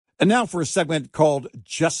And now for a segment called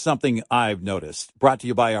Just Something I've Noticed, brought to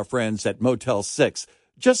you by our friends at Motel 6.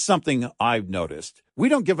 Just something I've noticed. We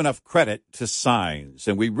don't give enough credit to signs,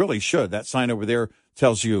 and we really should. That sign over there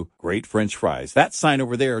tells you great French fries. That sign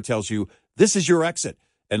over there tells you this is your exit.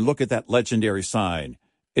 And look at that legendary sign.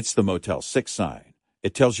 It's the Motel 6 sign.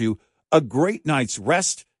 It tells you a great night's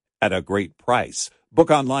rest at a great price.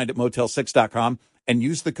 Book online at motel6.com and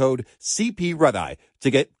use the code CPRedEye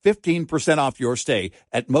to get 15% off your stay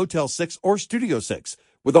at Motel 6 or Studio 6.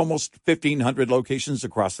 With almost 1,500 locations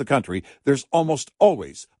across the country, there's almost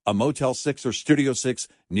always a Motel 6 or Studio 6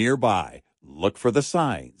 nearby. Look for the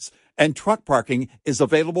signs. And truck parking is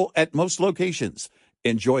available at most locations.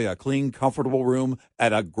 Enjoy a clean, comfortable room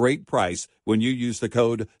at a great price when you use the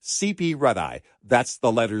code CPRedEye. That's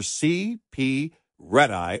the letters CP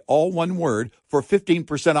Redeye, all one word, for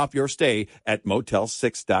 15% off your stay at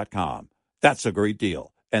motel6.com. That's a great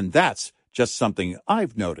deal. And that's just something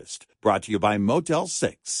I've noticed. Brought to you by Motel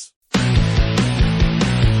 6.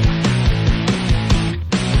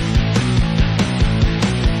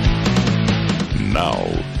 Now,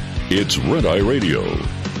 it's Red Eye Radio.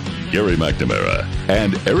 Gary McNamara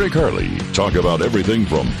and Eric Harley talk about everything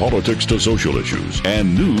from politics to social issues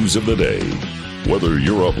and news of the day. Whether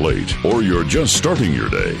you're up late or you're just starting your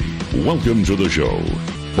day, welcome to the show.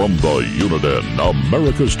 From the Uniden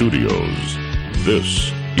America Studios,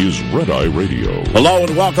 this is Red Eye Radio. Hello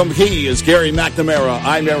and welcome. He is Gary McNamara.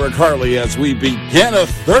 I'm Eric Harley as we begin a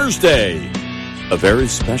Thursday. A very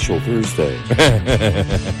special Thursday.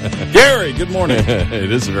 Gary, good morning.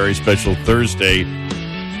 It is a very special Thursday.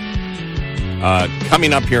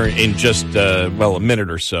 Coming up here in just, a minute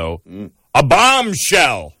or so, a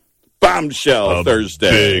bombshell. Bombshell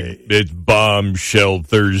Thursday. It's Bombshell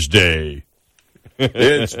Thursday.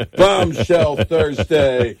 It's Bombshell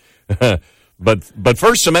Thursday. But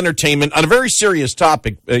first, some entertainment on a very serious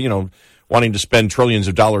topic, wanting to spend trillions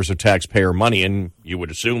of dollars of taxpayer money. And you would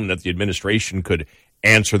assume that the administration could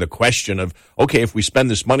answer the question of, okay, if we spend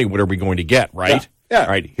this money, what are we going to get, right? Yeah. All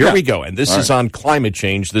right, here we go. And this is on climate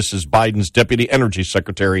change. This is Biden's Deputy Energy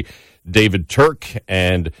Secretary, David Turk,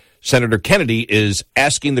 and Senator Kennedy is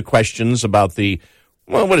asking the questions about the,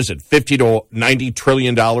 $50 to $90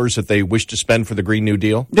 trillion that they wish to spend for the Green New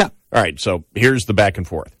Deal? Yeah. All right, so here's the back and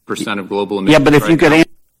forth. Percent of global emissions. Yeah, but if you could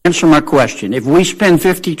answer my question. If we spend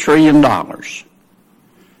 $50 trillion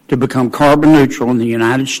to become carbon neutral in the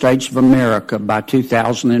United States of America by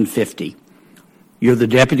 2050, you're the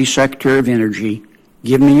Deputy Secretary of Energy.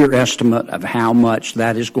 Give me your estimate of how much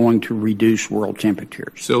that is going to reduce world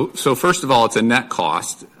temperatures. So first of all, it's a net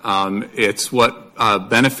cost. It's what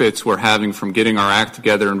benefits we're having from getting our act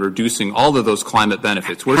together and reducing all of those climate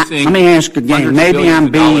benefits. We're seeing. Let me ask again. Maybe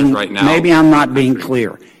I'm not being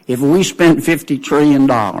clear. If we spent $50 trillion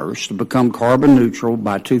to become carbon neutral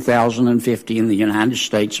by 2050 in the United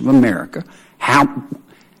States of America,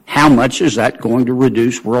 how much is that going to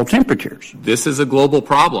reduce world temperatures? This is a global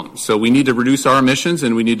problem. So we need to reduce our emissions,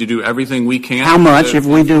 and we need to do everything we can. How much, if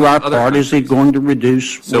we do our part, is it going to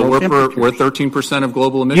reduce world temperatures? So we're 13% of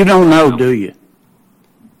global emissions. You don't know, do you?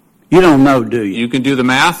 You don't know, do you? You can do the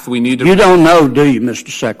math. You don't know, do you, Mr.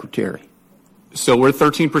 Secretary? So we're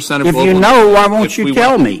 13% of global emissions. If you know, why won't you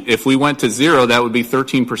tell me? If we went to zero, that would be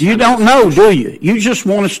 13%. You don't know, do you? You just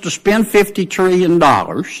want us to spend $50 trillion.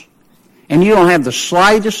 And you don't have the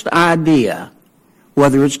slightest idea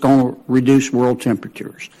whether it's going to reduce world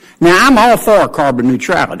temperatures. Now, I'm all for carbon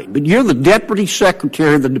neutrality, but you're the Deputy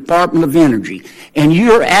Secretary of the Department of Energy, and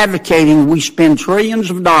you're advocating we spend trillions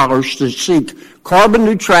of dollars to seek carbon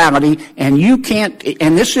neutrality, and you can't,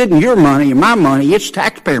 and this isn't your money or my money, it's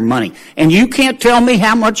taxpayer money, and you can't tell me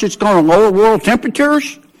how much it's going to lower world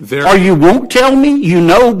temperatures? Or you won't tell me? You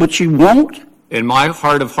know, but you won't? In my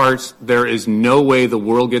heart of hearts, there is no way the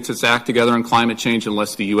world gets its act together on climate change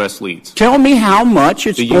unless the U.S. leads. Tell me how much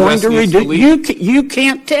it's going to reduce. You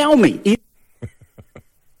can't tell me.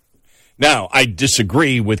 Now, I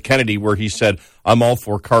disagree with Kennedy where he said, I'm all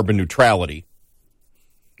for carbon neutrality.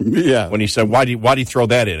 Yeah. When he said, why do you throw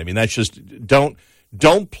that in? I mean, that's just,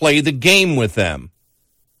 don't play the game with them.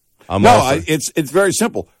 It's very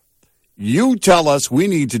simple. You tell us we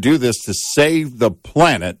need to do this to save the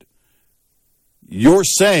planet. You're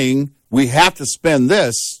saying we have to spend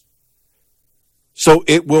this, so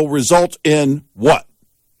it will result in what?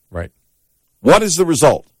 Right. What is the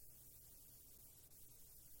result?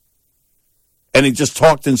 And he just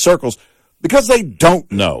talked in circles because they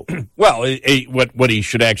don't know. Well, what he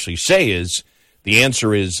should actually say is the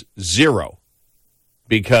answer is zero.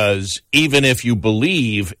 Because even if you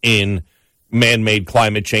believe in man-made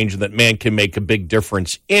climate change and that man can make a big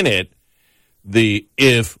difference in it,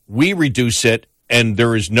 if we reduce it and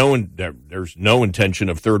there's no intention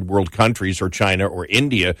of third world countries or China or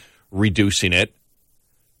India reducing it,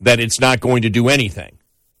 that it's not going to do anything.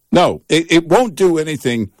 No, it won't do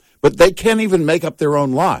anything, but they can't even make up their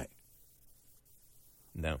own lie.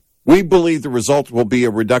 No. We believe the result will be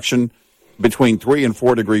a reduction between 3 and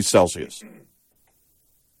 4 degrees Celsius.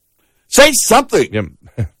 Say something.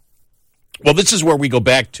 Yeah. Well, this is where we go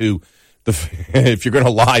back to if you're going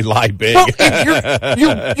to lie big. Well,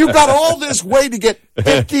 you've got all this way to get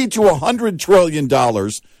 $50 to $100 trillion,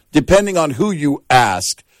 depending on who you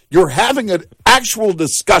ask. You're having an actual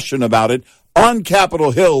discussion about it on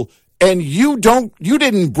Capitol Hill, and you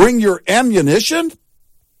didn't bring your ammunition?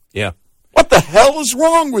 Yeah. What the hell is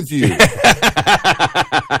wrong with you?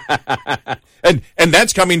 and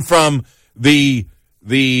that's coming from the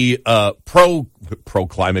pro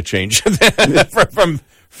climate change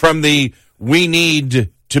from the we need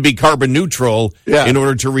to be carbon neutral in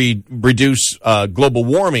order to reduce global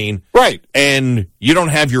warming. Right. And you don't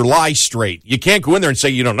have your lie straight. You can't go in there and say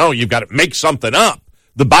you don't know. You've got to make something up.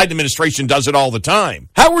 The Biden administration does it all the time.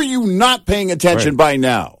 How are you not paying attention by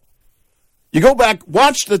now? You go back,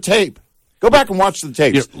 watch the tape. Go back and watch the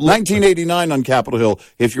tapes. 1989 on Capitol Hill.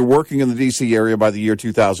 If you're working in the D.C. area by the year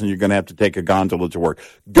 2000, you're going to have to take a gondola to work.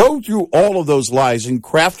 Go through all of those lies and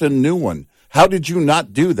craft a new one. How did you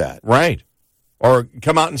not do that? Right. Or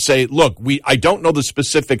come out and say, look, I don't know the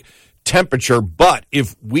specific temperature, but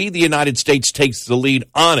if we, the United States, takes the lead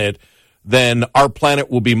on it, then our planet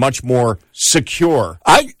will be much more secure.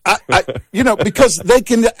 Because they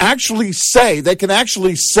can actually say,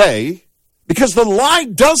 because the lie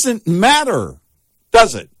doesn't matter,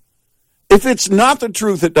 does it? If it's not the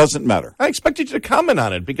truth, it doesn't matter. I expected you to comment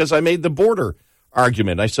on it because I made the border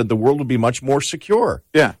argument. I said the world would be much more secure.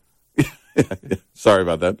 Yeah. Sorry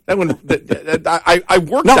about that. I worked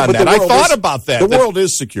on that. I thought about that. The world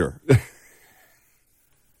is secure.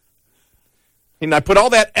 And I put all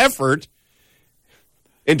that effort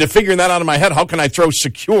into figuring that out in my head. How can I throw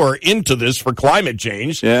secure into this for climate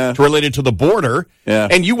change to relate it to the border? Yeah.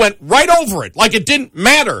 And you went right over it like it didn't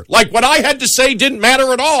matter. Like what I had to say didn't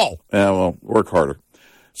matter at all. Yeah, well, work harder.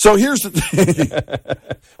 So here's the thing.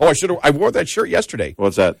 I wore that shirt yesterday.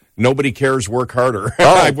 What's that? Nobody cares, work harder.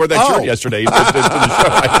 Oh. I wore that shirt yesterday to the show.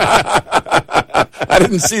 I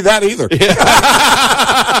didn't see that either.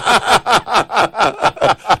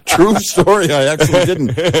 True story. I actually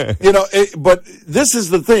didn't. But this is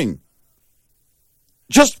the thing.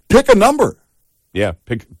 Just pick a number. Yeah,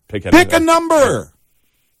 pick a number.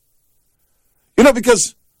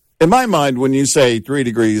 Because in my mind, when you say 3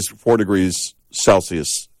 degrees, 4 degrees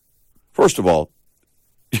Celsius, first of all,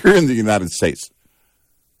 you're in the United States.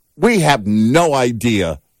 We have no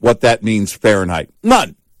idea what that means Fahrenheit.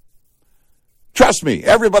 None. Trust me,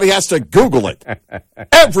 everybody has to Google it.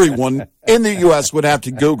 Everyone in the U.S. would have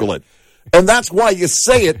to Google it. And that's why you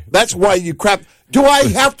say it. That's why you crap. Do I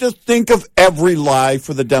have to think of every lie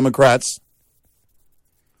for the Democrats?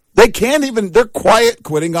 They can't even, they're quiet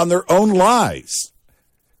quitting on their own lies.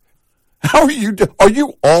 How are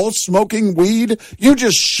you all smoking weed? You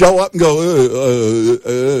just show up and go,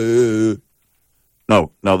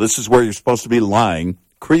 No, this is where you're supposed to be lying.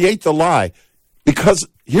 Create the lie. Because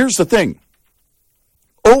here's the thing.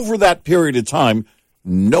 Over that period of time,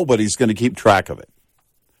 nobody's going to keep track of it.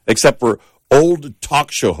 Except for old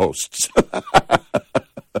talk show hosts.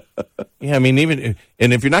 Yeah, I mean,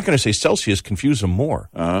 and if you're not going to say Celsius, confuse them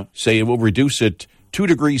more. Say it will reduce it 2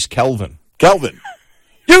 degrees Kelvin. Kelvin.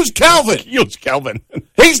 Use Kelvin. Use Kelvin.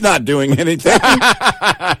 He's not doing anything.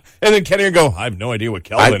 And then Kenny will go, I have no idea what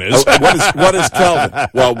Kelvin is. What is Kelvin?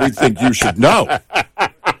 Well, we think you should know.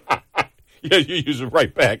 Yeah, you use it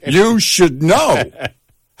right back. You should know.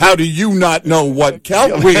 How do you not know what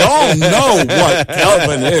Kelvin? We all know what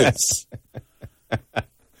Kelvin is.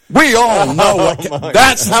 We all know what.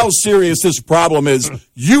 That's how serious this problem is.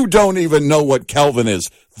 You don't even know what Kelvin is.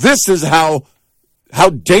 This is how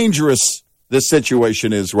dangerous this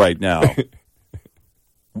situation is right now.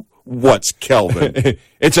 What's Kelvin?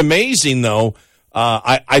 It's amazing, though.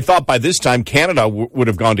 I thought by this time Canada would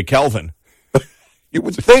have gone to Kelvin. You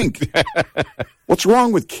would think. What's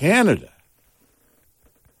wrong with Canada?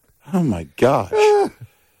 Oh, my gosh.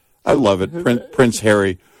 I love it. Prince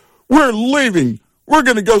Harry. We're leaving. We're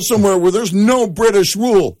going to go somewhere where there's no British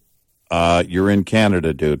rule. You're in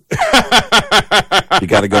Canada, dude. You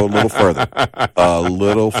got to go a little further. A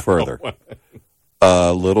little further.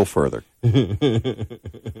 A little further.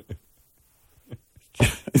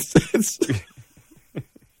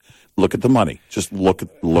 Look at the money. Just look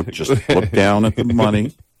down at the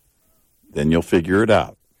money. Then you'll figure it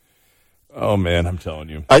out. Oh man, I'm telling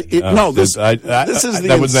you. This is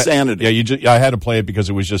the insanity. I had to play it because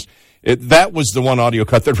it was just that was the one audio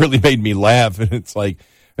cut that really made me laugh, and it's like,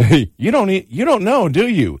 hey, you don't know, do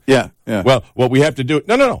you? Yeah. Well, what we have to do?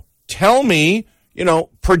 No. Tell me,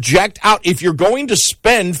 project out if you're going to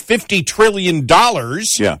spend $50 trillion.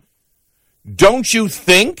 Yeah. Don't you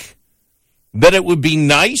think that it would be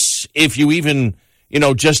nice if you even,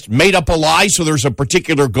 just made up a lie so there's a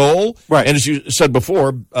particular goal? Right. And as you said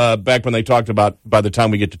before, back when they talked about by the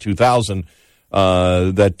time we get to 2000,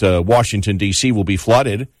 that Washington, D.C. will be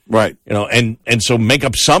flooded. Right. And so make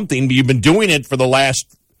up something. You've been doing it for the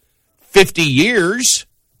last 50 years.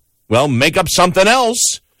 Well, make up something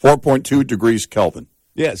else. 4.2 degrees Kelvin.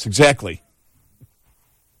 Yes, exactly.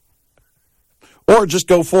 Or just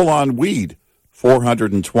go full on weed,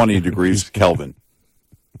 420 degrees Kelvin.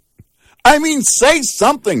 I mean, say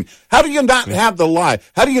something. How do you not have the lie?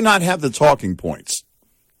 How do you not have the talking points?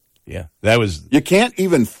 Yeah, that was... You can't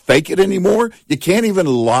even fake it anymore. You can't even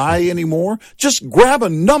lie anymore. Just grab a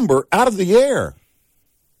number out of the air.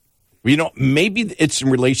 Well, maybe it's in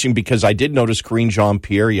relation because I did notice Karine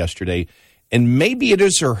Jean-Pierre yesterday, and maybe it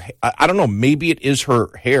is her, I don't know, maybe it is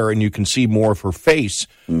her hair and you can see more of her face,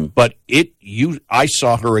 but I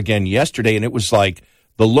saw her again yesterday and it was like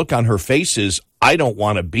the look on her face is, I don't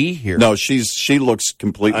want to be here. No, she looks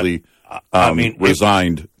completely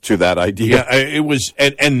resigned to that idea. Yeah, it was,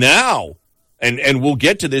 and now, and we'll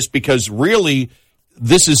get to this because really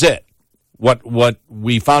this is it. What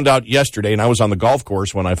we found out yesterday, and I was on the golf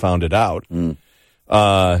course when I found it out.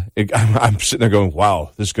 I'm sitting there going,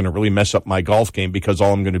 wow, this is going to really mess up my golf game because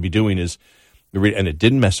all I'm going to be doing is, and it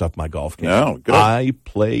didn't mess up my golf game. No, good. I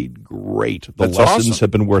played great. The That's lessons awesome. have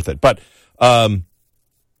been worth it. But I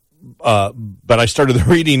started the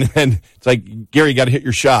reading, and it's like, Gary, you got to hit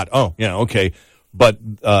your shot. Oh, yeah, okay. But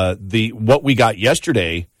what we got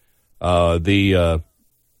yesterday, the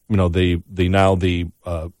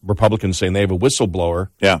Republicans saying they have a whistleblower,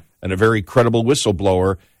 and a very credible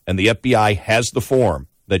whistleblower. And the FBI has the form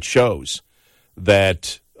that shows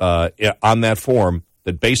that on that form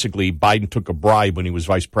that basically Biden took a bribe when he was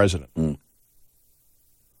vice president.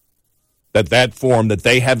 That form, that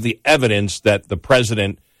they have the evidence that the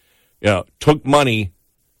president took money,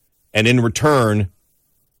 and in return,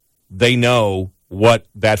 they know what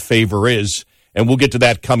that favor is. And we'll get to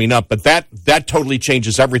that coming up. But that totally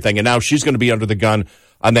changes everything. And now she's going to be under the gun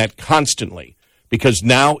on that constantly. Because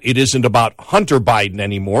now it isn't about Hunter Biden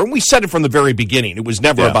anymore. And we said it from the very beginning. It was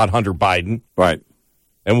never about Hunter Biden. Right.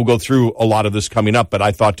 And we'll go through a lot of this coming up. But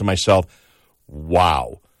I thought to myself,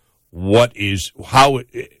 wow, because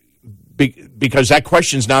that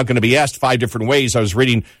question's now going to be asked 5 different ways. I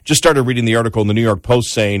started reading the article in the New York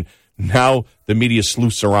Post saying now the media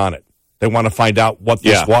sleuths are on it. They want to find out what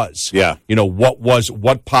this was. Yeah.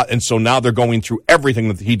 And so now they're going through everything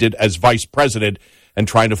that he did as vice president and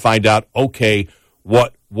trying to find out, okay,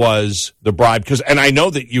 what was the bribe? And I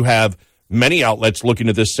know that you have many outlets looking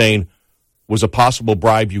at this saying, was a possible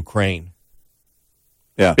bribe Ukraine?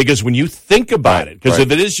 Yeah. Because when you think about it, because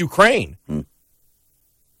if it is Ukraine,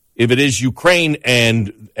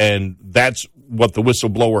 and that's what the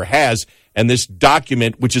whistleblower has, and this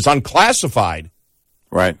document, which is unclassified,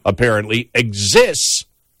 apparently exists,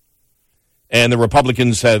 and the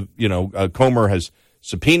Republicans have, Comer has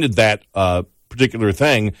subpoenaed that particular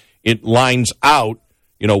thing, it lines out,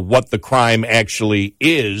 what the crime actually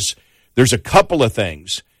is. There's a couple of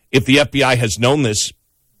things. If the FBI has known this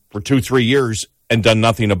for 2-3 years and done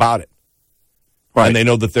nothing about it, and they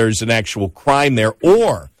know that there's an actual crime there,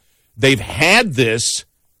 or they've had this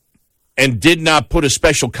and did not put a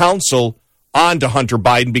special counsel onto Hunter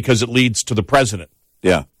Biden because it leads to the president.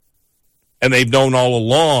 Yeah. And they've known all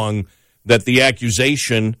along that the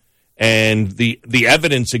accusation and the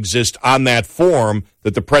evidence exists on that form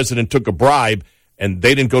that the president took a bribe, and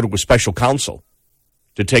they didn't go to a special counsel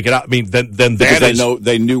to take it out. I mean, then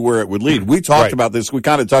they knew where it would lead. We talked about this. We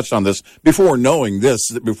kind of touched on this before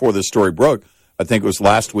before this story broke. I think it was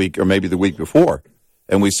last week or maybe the week before.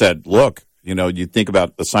 And we said, look, you think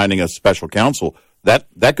about assigning a special counsel,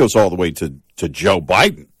 that goes all the way to Joe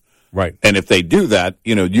Biden. Right. And if they do that,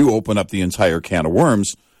 you open up the entire can of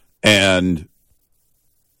worms. And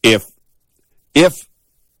if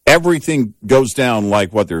everything goes down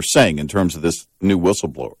like what they're saying in terms of this new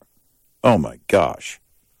whistleblower, oh my gosh.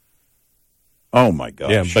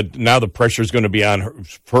 Yeah, but now the pressure is going to be on her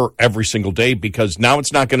for every single day, because now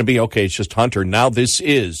it's not going to be, okay, it's just Hunter. Now this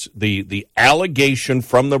is the allegation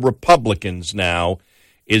from the Republicans now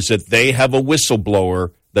is that they have a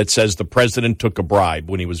whistleblower that says the president took a bribe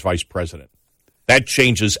when he was vice president. That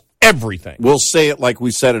changes everything. We'll say it like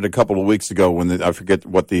we said it a couple of weeks ago when I forget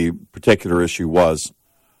what the particular issue was,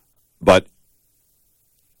 but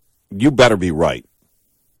you better be right.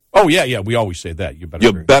 Oh, yeah, we always say that. You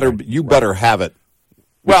better have it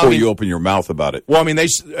before you open your mouth about it. Well, I mean,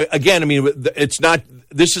 it's not,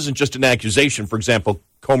 this isn't just an accusation. For example,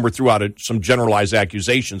 Comer threw out some generalized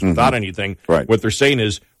accusations without anything. Right. What they're saying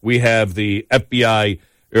is we have the FBI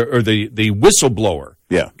or the whistleblower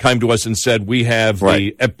come to us and said we have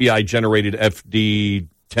the FBI-generated FD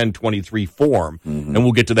 1023 form, and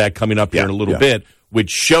we'll get to that coming up here in a little bit, which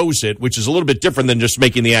shows it, which is a little bit different than just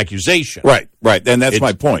making the accusation. Right, and that's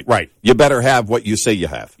my point. Right. You better have what you say you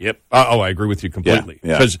have. Yep. I agree with you completely.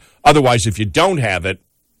 Because otherwise, if you don't have it,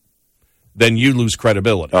 then you lose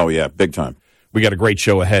credibility. Oh, yeah, big time. We got a great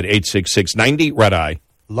show ahead, 866-90 Red Eye.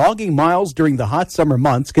 Logging miles during the hot summer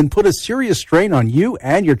months can put a serious strain on you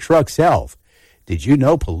and your truck's health. Did you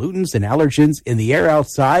know pollutants and allergens in the air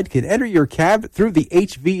outside can enter your cab through the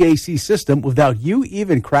HVAC system without you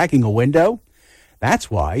even cracking a window? That's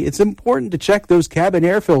why it's important to check those cabin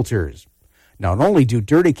air filters. Not only do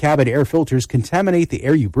dirty cabin air filters contaminate the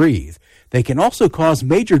air you breathe, they can also cause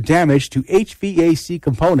major damage to HVAC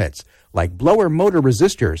components like blower motor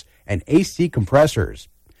resistors and AC compressors.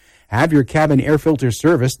 Have your cabin air filters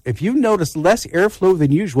serviced if you notice less airflow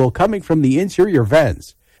than usual coming from the interior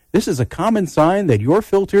vents. This is a common sign that your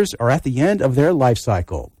filters are at the end of their life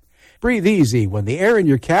cycle. Breathe easy when the air in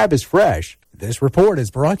your cab is fresh. This report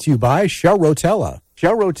is brought to you by Shell Rotella.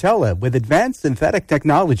 Shell Rotella, with advanced synthetic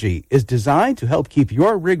technology, is designed to help keep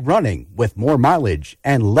your rig running with more mileage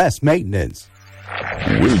and less maintenance.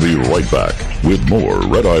 We'll be right back with more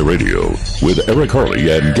Red Eye Radio with Eric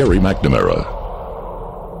Harley and Gary McNamara.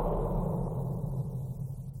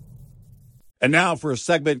 And now for a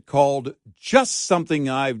segment called Just Something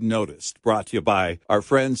I've Noticed, brought to you by our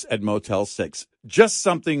friends at Motel 6. Just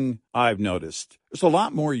something I've noticed. There's a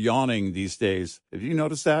lot more yawning these days. Have you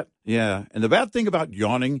noticed that? Yeah. And the bad thing about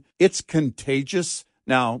yawning, it's contagious.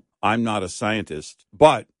 Now, I'm not a scientist,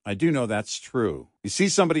 but I do know that's true. You see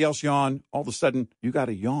somebody else yawn, all of a sudden, you got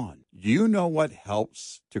to yawn. You know what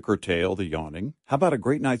helps to curtail the yawning? How about a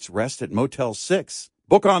great night's rest at Motel 6?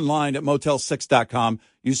 Book online at motel6.com.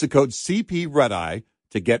 Use the code CPRedEye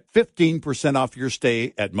to get 15% off your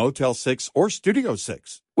stay at Motel 6 or Studio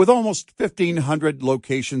 6. With almost 1,500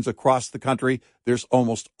 locations across the country, there's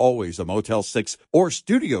almost always a Motel 6 or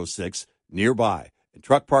Studio 6 nearby. And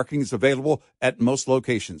truck parking is available at most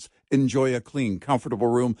locations. Enjoy a clean, comfortable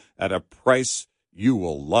room at a price you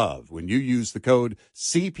will love when you use the code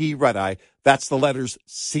CPRedEye. That's the letters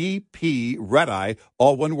CPRedEye,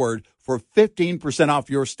 all one word, for 15% off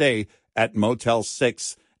your stay at Motel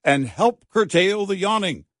 6 and help curtail the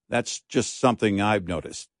yawning. That's just something I've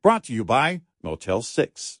noticed. Brought to you by Motel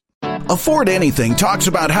 6. Afford Anything talks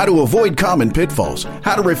about how to avoid common pitfalls,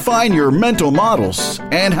 how to refine your mental models,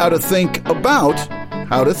 and how to think about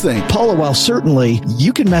how to think. Paula, while certainly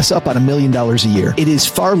you can mess up on $1 million a year, it is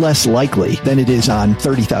far less likely than it is on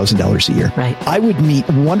 $30,000 a year. Right. I would meet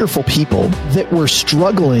wonderful people that were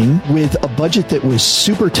struggling with a budget that was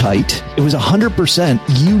super tight. It was 100%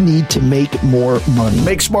 you need to make more money.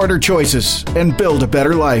 Make smarter choices and build a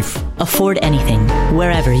better life. Afford Anything,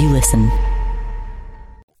 wherever you listen.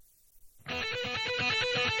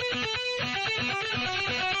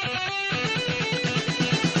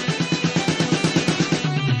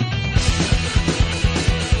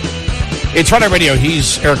 It's Red Eye Radio.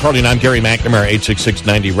 He's Eric Harley, and I'm Gary McNamara,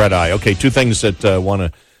 866-90 Red Eye. Okay, two things that I want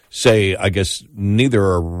to say. I guess neither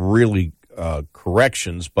are really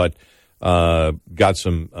corrections, but got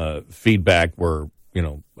some feedback where,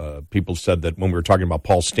 people said that when we were talking about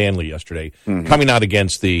Paul Stanley yesterday, coming out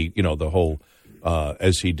against the whole,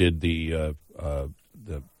 as he did the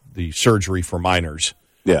surgery for minors,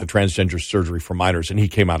 the transgender surgery for minors, and he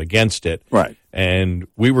came out against it. Right. And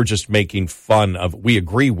we were just making fun of. We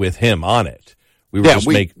agree with him on it. We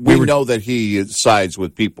know that he sides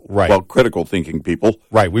with people, right? Well, critical thinking people,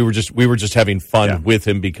 right? We were just having fun with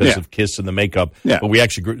him because of Kiss and the makeup. Yeah. But we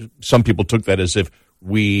actually, some people took that as if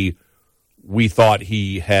we thought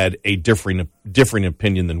he had a different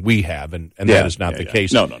opinion than we have, and that is not the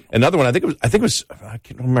case. No. Another one, I think it was I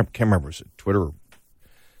can't remember. Was it Twitter?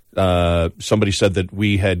 Somebody said that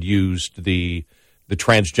we had used the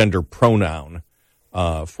transgender pronoun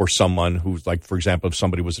for someone who's, like, for example, if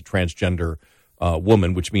somebody was a transgender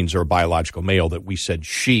woman, which means they're a biological male, that we said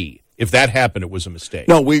she. If that happened, it was a mistake.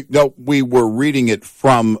 No, we were reading it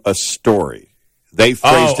from a story. They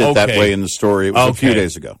phrased it that way in the story. It was a few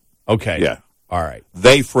days ago. Okay. Yeah. All right.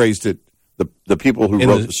 They phrased it The people who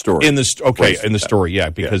wrote the story. In the story, yeah,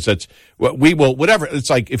 because that's what we will. Whatever it's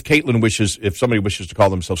like, if somebody wishes to call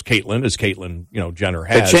themselves Caitlyn, as Caitlyn, Jenner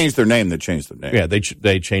has, they changed their name. They changed their name. Yeah,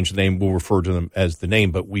 they changed the name. We'll refer to them as the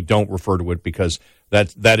name, but we don't refer to it because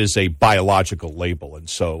that is a biological label, and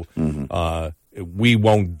so we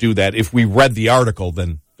won't do that. If we read the article,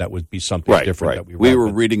 then that would be something different. Right. That we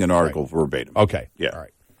were reading an article verbatim. Okay. Yeah. All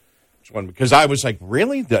right. Because I was like,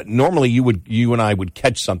 really? Normally you and I would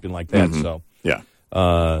catch something like that. So yeah,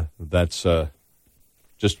 that's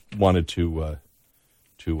just wanted to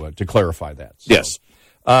clarify that. So. Yes.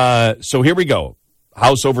 So here we go.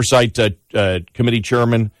 House Oversight Committee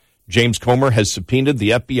Chairman James Comer has subpoenaed the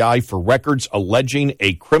FBI for records alleging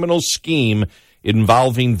a criminal scheme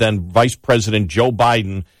involving then Vice President Joe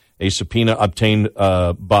Biden. A subpoena obtained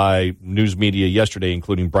by news media yesterday,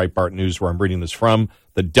 including Breitbart News, where I'm reading this from.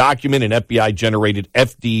 The document, an FBI-generated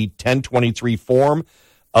FD 1023 form,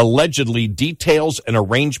 allegedly details an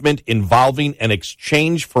arrangement involving an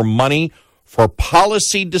exchange for money for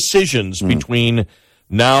policy decisions between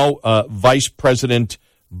now Vice President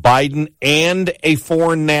Biden and a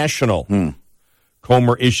foreign national.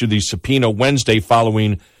 Comer issued the subpoena Wednesday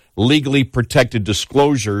following legally protected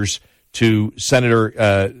disclosures to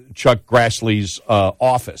Senator Chuck Grassley's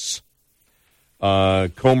office.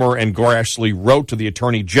 Comer and Grassley wrote to the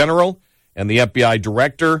Attorney General and the FBI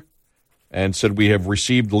Director and said, we have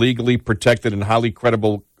received legally protected and highly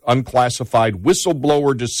credible unclassified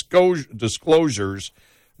whistleblower disclosures.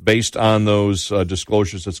 Based on those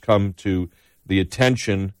disclosures, that's come to the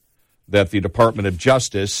attention that the Department of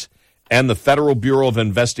Justice and the Federal Bureau of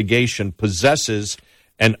Investigation possesses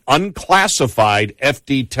an unclassified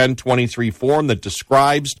FD 1023 form that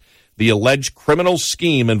describes the alleged criminal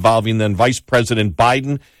scheme involving then Vice President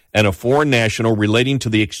Biden and a foreign national relating to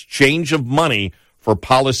the exchange of money for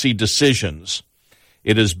policy decisions.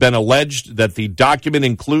 It has been alleged that the document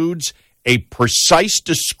includes a precise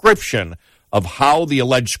description of how the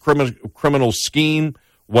alleged criminal scheme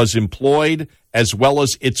was employed, as well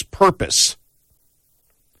as its purpose.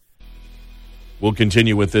 We'll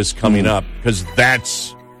continue with this coming up, because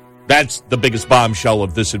that's the biggest bombshell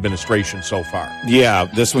of this administration so far. Yeah,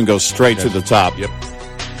 this one goes straight to the top. Yep.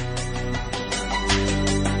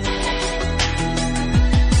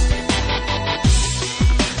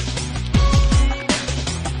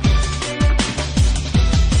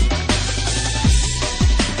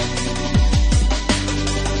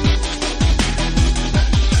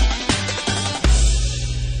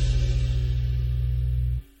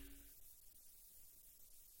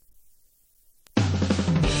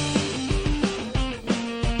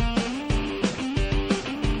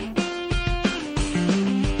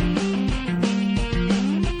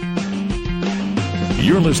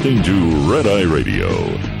 You're listening to Red Eye Radio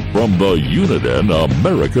from the Uniden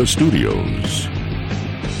America Studios.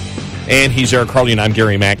 And he's Eric Harley, and I'm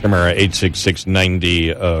Gary McNamara,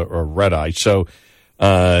 86690 Red Eye. So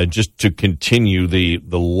just to continue the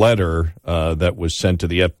letter that was sent to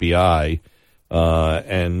the FBI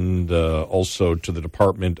and also to the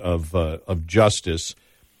Department of Justice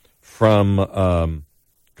from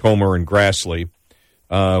Comer and Grassley.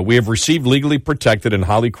 We have received legally protected and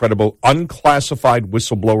highly credible unclassified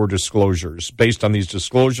whistleblower disclosures. Based on these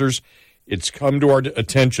disclosures, it's come to our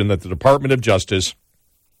attention that the Department of Justice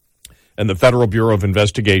and the Federal Bureau of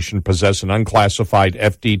Investigation possess an unclassified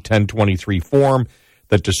FD 1023 form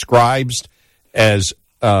that describes as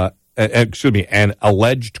an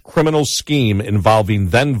alleged criminal scheme involving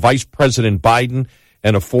then Vice President Biden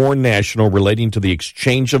and a foreign national relating to the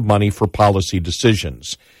exchange of money for policy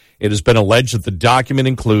decisions. It has been alleged that the document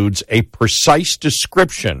includes a precise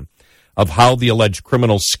description of how the alleged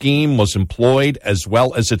criminal scheme was employed, as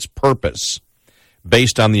well as its purpose.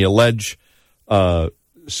 Based on the alleged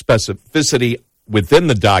specificity within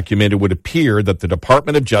the document, it would appear that the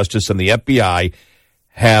Department of Justice and the FBI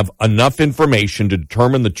have enough information to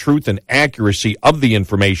determine the truth and accuracy of the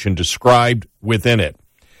information described within it.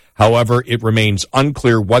 However, it remains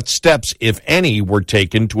unclear what steps, if any, were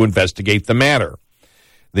taken to investigate the matter.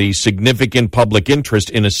 The significant public interest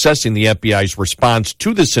in assessing the FBI's response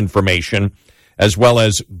to this information, as well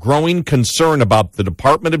as growing concern about the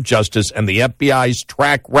Department of Justice and the FBI's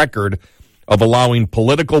track record of allowing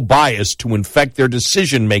political bias to infect their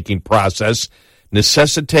decision-making process,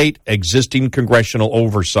 necessitate exacting congressional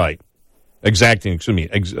oversight.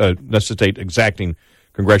 Necessitate exacting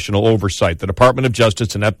congressional oversight. The Department of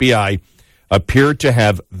Justice and FBI appear to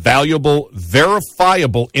have valuable,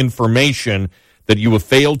 verifiable information that you have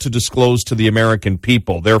failed to disclose to the American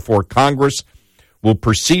people. Therefore, Congress will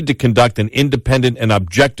proceed to conduct an independent and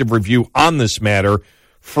objective review on this matter,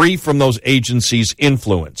 free from those agencies'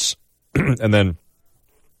 influence. And then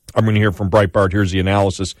I'm going to hear from Breitbart. Here's the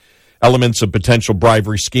analysis. Elements of potential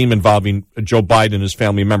bribery scheme involving Joe Biden and his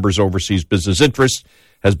family members' overseas business interests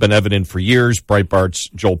has been evident for years. Breitbart's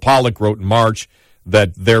Joel Pollack wrote in March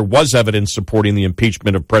that there was evidence supporting the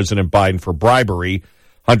impeachment of President Biden for bribery.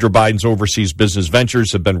 Hunter Biden's overseas business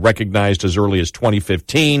ventures have been recognized as early as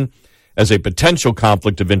 2015 as a potential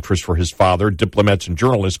conflict of interest for his father. Diplomats and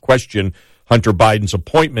journalists question Hunter Biden's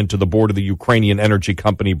appointment to the board of the Ukrainian energy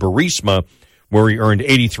company Burisma, where he earned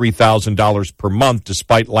 $83,000 per month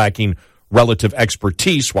despite lacking relative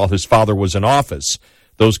expertise while his father was in office.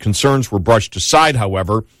 Those concerns were brushed aside,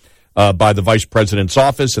 however, by the vice president's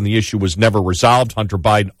office, and the issue was never resolved. Hunter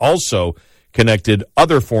Biden also connected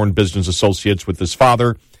other foreign business associates with his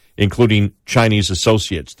father, including Chinese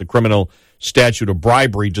associates. The criminal statute of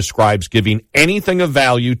bribery describes giving anything of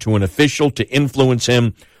value to an official to influence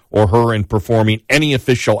him or her in performing any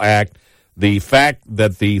official act. The fact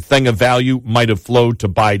that the thing of value might have flowed to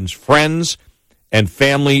Biden's friends and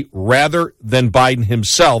family rather than Biden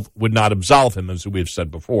himself would not absolve him, as we've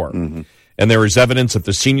said before. Mm-hmm. And there is evidence that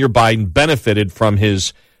the senior Biden benefited from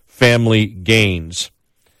his family gains.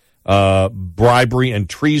 Bribery and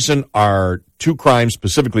treason are two crimes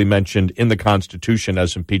specifically mentioned in the Constitution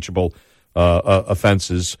as impeachable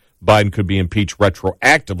offenses. Biden could be impeached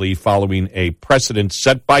retroactively following a precedent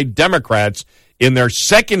set by Democrats in their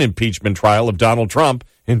second impeachment trial of Donald Trump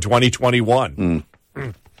in 2021.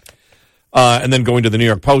 And then going to the New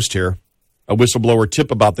York Post here, a whistleblower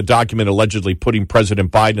tip about the document allegedly putting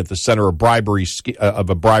President Biden at the center of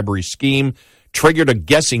a bribery scheme triggered a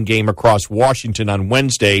guessing game across Washington on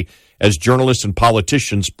Wednesday as journalists and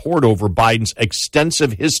politicians pored over Biden's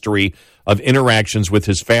extensive history of interactions with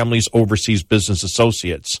his family's overseas business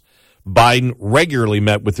associates. Biden regularly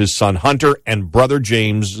met with his son Hunter and brother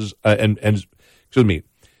James,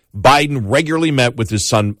 Biden regularly met with his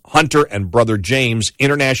son Hunter and brother James'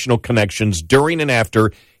 international connections during and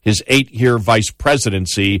after his 8-year vice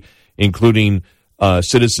presidency, including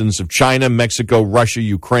citizens of China, Mexico, Russia,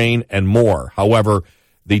 Ukraine, and more. However,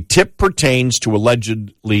 the tip pertains to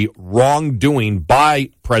allegedly wrongdoing by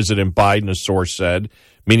President Biden, a source said,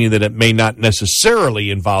 meaning that it may not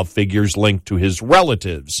necessarily involve figures linked to his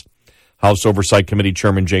relatives. House Oversight Committee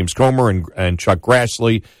Chairman James Comer and Chuck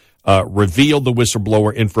Grassley revealed the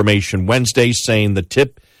whistleblower information Wednesday, saying the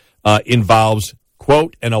tip involves,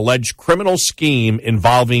 quote, an alleged criminal scheme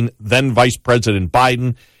involving then Vice President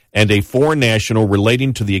Biden and a foreign national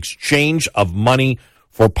relating to the exchange of money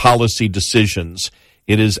for policy decisions.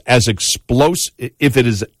 It is as explosive. If it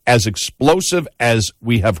is as explosive as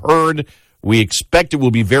we have heard, we expect it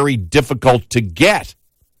will be very difficult to get.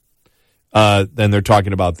 Then they're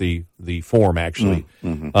talking about the form, actually.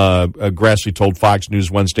 Grassley told Fox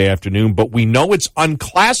News Wednesday afternoon, but we know it's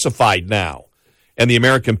unclassified now, and the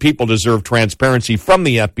American people deserve transparency from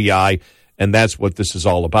the FBI, and that's what this is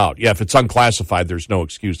all about. Yeah, if it's unclassified, there's no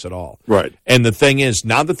excuse at all. Right. And the thing is,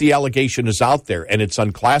 now that the allegation is out there and it's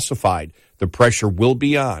unclassified, the pressure will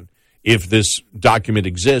be on. If this document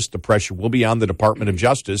exists, the pressure will be on the Department of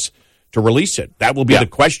Justice to release it. That will be the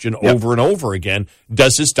question over and over again.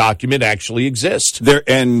 Does this document actually exist?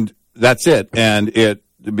 And that's it. And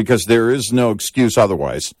because there is no excuse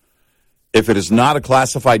otherwise. If it is not a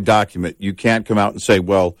classified document, you can't come out and say,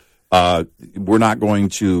 well, we're not going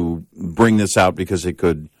to bring this out because it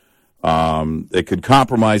could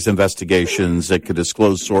compromise investigations, it could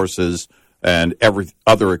disclose sources, and every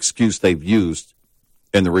other excuse they've used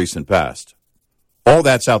in the recent past. All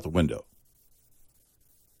that's out the window.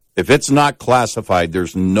 If it's not classified,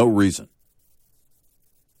 there's no reason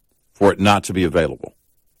for it not to be available.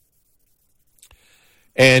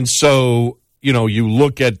 And so, you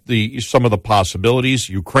look at some of the possibilities,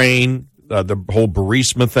 Ukraine, the whole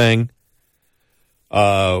Burisma thing.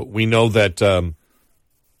 We know that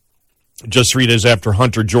just 3 days after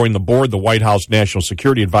Hunter joined the board, the White House National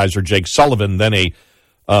Security Advisor Jake Sullivan, then a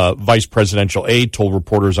vice presidential aide, told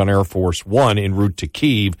reporters on Air Force One en route to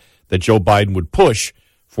Kyiv that Joe Biden would push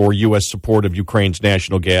for U.S. support of Ukraine's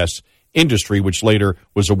national gas industry, which later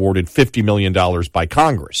was awarded $50 million by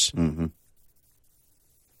Congress. Mm-hmm.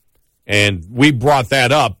 And we brought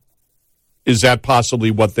that up. Is that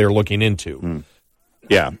possibly what they're looking into?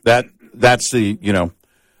 Yeah, that's the,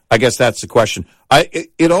 I guess that's the question.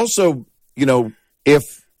 It also,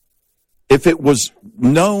 if it was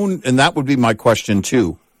known, and that would be my question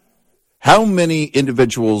too, how many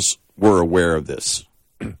individuals were aware of this?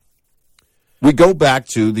 We go back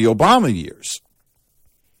to the Obama years.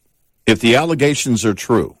 If the allegations are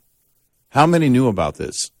true, how many knew about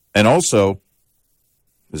this? And also,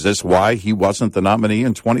 is this why he wasn't the nominee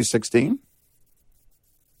in 2016?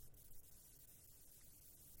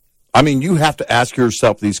 I mean, you have to ask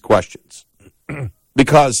yourself these questions.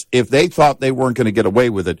 Because if they thought they weren't going to get away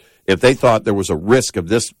with it, if they thought there was a risk of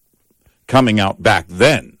this coming out back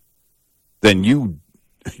then you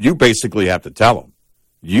basically have to tell them,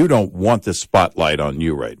 you don't want the spotlight on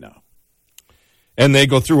you right now. And they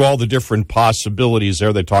go through all the different possibilities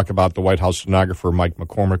there. They talk about the White House stenographer Mike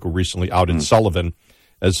McCormick, who recently outed Sullivan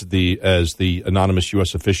as the anonymous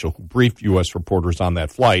U.S. official who briefed U.S. reporters on that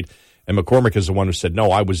flight. And McCormick is the one who said,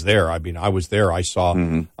 "No, I was there. I mean, I was there. I saw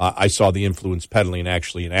the influence peddling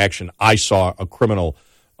actually in action. I saw a criminal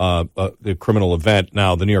event."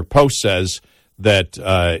 Now, the New York Post says that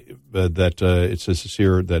it says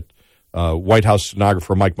here that White House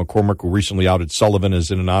stenographer Mike McCormick, who recently outed Sullivan as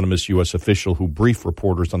an anonymous U.S. official who briefed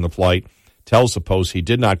reporters on the flight, tells the Post he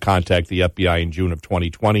did not contact the FBI in June of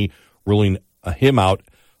 2020, ruling him out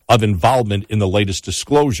of involvement in the latest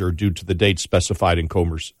disclosure due to the date specified in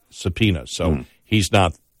Comer's subpoena. So he's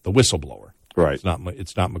not the whistleblower. Right. It's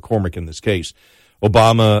not McCormick in this case.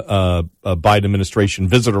 Obama Biden administration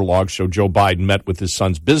visitor logs show Joe Biden met with his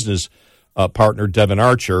son's business partner, Devin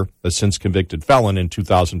Archer, a since convicted felon, in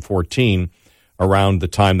 2014, around the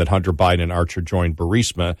time that Hunter Biden and Archer joined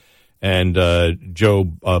Burisma. And Joe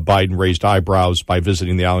Biden raised eyebrows by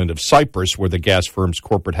visiting the island of Cyprus, where the gas firm's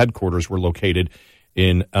corporate headquarters were located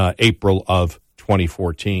in April of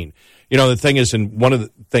 2014. You know, the thing is, and one of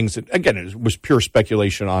the things that, again, it was pure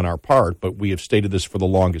speculation on our part, but we have stated this for the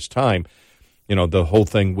longest time, you know, the whole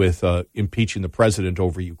thing with impeaching the president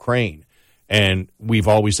over Ukraine. And we've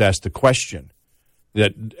always asked the question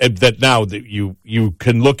that now that you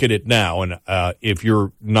can look at it now, and if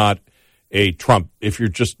you're not if you're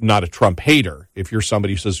just not a Trump hater, if you're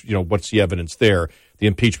somebody who says, you know, what's the evidence there? The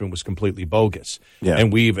impeachment was completely bogus. Yeah.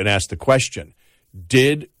 And we even asked the question,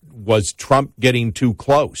 was Trump getting too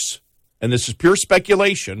close? And this is pure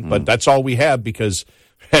speculation, but that's all we have because,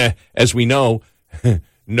 as we know,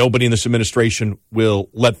 nobody in this administration will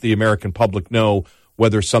let the American public know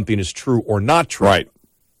whether something is true or not true. Right.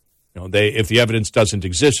 You know, if the evidence doesn't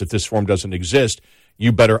exist, if this form doesn't exist,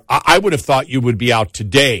 you better. I would have thought you would be out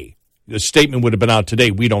today. The statement would have been out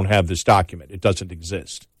today. We don't have this document. It doesn't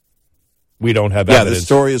exist. We don't have evidence. The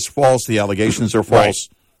story is false. The allegations are false,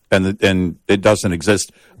 right. and it doesn't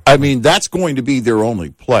exist. I mean, that's going to be their only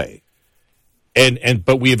play.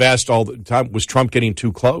 But we have asked all the time: was Trump getting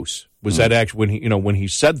too close? Was that actually when he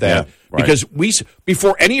said that? Yeah, right. Because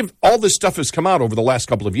before any of all this stuff has come out over the last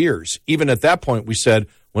couple of years, even at that point, we said,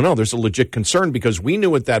 well, no, there's a legit concern because we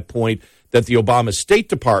knew at that point that the Obama State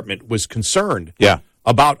Department was concerned. Yeah.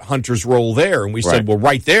 About Hunter's role there. And we said, well,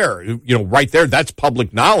 right there, that's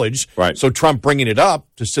public knowledge. Right. So Trump bringing it up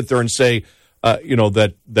to sit there and say,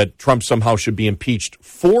 that Trump somehow should be impeached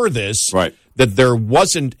for this, right. That there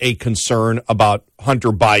wasn't a concern about Hunter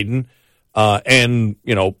Biden and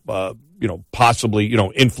possibly,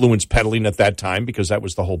 influence peddling at that time, because that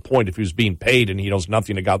was the whole point. If he was being paid and he knows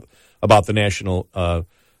nothing about the national,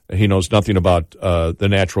 he knows nothing about the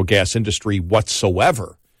natural gas industry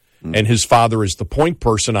whatsoever. And his father is the point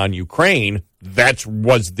person on Ukraine, that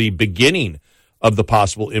was the beginning of the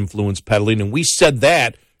possible influence peddling. And we said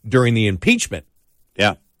that during the impeachment.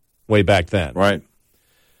 Yeah. Way back then. Right.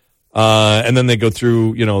 And then they go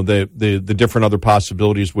through, the different other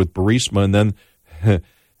possibilities with Burisma. And then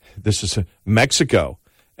this is Mexico.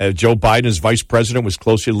 Joe Biden, as vice president, was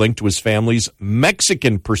closely linked to his family's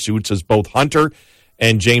Mexican pursuits as both Hunter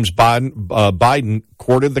and James Biden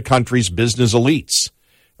courted the country's business elites.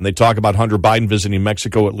 And they talk about Hunter Biden visiting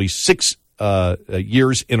Mexico at least 6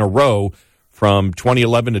 years in a row from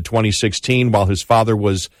 2011 to 2016 while his father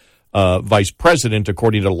was vice president,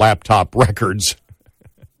 according to laptop records.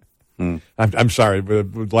 I'm sorry,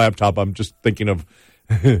 with laptop, I'm just thinking of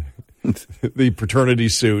the paternity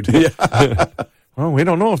suit. Yeah. Well, we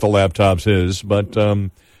don't know if the laptop's his, but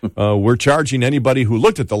we're charging anybody who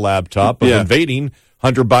looked at the laptop of invading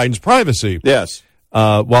Hunter Biden's privacy. Yes.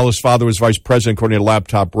 While his father was vice president, according to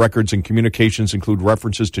laptop records, and communications include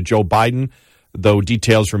references to Joe Biden, though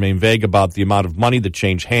details remain vague about the amount of money that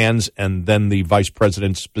changed hands and then the vice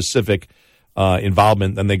president's specific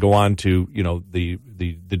involvement. Then they go on to, the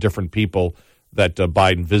different people that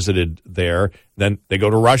Biden visited there. Then they go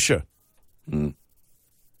to Russia. And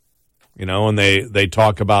they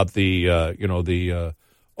talk about the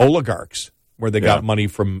oligarchs, where they got money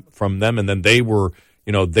from them, and then they were,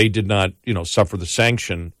 they did not, suffer the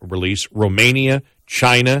sanction release. Romania,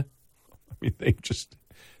 China, I mean,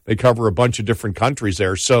 they cover a bunch of different countries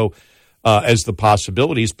there. So as the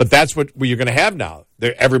possibilities, but that's what you're going to have now.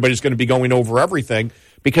 Everybody's going to be going over everything,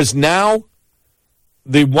 because now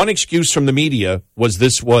the one excuse from the media was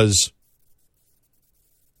this was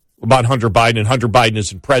about Hunter Biden, and Hunter Biden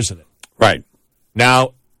isn't president. Right.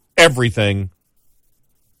 Now, everything,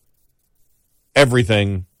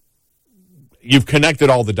 you've connected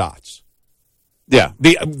all the dots. Yeah.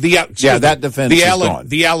 That defense is gone.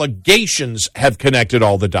 The allegations have connected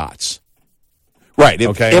all the dots. Right.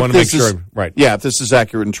 I want to make sure. Right. Yeah, if this is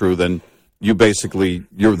accurate and true, then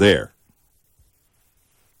you're there.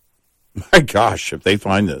 My gosh, if they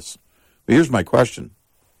find this. But here's my question.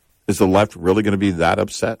 Is the left really going to be that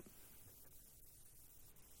upset?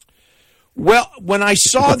 Well, when I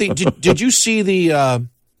saw did you see the?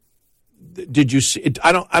 Did you see?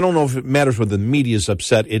 I don't know if it matters whether the media's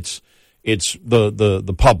upset. It's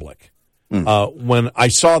the public. When I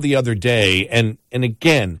saw the other day, and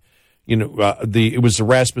again, it was the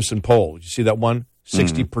Rasmussen poll. You see that one?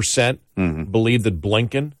 60% believe that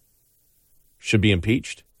Blinken should be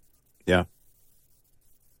impeached. Yeah.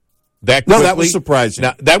 That was surprising.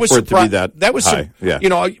 Now, that was surprising. That was high. Yeah.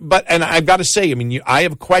 And I've got to say, I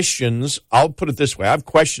have questions. I'll put it this way: I have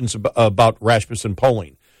questions about Rasmussen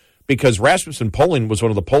polling, because Rasmussen polling was one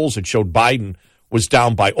of the polls that showed Biden was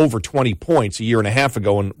down by over 20 points a year and a half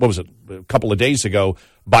ago, and what was it? A couple of days ago,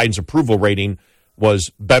 Biden's approval rating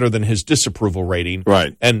was better than his disapproval rating.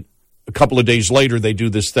 Right. And a couple of days later, they do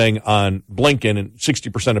this thing on Blinken, and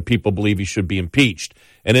 60% of people believe he should be impeached.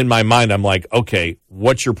 And in my mind, I'm like, okay,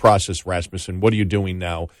 what's your process, Rasmussen? What are you doing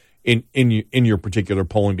now in your particular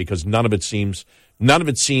polling? Because none of it seems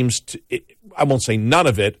to, I won't say none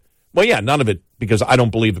of it. Well, yeah, none of it, because I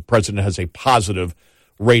don't believe the president has a positive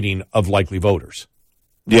rating of likely voters.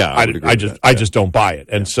 Yeah, I just don't buy it.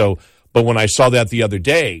 And so, but when I saw that the other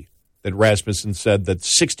day, that Rasmussen said that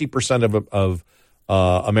 60% of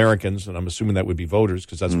Americans, and I'm assuming that would be voters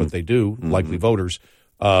because that's what they do, likely voters,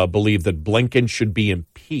 believe that Blinken should be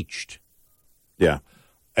impeached. Yeah.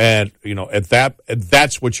 And,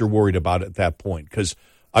 that's what you're worried about at that point. Because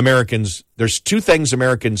Americans, there's two things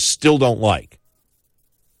Americans still don't like.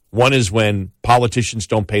 One is when politicians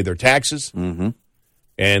don't pay their taxes,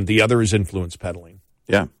 and the other is influence peddling.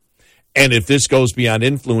 Yeah. And if this goes beyond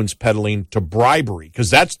influence peddling to bribery, because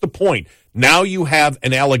that's the point. Now you have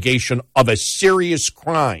an allegation of a serious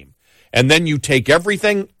crime, and then you take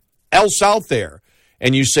everything else out there,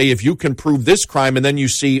 and you say, if you can prove this crime, and then you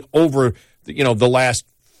see over, the last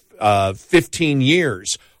 15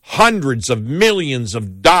 years, hundreds of millions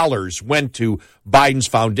of dollars went to Biden's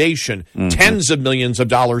foundation, tens of millions of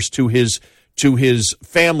dollars to his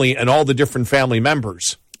family and all the different family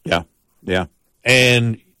members. Yeah, yeah.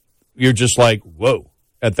 And you're just like, whoa,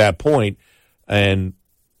 at that point, and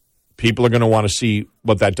people are going to want to see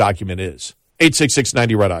what that document is.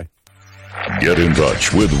 866-90-RED-EYE. Get in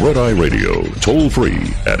touch with Red Eye Radio, toll free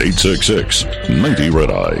at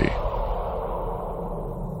 866-90-RED-EYE.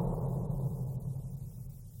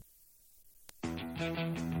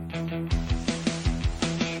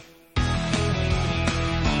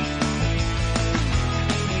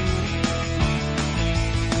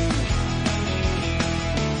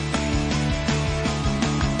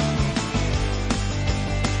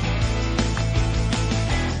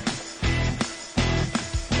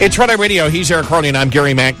 It's Red Eye Radio. He's Eric Harley, and I'm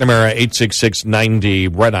Gary McNamara,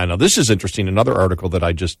 866-90-RED-EYE. Now, this is interesting. Another article that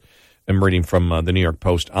I just am reading from the New York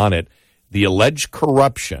Post on it. The alleged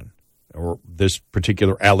corruption, or this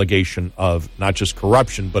particular allegation of not just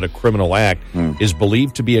corruption, but a criminal act, is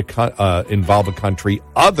believed to be involve a country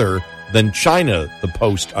other than China, the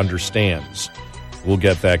Post understands. We'll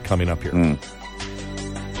get that coming up here.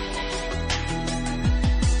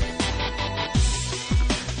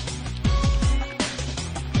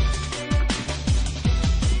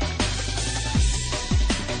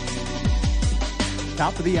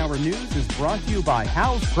 Top of the Hour News is brought to you by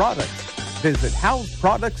House Products. Visit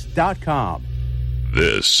houseproducts.com.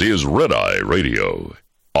 This is Red Eye Radio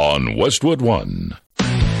on Westwood One.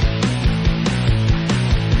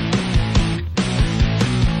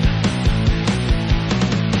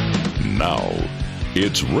 Now,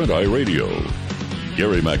 it's Red Eye Radio.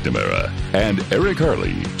 Gary McNamara and Eric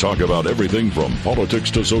Harley talk about everything from politics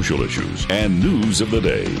to social issues and news of the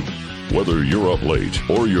day. Whether you're up late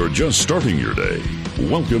or you're just starting your day,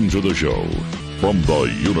 welcome to the show. From the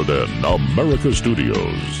Uniden America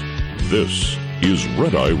Studios, this is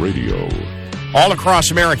Red Eye Radio. All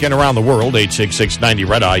across America and around the world,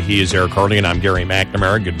 866-90-RED-EYE. He is Eric Harley, and I'm Gary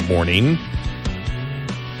McNamara. Good morning.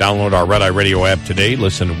 Download our Red Eye Radio app today.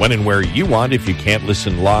 Listen when and where you want if you can't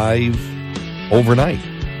listen live overnight.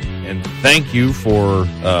 And thank you for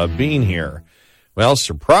being here. Well,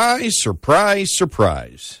 surprise, surprise,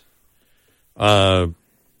 surprise. You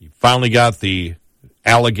finally got the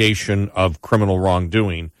allegation of criminal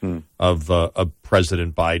wrongdoing of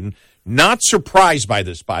President Biden. Not surprised by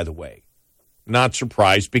this, by the way. Not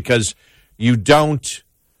surprised because you don't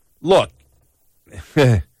look.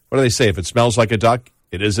 What do they say? If it smells like a duck,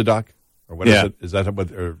 it is a duck? Or what is it? Is that what?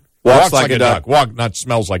 Walks like a duck. Walk, not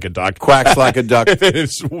smells like a duck. Quacks like a duck. It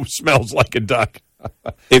smells like a duck.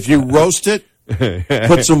 If you roast it,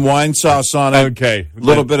 put some wine sauce on it. Okay. A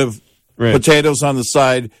little bit of potatoes on the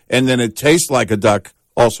side, and then it tastes like a duck,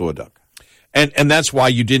 also a duck. And that's why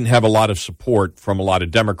you didn't have a lot of support from a lot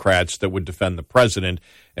of Democrats that would defend the president.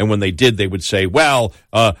 And when they did, they would say, well,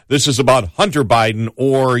 this is about Hunter Biden,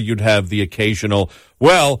 or you'd have the occasional,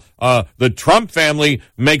 well, the Trump family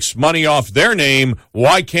makes money off their name.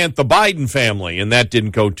 Why can't the Biden family? And that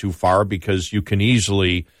didn't go too far because you can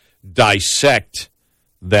easily dissect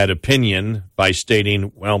that opinion by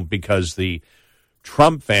stating, well, because the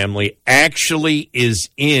Trump family actually is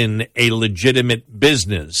in a legitimate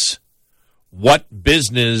business. What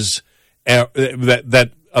business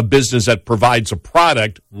that a business that provides a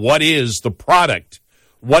product, what is the product?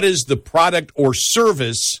 What is the product or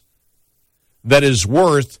service that is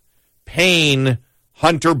worth paying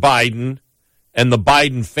Hunter Biden and the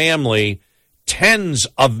Biden family tens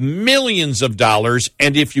of millions of dollars,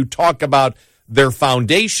 and if you talk about their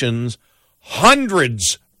foundations,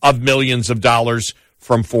 hundreds of millions of dollars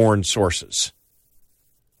from foreign sources?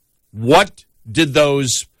 What did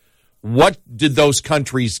those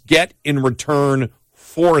countries get in return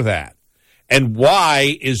for that? And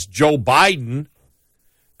why is Joe Biden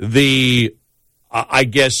the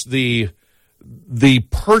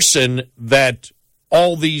person that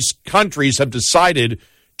all these countries have decided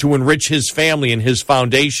to enrich his family and his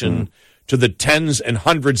foundation to the tens and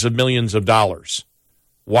hundreds of millions of dollars?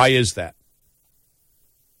 Why is that?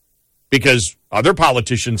 Because other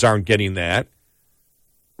politicians aren't getting that.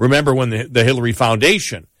 Remember when the Hillary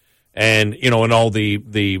Foundation and all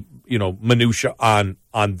the minutia on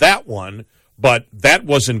that one, but that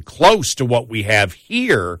wasn't close to what we have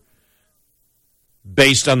here,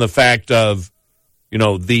 based on the fact of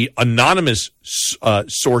the anonymous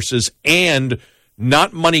sources and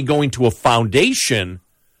not money going to a foundation,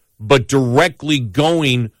 but directly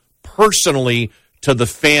going personally to the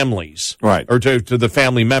families, right, or to the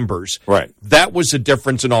family members, right. That was the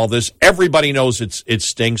difference in all this. Everybody knows it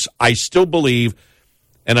stinks. I still believe.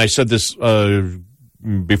 And I said this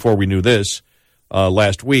before we knew this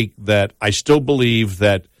last week, that I still believe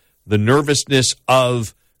that the nervousness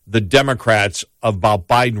of the Democrats about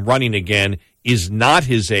Biden running again is not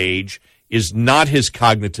his age, is not his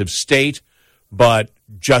cognitive state, but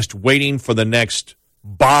just waiting for the next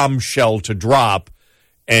bombshell to drop,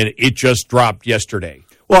 and it just dropped yesterday.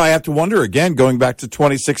 Well, I have to wonder again, going back to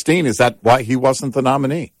 2016, is that why he wasn't the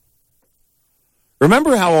nominee?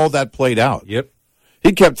 Remember how all that played out? Yep.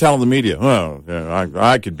 He kept telling the media, "Oh, yeah,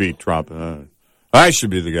 I could beat Trump. I should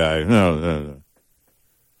be the guy." No.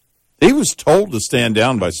 He was told to stand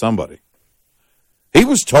down by somebody. He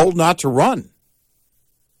was told not to run.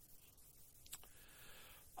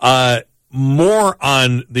 More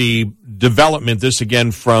on the development. This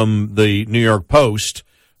again from the New York Post,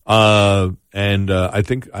 and I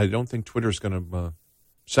don't think Twitter's going to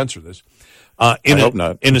censor this. I hope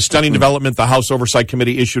not. In a stunning development, the House Oversight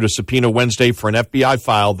Committee issued a subpoena Wednesday for an FBI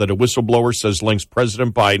file that a whistleblower says links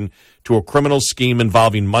President Biden to a criminal scheme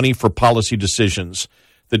involving money for policy decisions.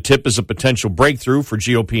 The tip is a potential breakthrough for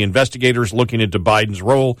GOP investigators looking into Biden's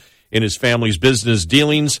role in his family's business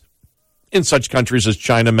dealings in such countries as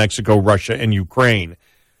China, Mexico, Russia, and Ukraine.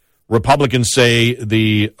 Republicans say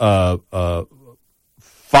the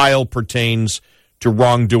file pertains to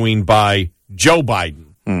wrongdoing by Joe Biden.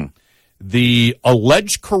 The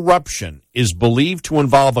alleged corruption is believed to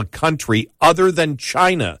involve a country other than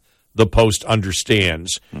China, the Post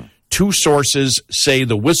understands. Two sources say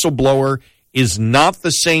the whistleblower is not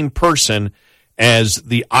the same person as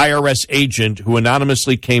the IRS agent who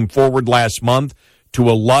anonymously came forward last month to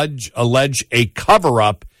allege a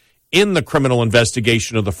cover-up in the criminal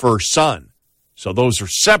investigation of the first son. So those are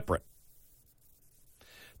separate.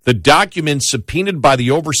 The document subpoenaed by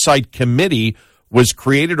the Oversight Committee was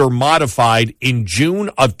created or modified in June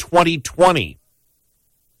of 2020,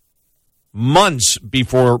 months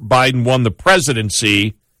before Biden won the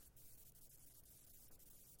presidency,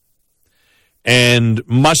 and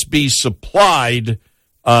must be supplied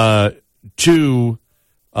to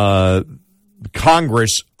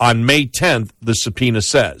Congress on May 10th, the subpoena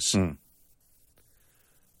says.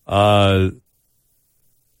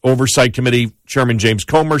 Oversight Committee Chairman James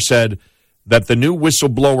Comer said that the new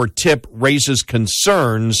whistleblower tip raises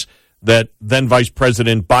concerns that then Vice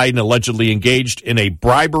President Biden allegedly engaged in a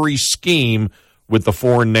bribery scheme with the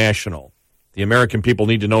foreign national. The American people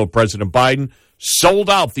need to know if President Biden sold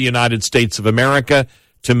out the United States of America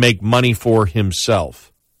to make money for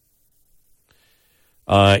himself.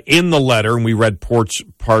 In the letter, and we read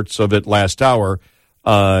parts of it last hour,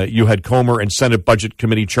 you had Comer and Senate Budget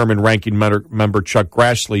Committee Chairman Ranking Member Chuck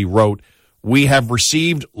Grassley wrote, "We have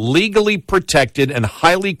received legally protected and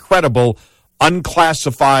highly credible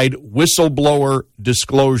unclassified whistleblower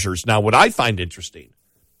disclosures." Now, what I find interesting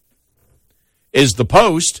is the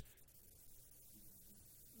Post.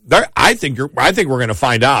 I think we're going to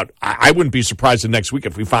find out. I wouldn't be surprised next week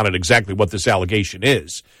if we found out exactly what this allegation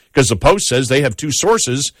is, because the Post says they have two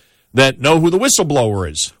sources that know who the whistleblower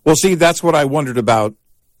is. Well, see, that's what I wondered about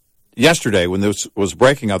yesterday when this was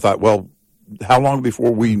breaking. I thought, well, how long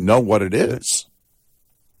before we know what it is?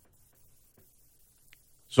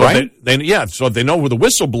 So right? So if they know who the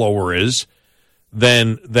whistleblower is,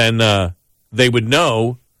 then they would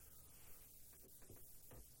know.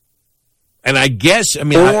 And I guess,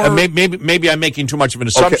 maybe I'm making too much of an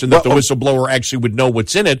assumption that the whistleblower actually would know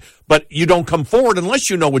what's in it, but you don't come forward unless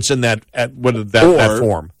you know what's in that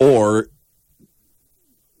form. Or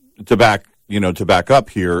to back up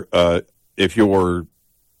here, if you're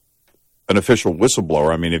an official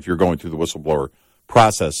whistleblower, if you're going through the whistleblower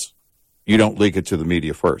process, you don't leak it to the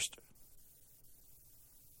media first.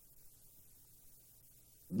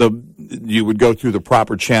 You would go through the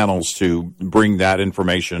proper channels to bring that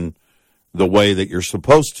information the way that you're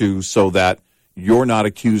supposed to, so that you're not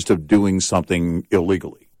accused of doing something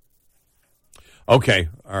illegally. Okay,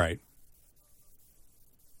 all right.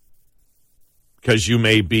 Because you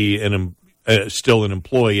may be still an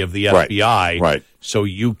employee of the FBI, right? So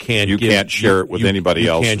you can't share it with anybody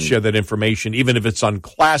else. You can't share that information, even if it's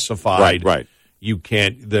unclassified. Right. You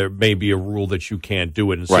can't. There may be a rule that you can't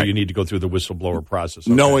do it, and so you need to go through the whistleblower process.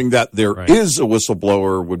 Okay. Knowing that there is a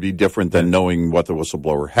whistleblower would be different than knowing what the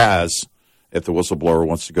whistleblower has, if the whistleblower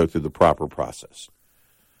wants to go through the proper process.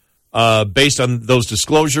 Based on those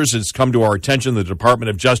disclosures, it's come to our attention the Department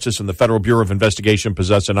of Justice and the Federal Bureau of Investigation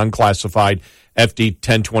possess an unclassified FD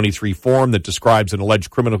 1023 form that describes an alleged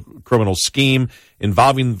criminal scheme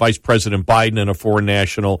involving Vice President Biden and a foreign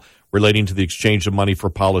national relating to the exchange of money for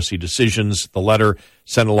policy decisions. The letter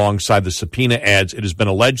sent alongside the subpoena adds, it has been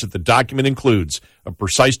alleged that the document includes a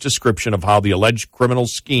precise description of how the alleged criminal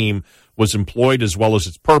scheme was employed as well as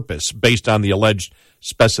its purpose. Based on the alleged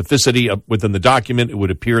specificity within the document, it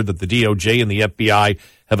would appear that the DOJ and the FBI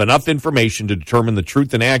have enough information to determine the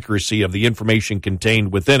truth and accuracy of the information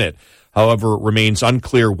contained within it. However, it remains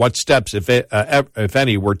unclear what steps, if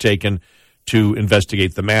any, were taken to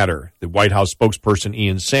investigate the matter. The White House spokesperson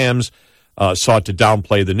Ian Sams sought to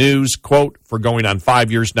downplay the news. Quote, "For going on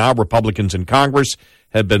 5 years now, Republicans in Congress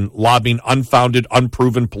have been lobbying unfounded,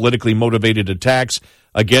 unproven, politically motivated attacks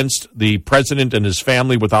against the president and his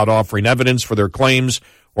family without offering evidence for their claims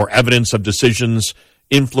or evidence of decisions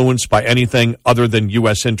influenced by anything other than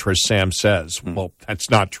U.S. interests," Sam says. Well, that's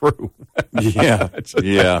not true. Yeah,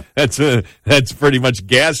 That's pretty much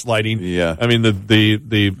gaslighting. Yeah. I mean,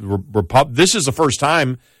 this is the first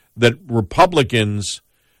time that Republicans,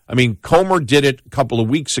 Comer did it a couple of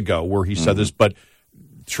weeks ago where he said this, but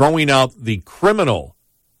throwing out the criminal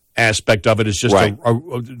aspect of it is just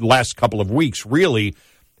the last couple of weeks really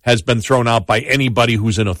has been thrown out by anybody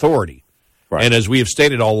who's in authority. Right. And as we have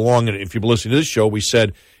stated all along, and if you've been listening to this show, we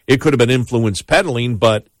said it could have been influence peddling,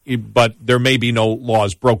 but there may be no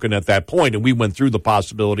laws broken at that point. And we went through the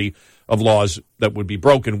possibility of laws that would be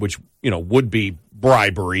broken, which would be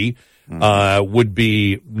bribery, would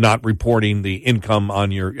be not reporting the income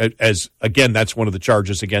on your, as again, that's one of the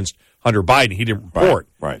charges against Hunter Biden. He didn't report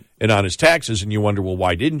it on his taxes, and you wonder, well,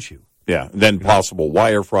 why didn't you? Yeah, then possible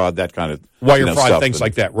wire fraud, that kind of wire fraud, stuff, things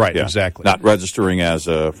like that. Right, exactly. Not registering as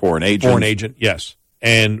a foreign agent. Foreign agent, yes.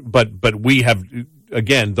 But we have,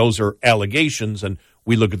 again, those are allegations, and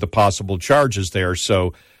we look at the possible charges there.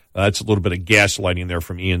 So that's a little bit of gaslighting there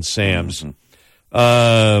from Ian Sams.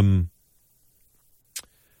 Let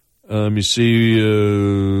me see.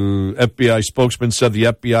 FBI spokesman said the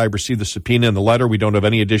FBI received the subpoena and the letter. We don't have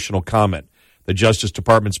any additional comment. The Justice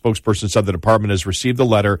Department spokesperson said the department has received the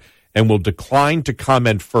letter and will decline to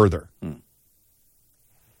comment further.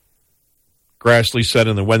 Grassley said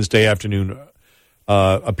in the Wednesday afternoon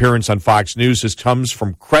appearance on Fox News, this comes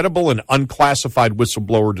from credible and unclassified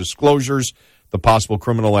whistleblower disclosures, the possible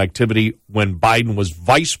criminal activity when Biden was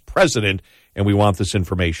vice president, and we want this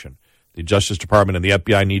information. The Justice Department and the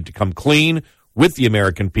FBI need to come clean with the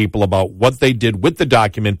American people about what they did with the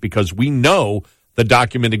document, because we know the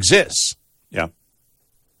document exists. Yeah.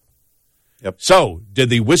 Yep. So, did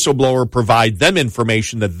the whistleblower provide them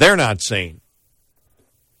information that they're not saying?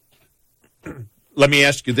 Let me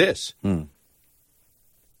ask you this.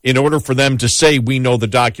 in order for them to say we know the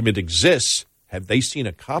document exists, have they seen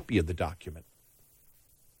a copy of the document?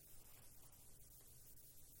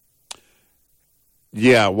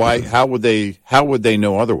 Yeah, why? How would they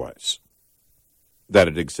know otherwise that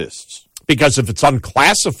it exists? Because if it's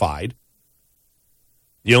unclassified,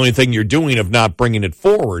 the only thing you're doing of not bringing it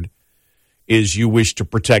forward is you wish to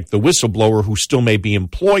protect the whistleblower who still may be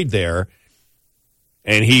employed there,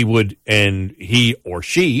 and he or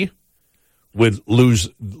she would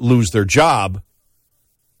lose their job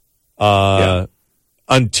until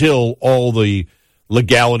all the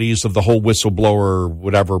legalities of the whole whistleblower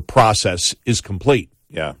whatever process is complete.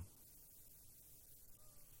 Yeah.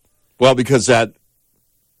 Well, because that.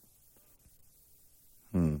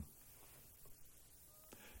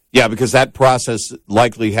 Yeah, because that process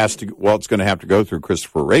likely has to. Well, it's going to have to go through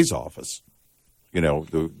Christopher Wray's office. In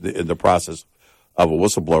the process of a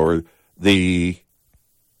whistleblower, the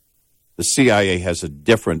CIA has a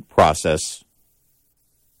different process,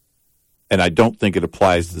 and I don't think it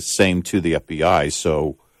applies the same to the FBI.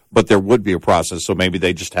 So, but there would be a process, so maybe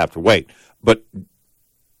they just have to wait. But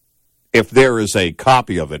if there is a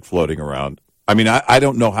copy of it floating around, I mean, I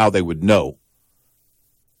don't know how they would know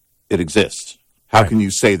it exists. How can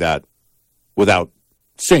you say that without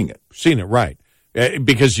seeing it? Seeing it, right.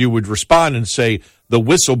 Because you would respond and say, the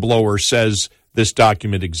whistleblower says this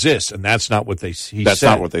document exists, and that's not what he said. That's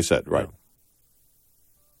not what they said, right. No.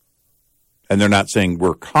 And they're not saying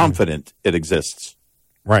we're confident it exists.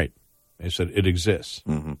 Right. They said it exists.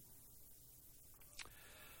 Mm-hmm.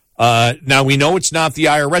 Now, we know it's not the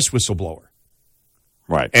IRS whistleblower.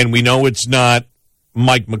 Right. And we know it's not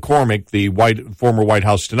Mike McCormick, the former White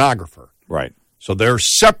House stenographer. Right. So they're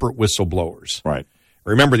separate whistleblowers. Right.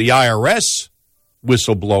 Remember, the IRS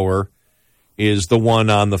whistleblower is the one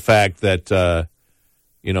on the fact that,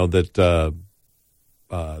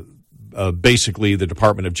 basically the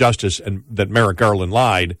Department of Justice and that Merrick Garland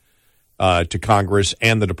lied to Congress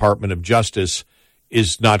and the Department of Justice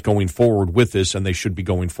is not going forward with this, and they should be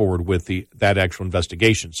going forward with that actual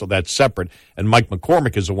investigation. So that's separate. And Mike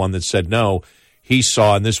McCormick is the one that said no. He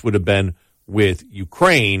saw, and this would have been with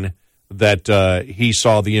Ukraine, that he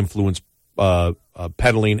saw the influence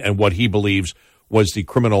peddling and what he believes was the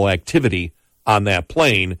criminal activity on that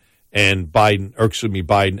plane, and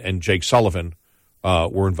Biden and Jake Sullivan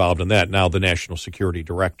were involved in that, now the National Security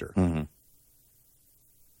Director. Mm-hmm.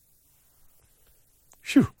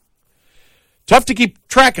 Phew. Tough to keep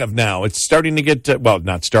track of now. It's starting to get,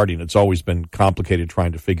 not starting, it's always been complicated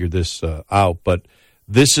trying to figure this out, but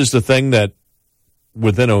this is the thing that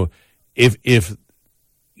if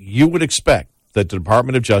you would expect that the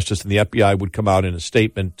Department of Justice and the FBI would come out in a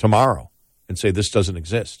statement tomorrow and say this doesn't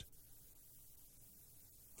exist.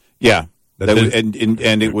 Yeah, and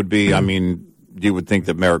it would be, I mean, you would think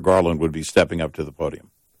that Merrick Garland would be stepping up to the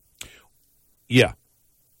podium. Yeah,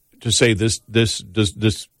 to say these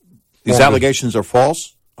allegations are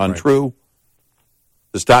false, untrue. Right.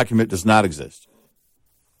 This document does not exist.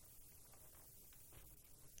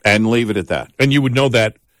 And leave it at that. And you would know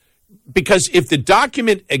that because if the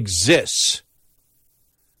document exists,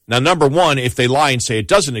 now, number one, if they lie and say it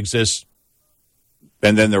doesn't exist,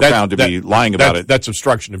 and then they're found to be lying about it, that's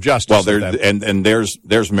obstruction of justice. Well,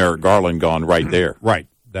 there's Merrick Garland gone right there. Right.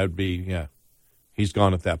 That would be, yeah. He's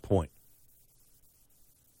gone at that point.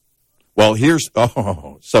 Well,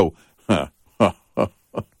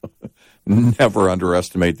 never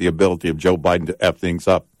underestimate the ability of Joe Biden to F things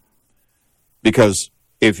up. Because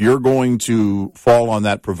if you're going to fall on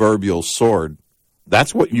that proverbial sword,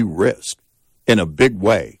 that's what you risk in a big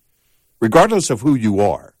way, regardless of who you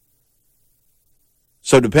are.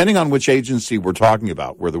 So depending on which agency we're talking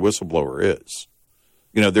about, where the whistleblower is,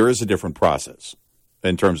 there is a different process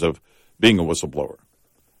in terms of being a whistleblower.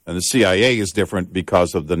 And the CIA is different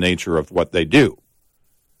because of the nature of what they do.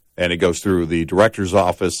 And it goes through the director's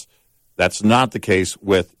office. That's not the case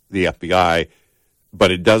with the FBI,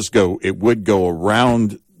 but it would go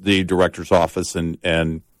around the director's office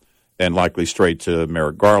and likely straight to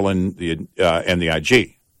Merrick Garland and the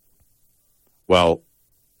IG. Well,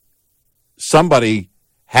 somebody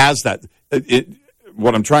has that.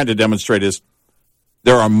 What I'm trying to demonstrate is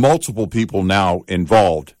there are multiple people now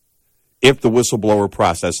involved if the whistleblower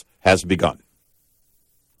process has begun.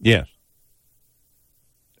 Yes.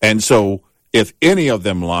 And so if any of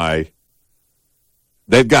them lie,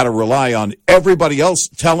 they've got to rely on everybody else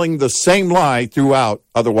telling the same lie throughout.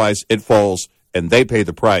 Otherwise, it falls, and they pay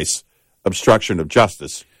the price. Obstruction of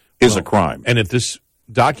justice is a crime. And if this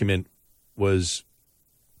document was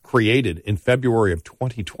created in February of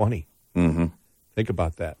 2020, think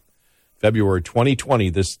about that. February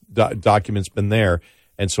 2020, this document's been there.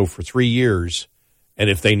 And so for 3 years, And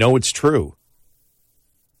if they know it's true,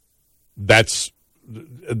 that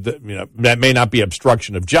may not be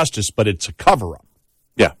obstruction of justice, but it's a cover-up.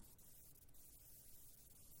 Yeah.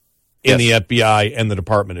 In the FBI and the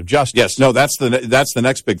Department of Justice. Yes. No, that's the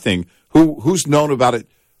next big thing. Who's known about it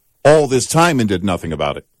all this time and did nothing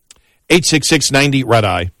about it?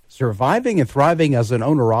 866-90-RED-EYE. Surviving and thriving as an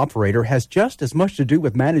owner-operator has just as much to do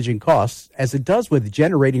with managing costs as it does with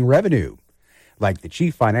generating revenue. Like the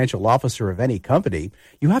chief financial officer of any company,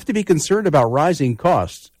 you have to be concerned about rising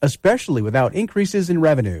costs, especially without increases in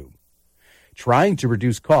revenue. Trying to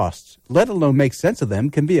reduce costs, let alone make sense of them,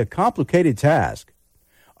 can be a complicated task.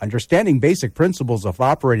 Understanding basic principles of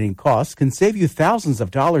operating costs can save you thousands of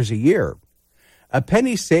dollars a year. A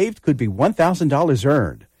penny saved could be $1,000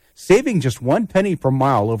 earned. Saving just 1 penny per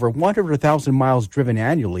mile over 100,000 miles driven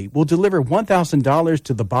annually will deliver $1,000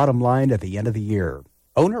 to the bottom line at the end of the year.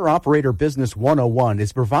 Owner-Operator Business 101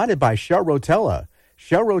 is provided by Shell Rotella.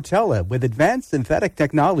 Shell Rotella, with advanced synthetic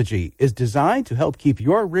technology, is designed to help keep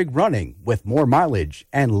your rig running with more mileage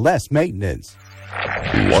and less maintenance.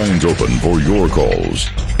 Lines open for your calls.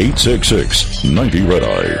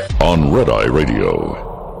 866-90-RED-EYE on Red Eye Radio.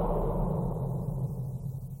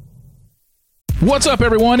 What's up,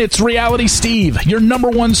 everyone? It's Reality Steve, your number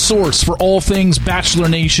one source for all things Bachelor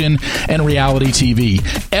Nation and reality TV.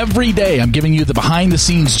 Every day, I'm giving you the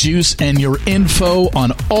behind-the-scenes juice and your info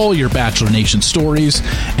on all your Bachelor Nation stories,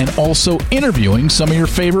 and also interviewing some of your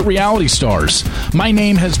favorite reality stars. My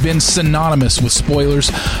name has been synonymous with spoilers,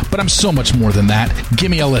 but I'm so much more than that. Give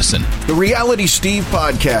me a listen. The Reality Steve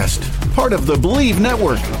Podcast, part of the Believe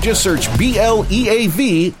Network. Just search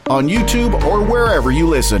BLEAV on YouTube or wherever you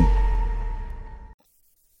listen.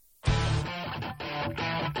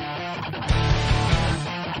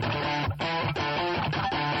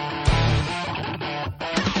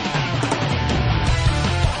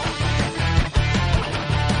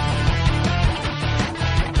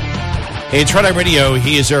 Hey, it's Red Eye Radio.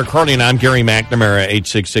 He is Eric Harley, and I'm Gary McNamara,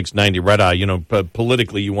 866-90-RED-EYE. You know,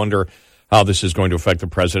 politically, you wonder how this is going to affect the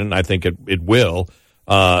president. I think it will,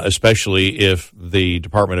 especially if the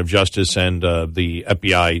Department of Justice and the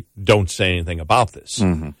FBI don't say anything about this.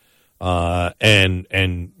 Mm-hmm.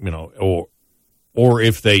 And you know, or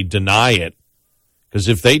if they deny it, because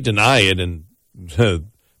if they deny it and the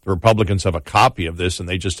Republicans have a copy of this and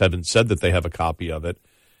they just haven't said that they have a copy of it,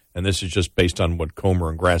 and this is just based on what Comer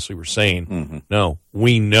and Grassley were saying. Mm-hmm. No,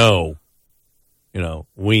 we know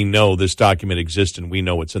this document exists, and we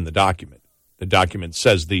know it's in the document. The document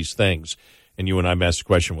says these things, and you and I asked the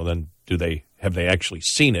question, well, then have they actually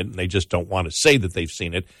seen it? And they just don't want to say that they've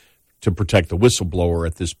seen it to protect the whistleblower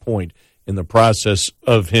at this point in the process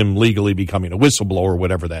of him legally becoming a whistleblower,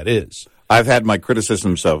 whatever that is. I've had my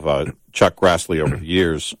criticisms of Chuck Grassley over the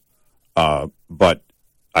years, but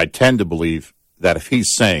I tend to believe that if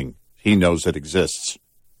he's saying he knows it exists,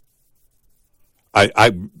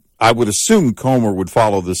 I would assume Comer would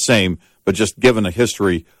follow the same, but just given a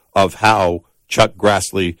history of how Chuck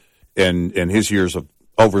Grassley in his years of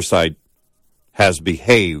oversight has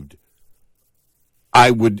behaved,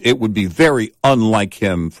 it would be very unlike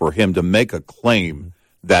him for him to make a claim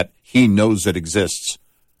that he knows it exists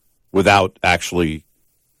without actually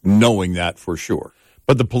knowing that for sure.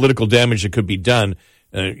 But the political damage that could be done,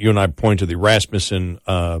 you and I point to the Rasmussen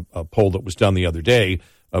poll that was done the other day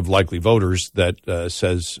of likely voters that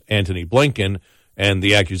says Antony Blinken, and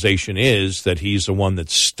the accusation is that he's the one that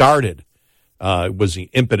started, was the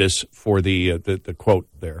impetus for the quote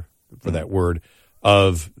there, for that word,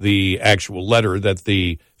 of the actual letter that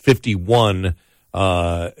the 51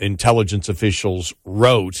 intelligence officials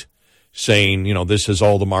wrote saying, you know, this is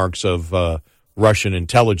all the marks of Russian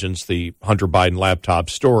intelligence, the Hunter Biden laptop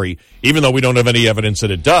story, even though we don't have any evidence that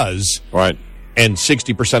it does. Right. And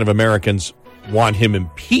 60% of Americans want him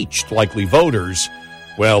impeached, likely voters.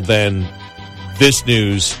 Well, then this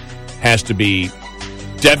news has to be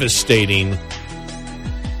devastating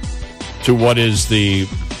to what is the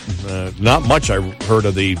not much I heard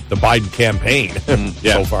of the Biden campaign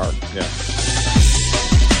so far. Yeah.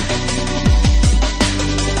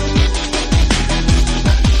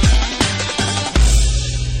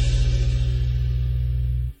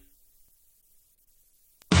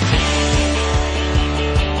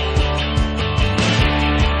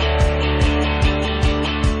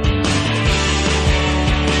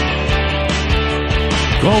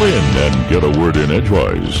 Call in and get a word in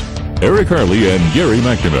edgewise. Eric Harley and Gary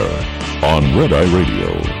McNamara on Red Eye Radio.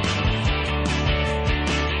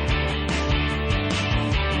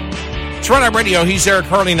 It's Red Eye Radio. He's Eric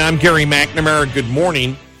Harley, and I'm Gary McNamara. Good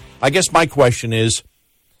morning. I guess my question is,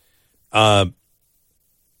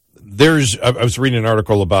 I was reading an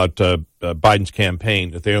article about Biden's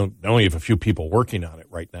campaign that they only have a few people working on it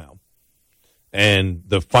right now. And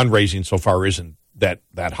the fundraising so far isn't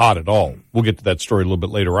that hot at all. We'll get to that story a little bit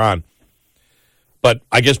later on. But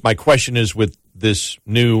I guess my question is, with this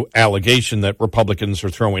new allegation that Republicans are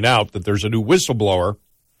throwing out, that there's a new whistleblower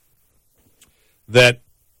that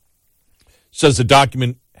says the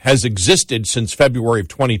document has existed since February of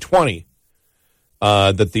 2020,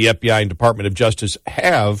 that the FBI and Department of Justice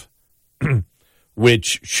have,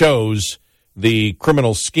 which shows the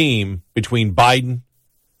criminal scheme between Biden,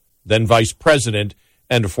 then vice president,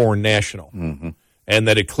 and a foreign national. Mm-hmm. And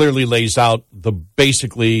that it clearly lays out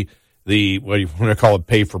basically the, what do you want to call it,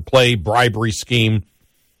 pay for play, bribery scheme,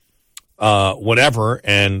 whatever,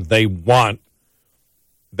 and they want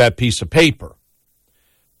that piece of paper.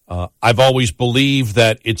 I've always believed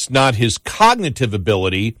that it's not his cognitive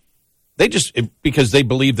ability. Because they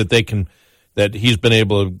believe that he's been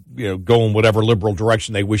able to go in whatever liberal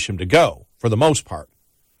direction they wish him to go, for the most part.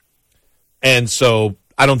 And so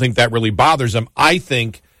I don't think that really bothers them. I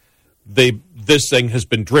think this thing has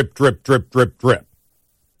been drip, drip, drip, drip, drip.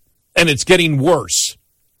 And it's getting worse.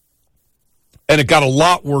 And it got a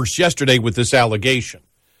lot worse yesterday with this allegation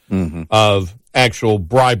of actual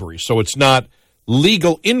bribery. So it's not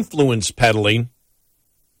legal influence peddling,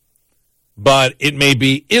 but it may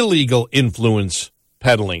be illegal influence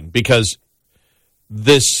peddling, because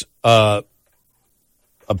this apparent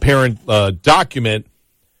document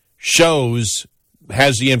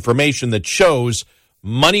has the information that shows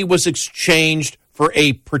money was exchanged for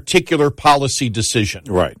a particular policy decision.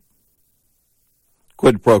 Right.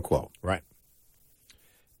 Quid pro quo. Right.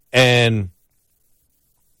 And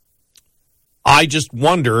I just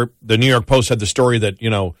wonder, the New York Post had the story that,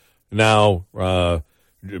 now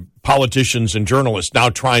politicians and journalists now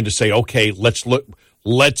trying to say, okay,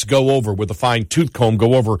 let's go over with a fine-tooth comb,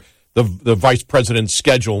 go over the vice president's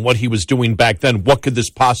schedule and what he was doing back then. What could this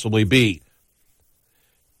possibly be?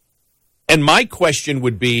 And my question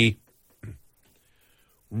would be,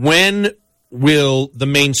 when will the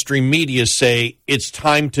mainstream media say it's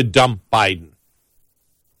time to dump Biden?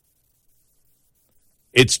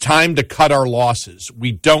 It's time to cut our losses.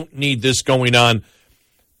 We don't need this going on.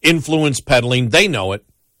 Influence peddling, they know it.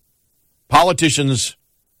 Politicians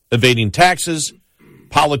evading taxes,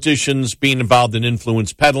 politicians being involved in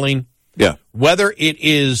influence peddling. Yeah. Whether it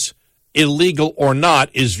is illegal or not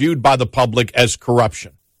is viewed by the public as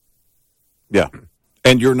corruption. Yeah.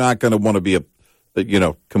 And you're not going to want to be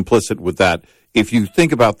complicit with that. If you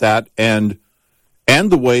think about that and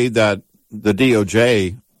the way that the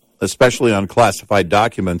DOJ, especially on classified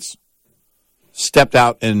documents, stepped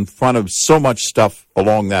out in front of so much stuff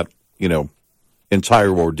along that, entire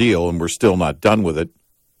ordeal, and we're still not done with it.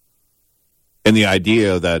 And the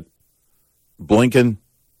idea that Blinken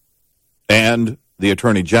and the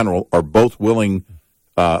Attorney General are both willing,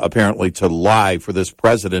 apparently, to lie for this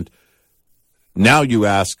president. Now you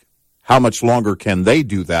ask, how much longer can they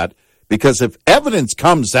do that? Because if evidence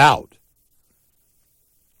comes out,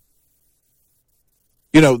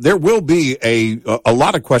 there will be a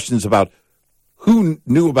lot of questions about who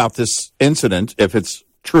knew about this incident, if it's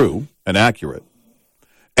true and accurate,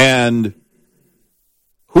 and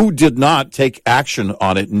who did not take action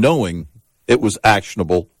on it knowing it was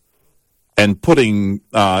actionable and putting,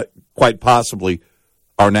 quite possibly,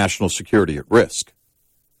 our national security at risk.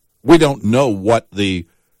 We don't know what the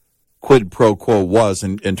quid pro quo was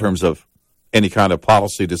in terms of any kind of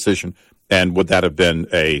policy decision, and would that have been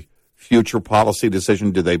a future policy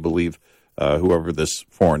decision? Do they believe whoever this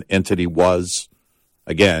foreign entity was,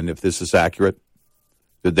 again, if this is accurate,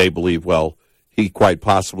 did they believe, well, he quite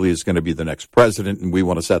possibly is going to be the next president, and we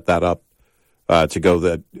want to set that up to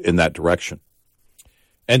go in that direction?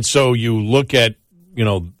 And so you look at,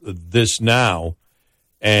 this now,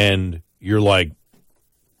 and you're like,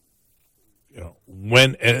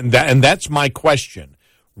 when, and that's my question.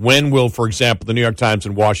 When will, for example, the New York Times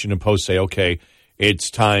and Washington Post say, okay,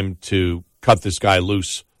 it's time to cut this guy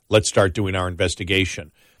loose, let's start doing our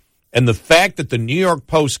investigation? And the fact that the New York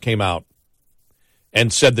Post came out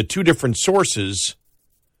and said the two different sources,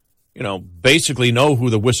 basically know who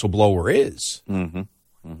the whistleblower is. Mm-hmm.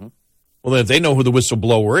 Mm-hmm. Well, if they know who the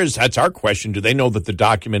whistleblower is, that's our question. Do they know that the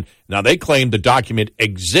document, now they claim the document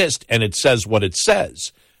exists and it says what it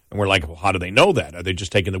says. And we're like, well, how do they know that? Are they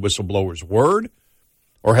just taking the whistleblower's word?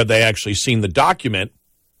 Or have they actually seen the document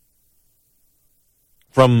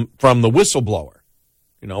from the whistleblower?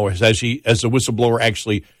 Has the whistleblower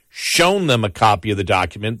actually shown them a copy of the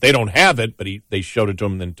document? They don't have it, but they showed it to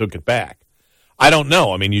him and then took it back. I don't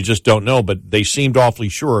know. I mean, you just don't know, but they seemed awfully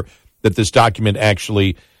sure that this document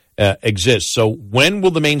actually exists. So when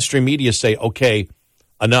will the mainstream media say, okay,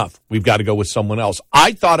 enough, we've got to go with someone else?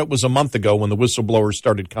 I thought it was a month ago when the whistleblowers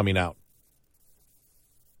started coming out.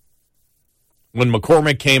 When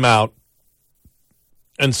McCormick came out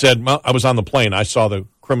and said, well, I was on the plane, I saw the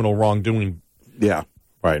criminal wrongdoing. Yeah,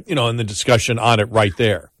 right. And the discussion on it right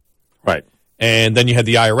there. Right. And then you had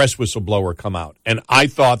the IRS whistleblower come out. And I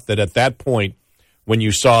thought that at that point, when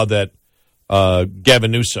you saw that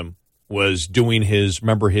Gavin Newsom was doing his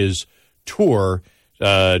tour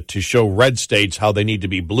to show red states how they need to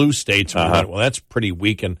be blue states, we went, well, that's pretty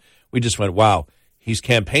weak. And we just went, wow, he's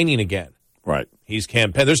campaigning again. Right. He's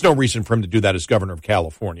campaigning. There's no reason for him to do that as governor of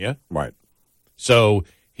California. Right. So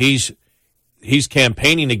he's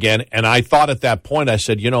campaigning again, and I thought at that point, I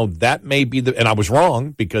said, that may be and I was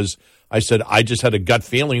wrong, because I said I just had a gut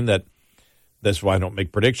feeling that's why I don't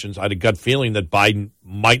make predictions. I had a gut feeling that Biden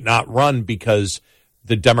might not run because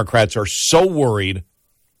the Democrats are so worried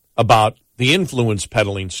about the influence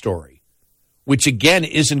peddling story, which again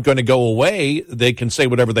isn't going to go away. They can say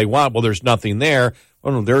whatever they want. Well, there's nothing there.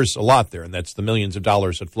 Well, no, there's a lot there, and that's the millions of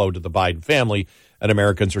dollars that flowed to the Biden family, and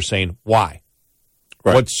Americans are saying, why?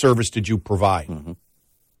 Right. What service did you provide? Mm-hmm.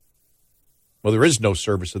 Well, there is no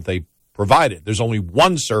service that they provided. There's only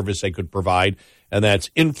one service they could provide, and that's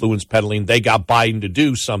influence peddling. They got Biden to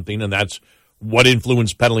do something, and that's what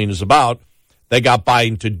influence peddling is about. They got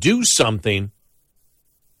Biden to do something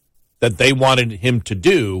that they wanted him to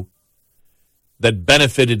do that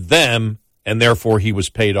benefited them, and therefore he was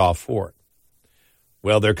paid off for it.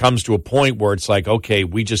 Well, there comes to a point where it's like, okay,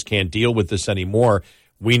 we just can't deal with this anymore.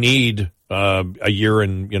 We need a year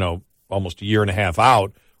and, almost a year and a half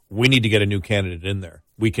out. We need to get a new candidate in there.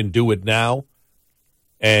 We can do it now.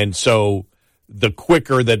 And so the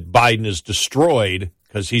quicker that Biden is destroyed,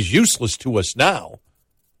 because he's useless to us now.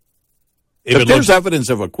 If there's evidence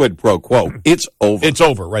of a quid pro quo, it's over. It's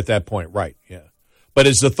over right at that point, right, yeah. But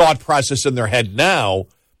is the thought process in their head now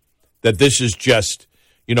that this is just,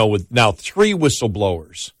 with now 3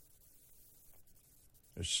 whistleblowers.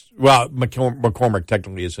 Well, McCormick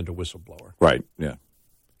technically isn't a whistleblower. Right, yeah.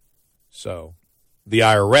 So the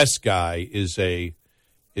IRS guy is a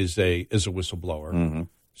whistleblower. Mm-hmm.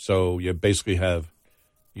 So you basically have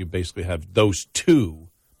those 2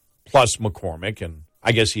 plus McCormick, and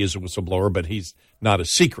I guess he is a whistleblower, but he's not a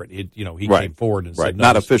secret. He came forward and said no.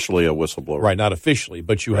 Not officially a whistleblower. Right, not officially,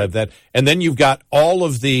 but you have that. And then you've got all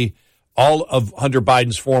of Hunter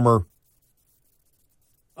Biden's former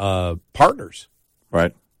partners.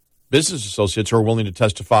 Right. Business associates who are willing to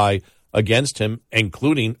testify against him,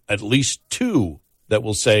 including at least 2 that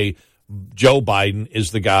will say Joe Biden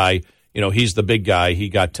is the guy, he's the big guy, he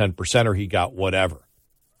got 10% or he got whatever.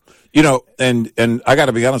 And I got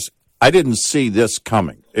to be honest, I didn't see this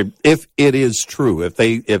coming. If it is true, if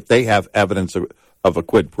they have evidence of a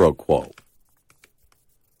quid pro quo,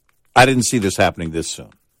 I didn't see this happening this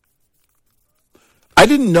soon. I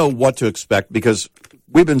didn't know what to expect because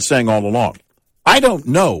we've been saying all along, I don't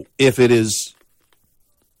know if it is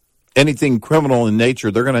anything criminal in nature.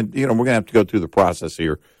 They're going to, we're going to have to go through the process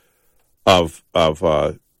here of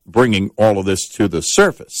bringing all of this to the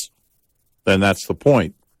surface. And that's the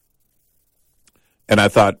point. And I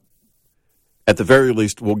thought, at the very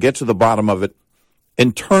least, we'll get to the bottom of it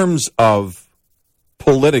in terms of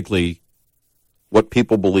politically what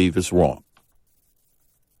people believe is wrong.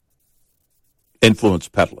 Influence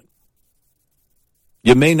peddling.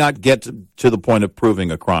 You may not get to the point of proving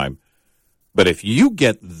a crime, but if you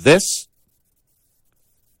get this,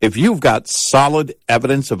 if you've got solid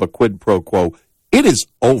evidence of a quid pro quo, it is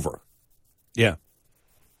over. Yeah.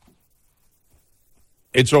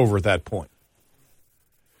 It's over at that point.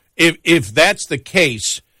 If that's the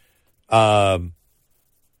case,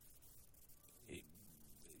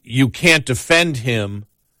 you can't defend him.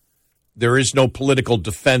 There is no political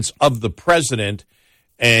defense of the president,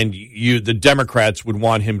 and the Democrats would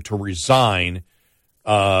want him to resign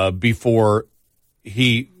before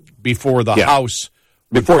the House.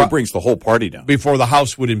 Before he brings the whole party down. Before the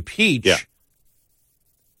House would impeach. Yeah.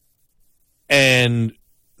 And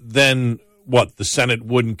then what? The Senate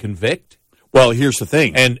wouldn't convict? Well, here's the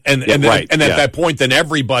thing. And at that point, then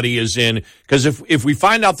everybody is in. Because if we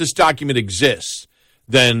find out this document exists,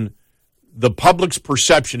 then the public's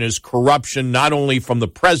perception is corruption, not only from the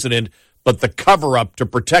president, but the cover-up to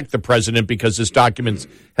protect the president, because this document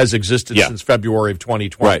has existed since February of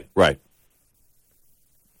 2020. Right.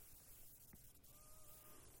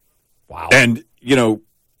 Wow. And,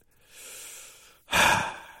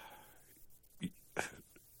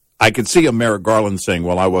 I could see a Merrick Garland saying,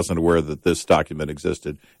 well, I wasn't aware that this document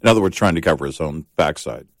existed. In other words, trying to cover his own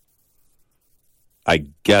backside. I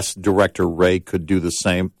guess Director Wray could do the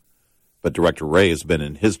same. but Director Wray has been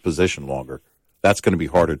in his position longer. That's going to be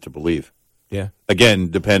harder to believe. Yeah. Again,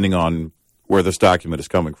 depending on where this document is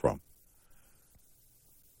coming from.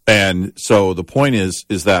 And so the point is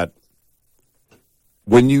that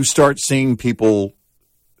when you start seeing people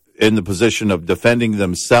in the position of defending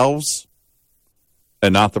themselves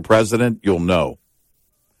and not the president, you'll know.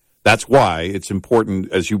 That's why it's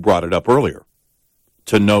important, as you brought it up earlier,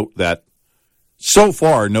 to note that so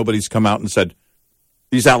far nobody's come out and said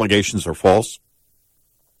these allegations are false.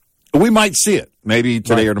 We might see it maybe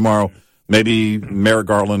today or tomorrow. Maybe Merrick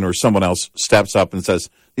Garland or someone else steps up and says,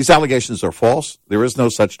 these allegations are false. There is no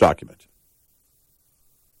such document.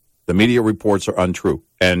 The media reports are untrue.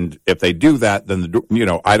 And if they do that, then,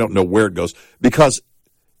 I don't know where it goes. Because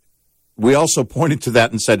we also pointed to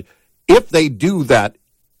that and said, if they do that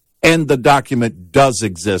and the document does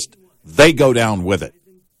exist, they go down with it.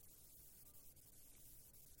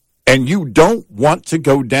 And you don't want to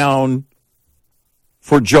go down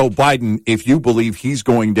for Joe Biden if you believe he's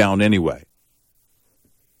going down anyway.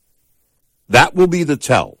 That will be the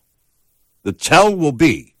tell. The tell will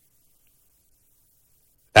be,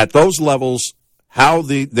 at those levels, how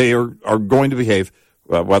they are going to behave,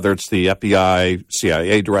 whether it's the FBI,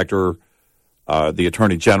 CIA director, the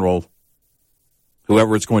Attorney General,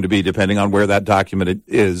 whoever it's going to be, depending on where that document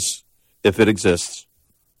is, if it exists.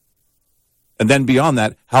 And then beyond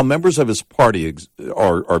that, how members of his party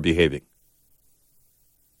are behaving.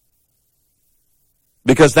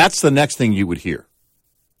 Because that's the next thing you would hear.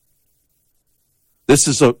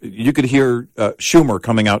 You could hear Schumer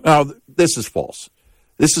coming out, "Oh, this is false.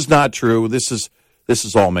 This is not true. This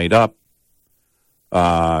is all made up."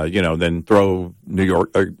 Then throw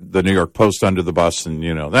the New York Post under the bus, and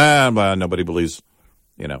nobody believes,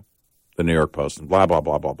 the New York Post, and blah blah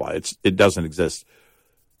blah blah blah. It doesn't exist.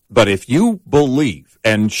 But if you believe,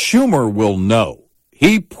 and Schumer will know,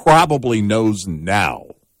 he probably knows now,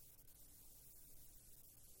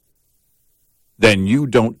 then you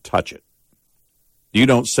don't touch it. You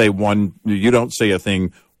don't say a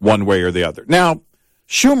thing one way or the other. Now,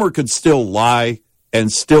 Schumer could still lie and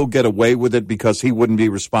still get away with it because he wouldn't be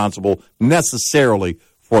responsible necessarily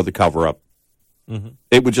for the cover-up. Mm-hmm.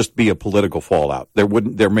 It would just be a political fallout.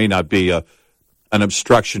 There may not be an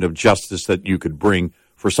obstruction of justice that you could bring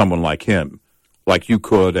for someone like him, like you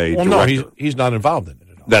could a director. No, he's not involved in it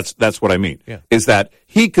at all. That's what I mean. Yeah. Is that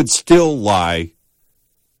he could still lie,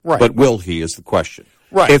 right? But will he is the question.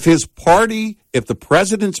 Right. If the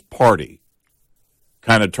president's party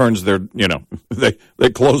kind of turns their, they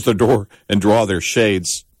close the door and draw their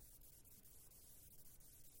shades,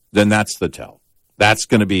 then that's the tell. That's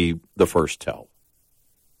going to be the first tell,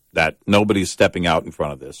 that nobody's stepping out in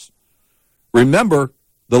front of this. Remember,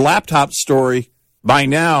 the laptop story, by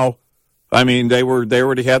now, I mean, they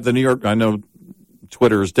already had the New York, I know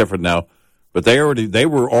Twitter is different now, but they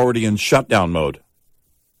were already in shutdown mode.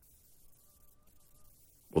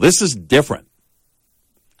 Well, this is different.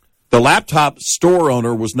 The laptop store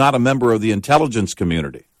owner was not a member of the intelligence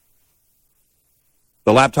community.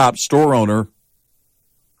 The laptop store owner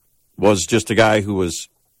was just a guy who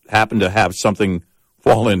happened to have something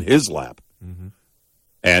fall in his lap. Mm-hmm.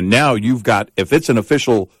 And now you've got, if it's an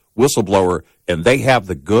official whistleblower and they have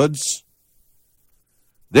the goods,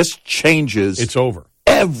 this changes. It's over.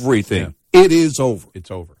 Everything. Yeah. It is over. It's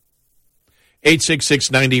over.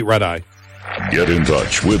 866-90 Red Eye. Get in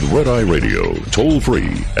touch with Red Eye Radio, toll free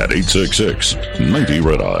at 866-90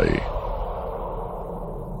 Red Eye.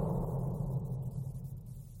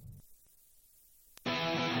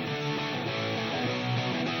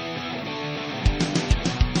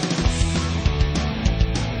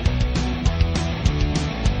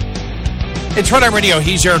 It's Red Eye Radio.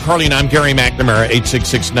 He's Eric Harley, and I'm Gary McNamara.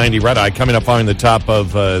 866-90 Red Eye. Coming up on the top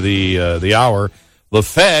of the hour, the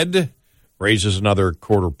Fed raises another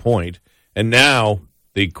quarter point. And now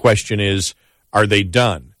the question is, are they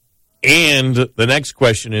done? And the next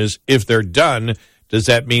question is, if they're done, does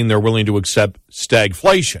that mean they're willing to accept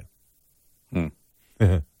stagflation?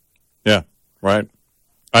 Yeah, right.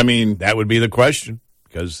 I mean, that would be the question,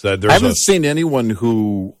 because I haven't seen anyone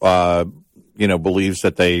who believes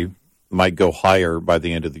that they might go higher by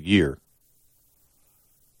the end of the year.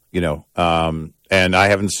 And I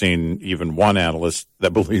haven't seen even one analyst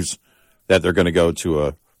that believes that they're going to go to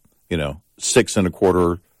a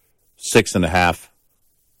 6.25%,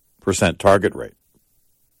 6.5% target rate,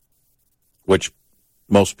 which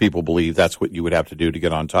most people believe that's what you would have to do to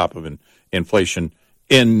get on top of inflation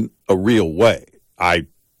in a real way. I've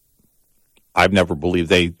never believed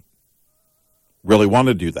they really want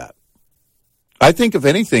to do that. I think, if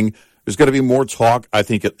anything, there's going to be more talk, I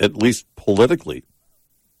think, at least politically,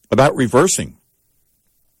 about reversing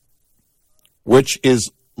which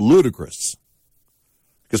is ludicrous.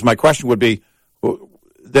 Because my question would be,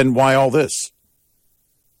 then why all this?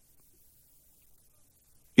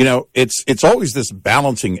 You know, it's always this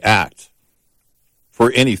balancing act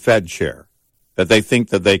for any Fed chair that they think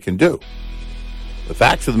that they can do. The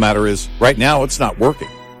fact of the matter is, right now, it's not working.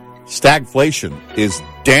 Stagflation is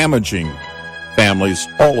damaging families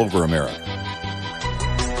all over America.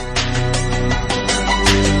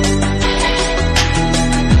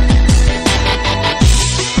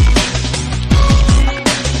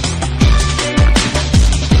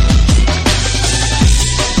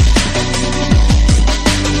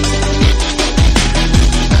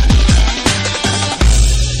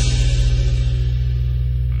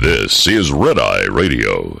 This is Red Eye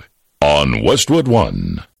Radio on Westwood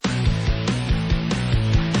One.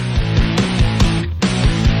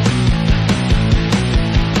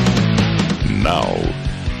 Now,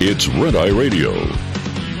 it's Red Eye Radio.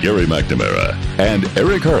 Gary McNamara and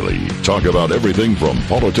Eric Harley talk about everything from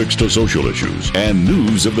politics to social issues and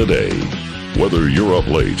news of the day. Whether you're up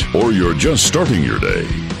late or you're just starting your day,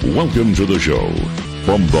 welcome to the show.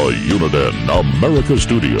 From the Uniden America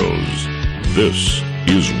Studios, this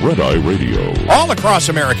is Red Eye Radio. All across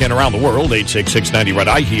America and around the world, 866-90 Red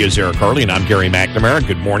Eye. He is Eric Harley, and I'm Gary McNamara.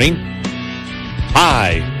 Good morning.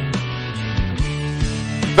 Hi.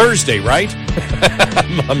 Thursday, right?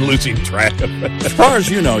 I'm losing track of it. As far as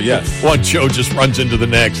you know, yes. One show just runs into the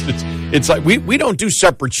next. It's like we don't do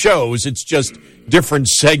separate shows. It's just different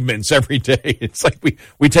segments every day. It's like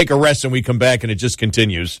we take a rest and we come back and it just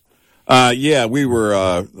continues. Yeah, we were,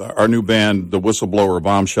 our new band, the Whistleblower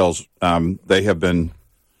Bombshells, they have been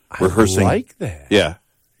rehearsing. I like that.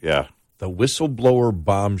 Yeah. The Whistleblower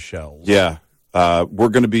Bombshells. Yeah. We're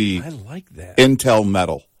going to be I like that. Intel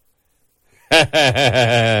Metal.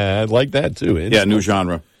 I like that too. Yeah, new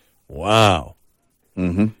genre. Wow.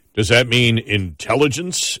 Mm-hmm. Does that mean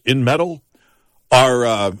intelligence in metal?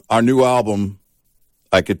 Our new album,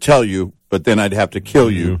 I could tell you, but then I'd have to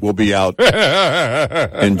kill you, will be out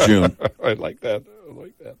in June. I like that.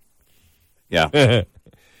 Yeah.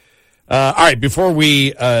 All right, before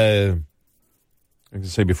we get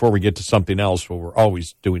to something else, well, we're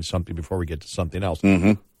always doing something before we get to something else.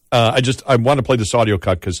 Mm-hmm. I want to play this audio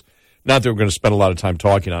cut because not that we're going to spend a lot of time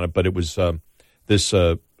talking on it, but it was this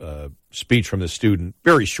speech from the student,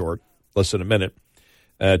 very short, less than a minute,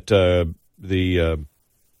 at the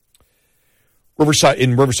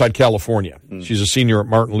Riverside, California. She's a senior at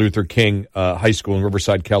Martin Luther King High School in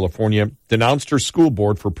Riverside, California. Denounced her school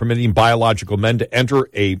board for permitting biological men to enter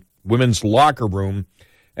a women's locker room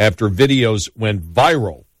after videos went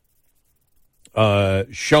viral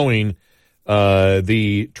showing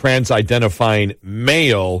the trans-identifying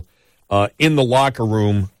male in the locker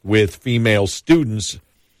room with female students.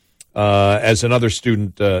 As another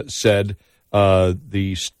student said,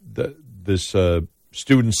 this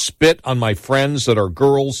student spit on my friends that are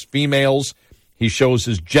girls, females. He shows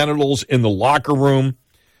his genitals in the locker room,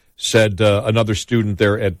 said another student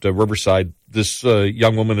there at Riverside. This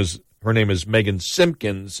young woman, her name is Megan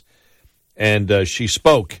Simpkins, and she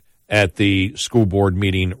spoke at the school board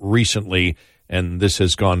meeting recently, and this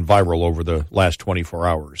has gone viral over the last 24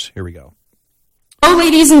 hours. Here we go. Oh,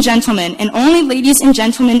 ladies and gentlemen, and only ladies and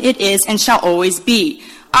gentlemen it is and shall always be.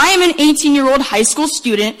 I am an 18-year-old high school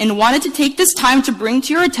student and wanted to take this time to bring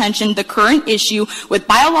to your attention the current issue with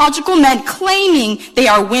biological men claiming they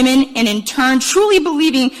are women and in turn truly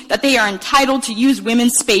believing that they are entitled to use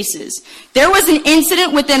women's spaces. There was an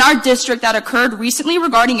incident within our district that occurred recently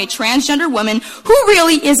regarding a transgender woman who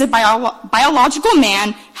really is a biological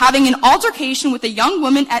man having an altercation with a young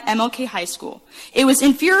woman at MLK High School. It was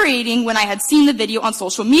infuriating when I had seen the video on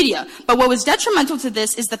social media, but what was detrimental to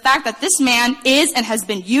this is the fact that this man is and has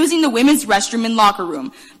been using the women's restroom and locker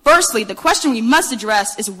room. Firstly, the question we must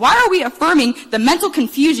address is why are we affirming the mental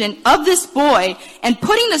confusion of this boy and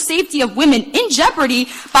putting the safety of women in jeopardy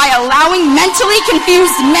by allowing mentally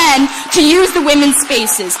confused men to use the women's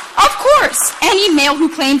spaces? Of course, any male who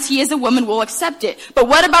claims he is a woman will accept it. But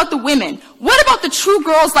what about the women? What about the true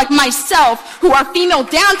girls like myself who are female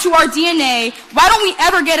down to our DNA? Why don't we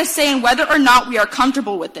ever get a say in whether or not we are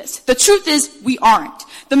comfortable with this? The truth is, we aren't.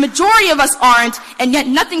 The majority of us aren't, and yet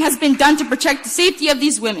nothing has been done to protect the safety of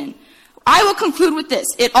these women. I will conclude with this.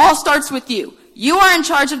 It all starts with you. You are in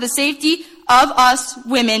charge of the safety of us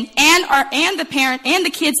women and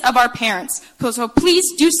the kids of our parents. So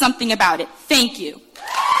please do something about it. Thank you.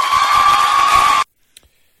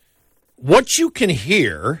 What you can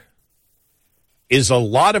hear is a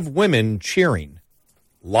lot of women cheering.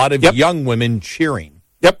 A lot of young women cheering.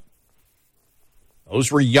 Yep.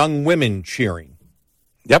 Those were young women cheering.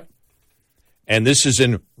 Yep. And this is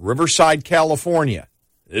in Riverside, California.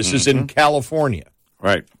 This is in California.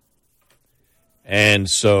 Right. And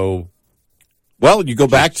so... Well, you go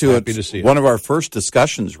back to happy to see it. One of our first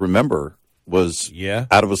discussions, remember, was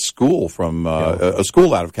out of a school from a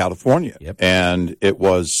school out of California. Yep. And it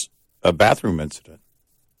was a bathroom incident.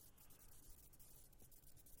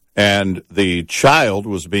 And the child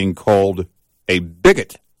was being called a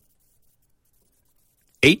bigot.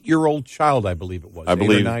 8-year-old child, I believe it was. I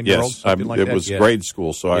believe, 8 or 9-year-old, yes. something like it that. was grade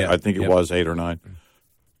school, so I think it was 8 or 9. Mm-hmm.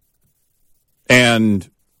 And,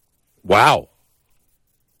 wow.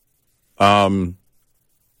 I'm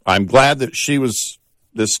glad that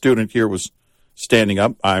this student here was standing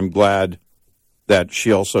up. I'm glad that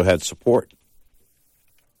she also had support.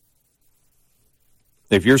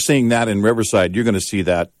 If you're seeing that in Riverside, you're going to see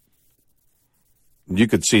that. You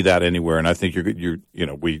could see that anywhere, and I think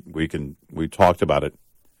we talked about it.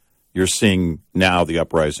 You're seeing now the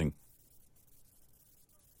uprising.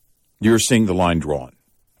 You're seeing the line drawn.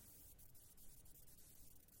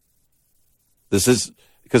 This is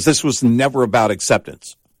because this was never about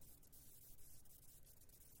acceptance.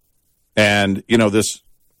 And,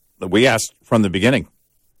 we asked from the beginning,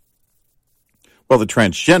 well, the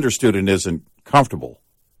transgender student isn't comfortable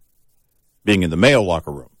being in the male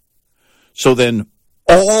locker room. So then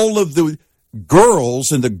all of the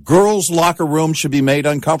girls in the girls' locker room should be made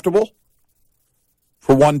uncomfortable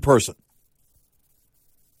for one person.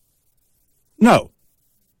 No.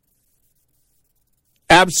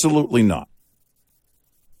 Absolutely not.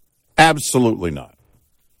 Absolutely not.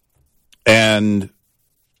 And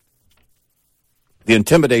the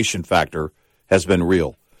intimidation factor has been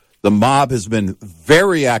real. The mob has been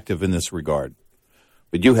very active in this regard.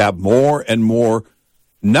 But you have more and more,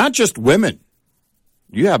 not just women.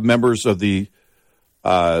 You have members of the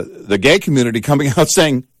gay community coming out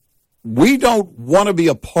saying, we don't want to be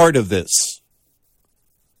a part of this.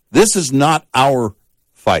 This is not our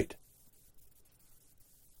fight.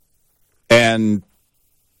 And,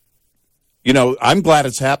 I'm glad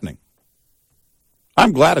it's happening.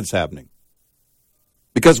 I'm glad it's happening.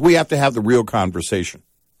 Because we have to have the real conversation.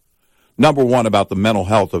 Number one, about the mental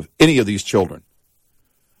health of any of these children.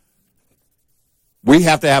 We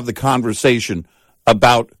have to have the conversation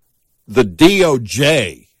about the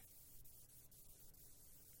DOJ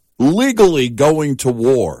legally going to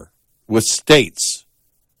war with states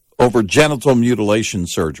over genital mutilation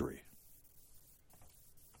surgery.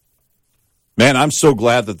 Man, I'm so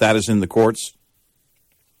glad that is in the courts.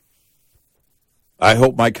 I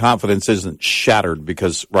hope my confidence isn't shattered,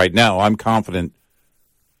 because right now I'm confident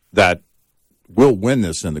that we'll win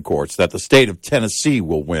this in the courts, that the state of Tennessee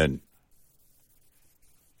will win.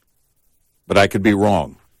 But I could be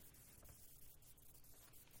wrong.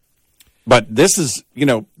 But this is,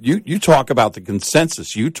 you talk about the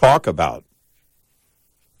consensus. You talk about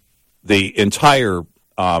the entire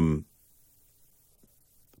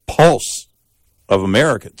pulse of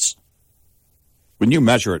Americans. When you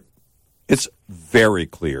measure it, it's very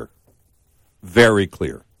clear. Very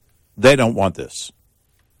clear. They don't want this.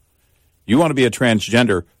 You want to be a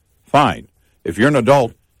transgender, fine. If you're an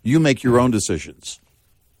adult, you make your own decisions.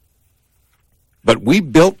 But we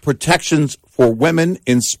built protections for women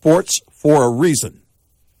in sports for a reason.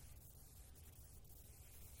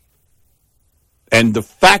 And the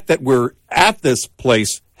fact that we're at this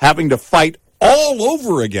place having to fight all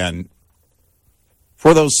over again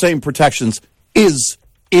for those same protections is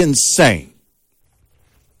insane.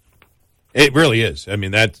 It really is. I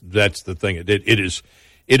mean, that's the thing.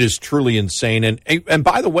 It is truly insane. And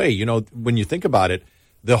by the way, when you think about it,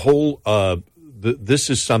 the whole this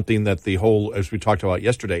is something that the whole, as we talked about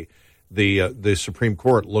yesterday, the Supreme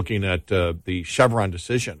Court looking at the Chevron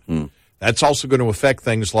decision. That's also going to affect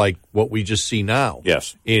things like what we just see now.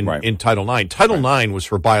 Yes, in Title IX. Title IX was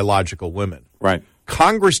for biological women. Right.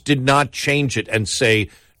 Congress did not change it and say,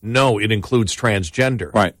 no, it includes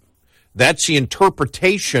transgender. Right. That's the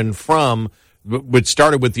interpretation from what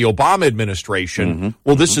started with the Obama administration.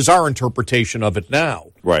 Well, this is our interpretation of it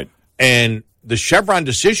now. Right. And the Chevron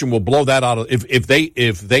decision will blow that out of, if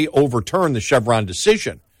they overturn the Chevron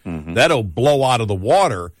decision, that'll blow out of the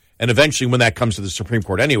water. And eventually, when that comes to the Supreme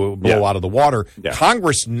Court anyway, it will blow out of the water. Yeah.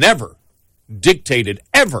 Congress never dictated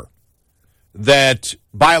ever that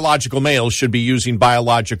biological males should be using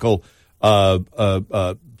biological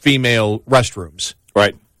female restrooms.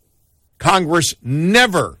 Right. Congress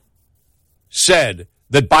never said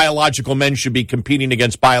that biological men should be competing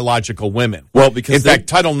against biological women. Well, because in fact,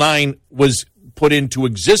 Title IX was put into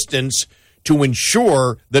existence to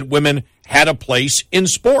ensure that women had a place in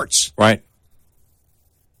sports. Right.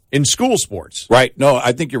 In school sports. Right. No,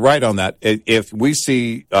 I think you're right on that. If we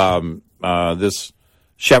see this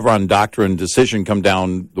Chevron doctrine decision come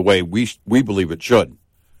down the way we believe it should,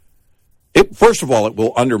 first of all, it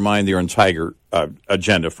will undermine their entire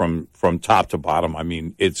agenda from top to bottom. I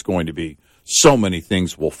mean, it's going to be so many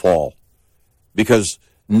things will fall because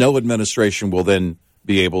no administration will then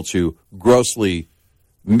be able to grossly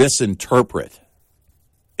misinterpret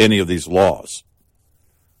any of these laws.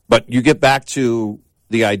 But you get back to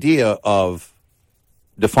the idea of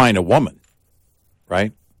define a woman,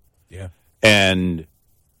 right? Yeah. And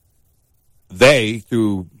they,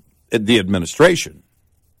 through the administration,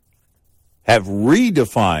 have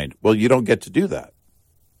redefined, well, you don't get to do that.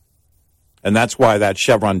 And that's why that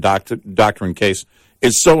Chevron doctrine case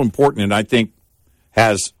is so important and I think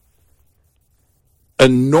has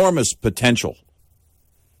enormous potential,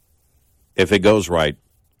 if it goes right,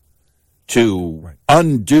 to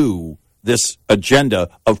undo this agenda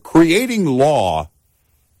of creating law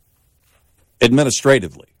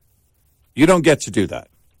administratively. You don't get to do that.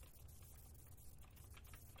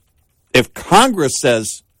 If Congress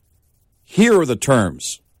says, here are the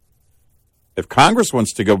terms, if Congress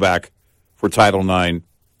wants to go back for Title IX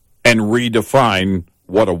and redefine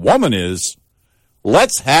what a woman is,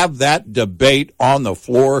 let's have that debate on the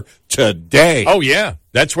floor today. Oh, yeah.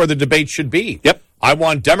 That's where the debate should be. Yep. I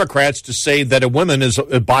want Democrats to say that a woman is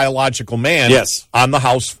a biological man. Yes. On the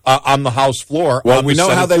House floor. Well, we know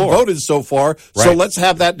how they voted so far, so Right. let's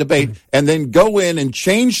have that debate and then go in and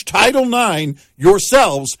change Title IX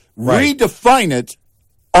yourselves, redefine it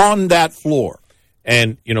on that floor.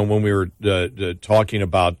 And, you know, when we were talking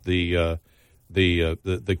about the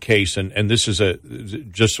case, and this is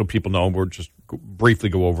just so people know, we'll just briefly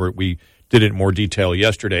go over it. We did it in more detail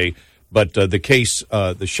yesterday, but the case,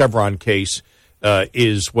 the Chevron case,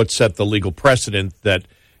 is what set the legal precedent that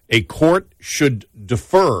a court should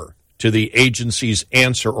defer to the agency's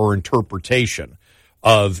answer or interpretation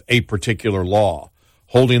of a particular law,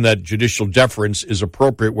 holding that judicial deference is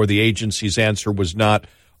appropriate where the agency's answer was not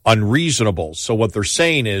unreasonable. So what they're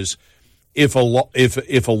saying is, if a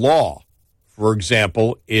law, for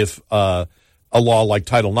example, if a law like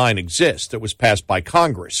Title IX exists that was passed by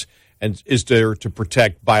Congress and is there to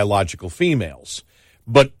protect biological females,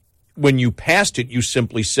 but when you passed it, you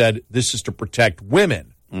simply said this is to protect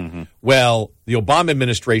women. Mm-hmm. Well, the Obama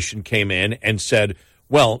administration came in and said,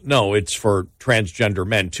 well, no, it's for transgender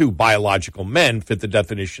men too. Biological men fit the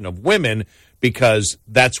definition of women because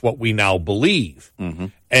that's what we now believe. Mm-hmm.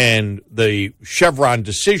 And the Chevron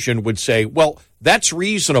decision would say, well, that's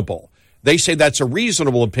reasonable. They say that's a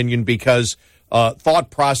reasonable opinion because thought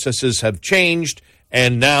processes have changed,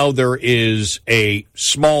 and now there is a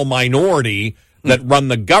small minority that run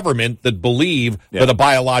the government that believe that a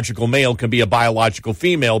biological male can be a biological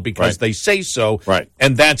female because they say so. Right.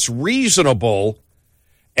 And that's reasonable,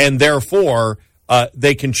 and therefore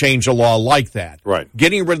they can change a law like that. Right.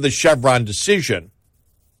 Getting rid of the Chevron decision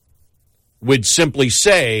would simply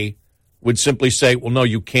say, well, no,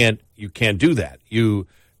 you can't do that.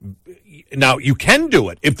 Now, you can do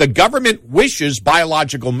it. If the government wishes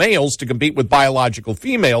biological males to compete with biological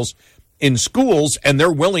females in schools, and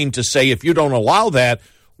they're willing to say, if you don't allow that,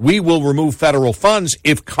 we will remove federal funds.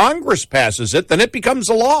 If Congress passes it, then it becomes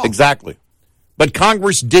a law. Exactly. But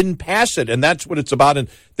Congress didn't pass it, and that's what it's about. And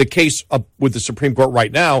the case with the Supreme Court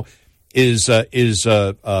right now is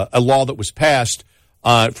a law that was passed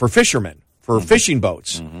for fishermen, for fishing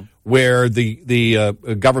boats, where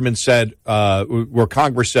the government said, where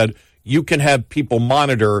Congress said, you can have people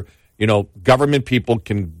monitor. You know, government people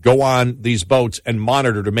can go on these boats and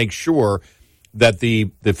monitor to make sure that the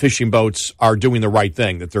fishing boats are doing the right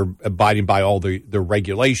thing, that they're abiding by all the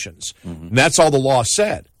regulations. Mm-hmm. And that's all the law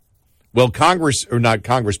said. Well, Congress, or not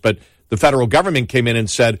Congress, but the federal government came in and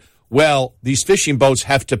said, well, these fishing boats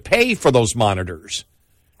have to pay for those monitors.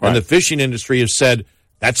 Right. And the fishing industry has said,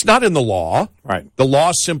 that's not in the law. Right. The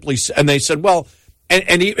law simply, and they said, well,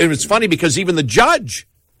 and it was funny because even the judge,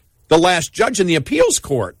 the last judge in the appeals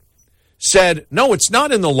court, said, no, it's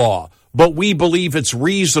not in the law, but we believe it's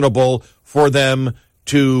reasonable for them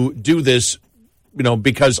to do this, you know,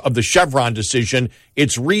 because of the Chevron decision.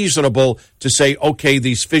 It's reasonable to say, okay,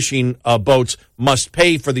 these fishing boats must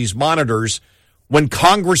pay for these monitors when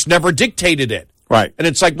Congress never dictated it. Right. And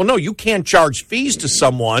it's like, well, no, you can't charge fees to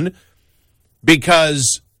someone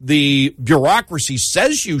because the bureaucracy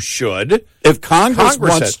says you should. If Congress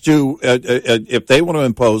wants to, if they want to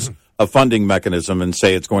impose a funding mechanism and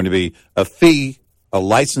say it's going to be a fee, a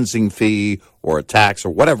licensing fee or a tax or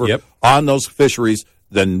whatever on those fisheries,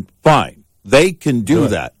 then fine. They can do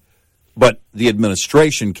that. But the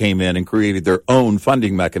administration came in and created their own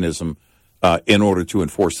funding mechanism in order to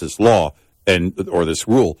enforce this law or this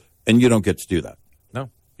rule, and you don't get to do that. No,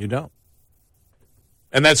 you don't.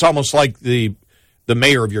 And that's almost like the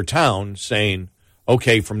mayor of your town saying,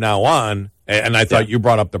 okay, from now on, and I thought you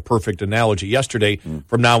brought up the perfect analogy yesterday,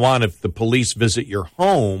 from now on, if the police visit your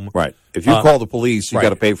home. Right. If you call the police, you got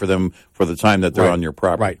to pay for them for the time that they're on your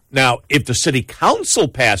property. Right. Now, if the city council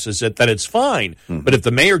passes it, then it's fine. But if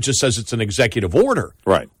the mayor just says it's an executive order.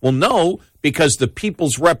 Right. Well, no, because the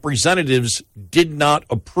people's representatives did not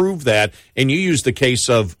approve that. And you used the case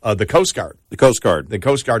of the Coast Guard. The Coast Guard. The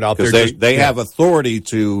Coast Guard out there. Because they have authority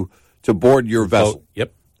to board your vessel.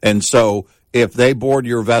 Yep. And so if they board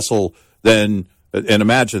your vessel, then, and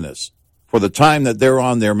imagine this, for the time that they're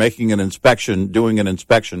on there making an inspection, doing an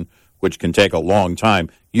inspection, which can take a long time,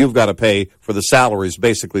 you've got to pay for the salaries,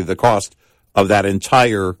 basically the cost of that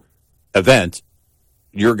entire event.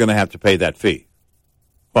 You're going to have to pay that fee.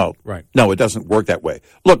 Well, no, it doesn't work that way.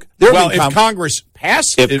 Look, if Congress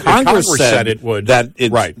passed it, if Congress said it would,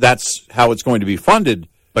 that's how it's going to be funded.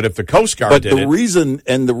 But if the Coast Guard did the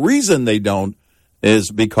reason they don't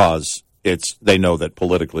is because they know that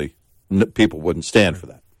politically people wouldn't stand for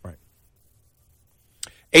that. Right.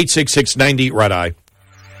 866-90 Red Eye.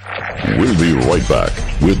 We'll be right back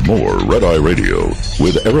with more Red Eye Radio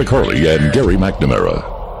with Eric Harley and Gary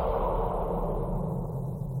McNamara.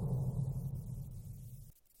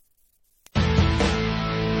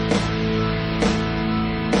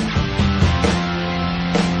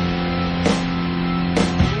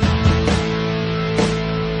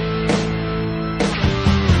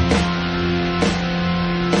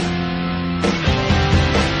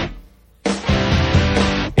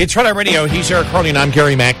 It's Red Eye Radio. He's Eric Harley, and I'm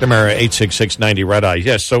Gary McNamara, 866-90 Red Eye.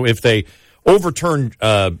 Yes, so if they overturn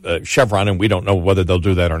Chevron, and we don't know whether they'll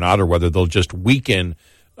do that or not, or whether they'll just weaken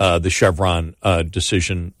the Chevron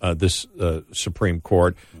decision, this Supreme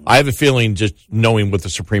Court. I have a feeling, just knowing what the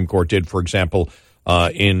Supreme Court did, for example,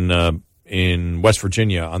 in West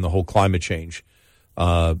Virginia on the whole climate change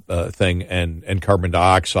thing and carbon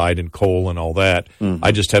dioxide and coal and all that. Mm-hmm.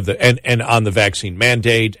 I just have and on the vaccine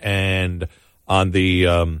mandate and on the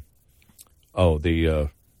the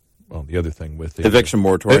other thing with the eviction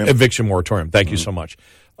moratorium. Eviction moratorium. Thank you so much.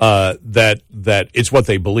 That it's what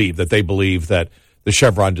they believe, that they believe that the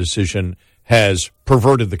Chevron decision has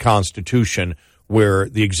perverted the Constitution, where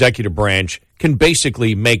the executive branch can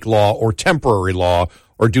basically make law or temporary law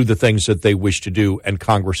or do the things that they wish to do, and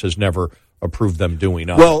Congress has never approved them doing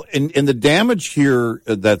it. Well, in the damage here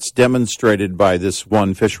that's demonstrated by this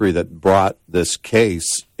one fishery that brought this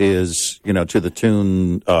case is, to the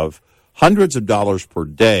tune of hundreds of dollars per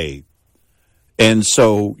day. And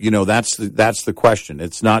so, that's the question.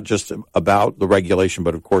 It's not just about the regulation,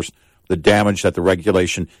 but of course the damage that the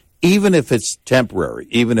regulation, even if it's temporary,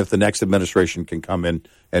 even if the next administration can come in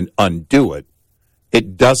and undo it,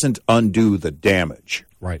 it doesn't undo the damage.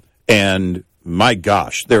 Right. And my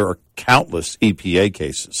gosh, there are countless EPA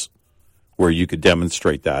cases where you could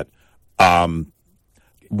demonstrate that.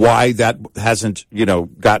 Why that hasn't,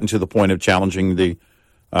 gotten to the point of challenging the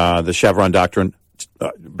Chevron doctrine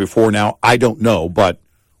before now, I don't know, but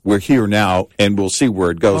we're here now, and we'll see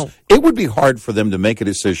where it goes. Oh. It would be hard for them to make a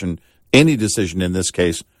decision, any decision in this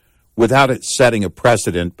case, without it setting a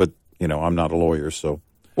precedent, but, I'm not a lawyer, so...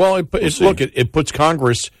 Well, it puts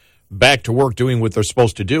Congress back to work doing what they're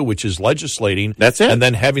supposed to do, which is legislating. That's it. And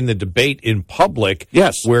then having the debate in public.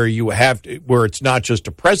 Yes. Where where it's not just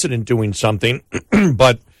a president doing something,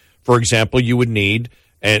 but, for example, you would need,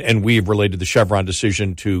 and we've related the Chevron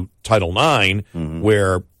decision to Title IX,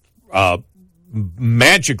 where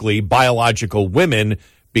magically biological women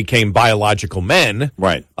became biological men,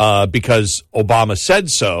 right? Because Obama said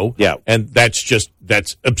so. Yeah, and that's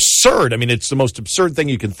absurd. I mean, it's the most absurd thing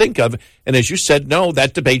you can think of. And as you said, no,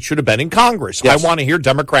 that debate should have been in Congress. Yes. I want to hear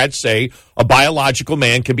Democrats say a biological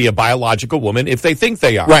man can be a biological woman if they think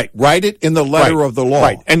they are. Right. Write it in the letter of the law.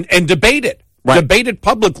 Right. And debate it. Right. Debate it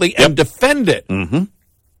publicly and defend it. Mm-hmm.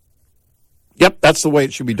 Yep, that's the way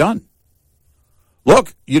it should be done.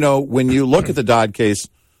 Look, when you look at the Dodd case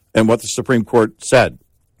and what the Supreme Court said,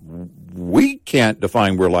 we can't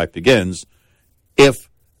define where life begins. If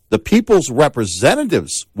the people's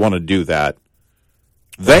representatives want to do that,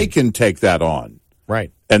 they can take that on.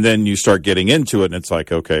 Right. And then you start getting into it, and it's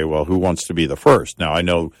like, okay, well, who wants to be the first? Now, I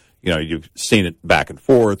know, you've seen it back and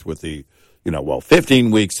forth with the, 15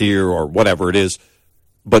 weeks here or whatever it is,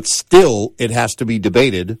 but still it has to be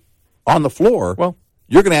debated on the floor. Well,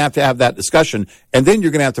 you're going to have that discussion, and then you're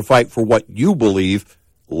going to have to fight for what you believe.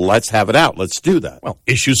 Let's have it out. Let's do that. Well,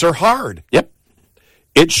 issues are hard. Yep.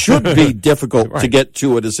 It should be difficult to get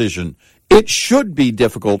to a decision. It should be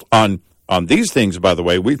difficult on these things, by the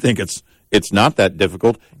way. We think it's not that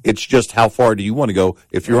difficult. It's just how far do you want to go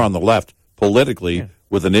if you're on the left politically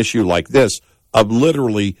with an issue like this of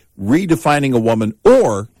literally redefining a woman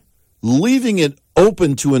or leaving it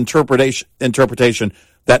open to interpretation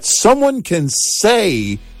that someone can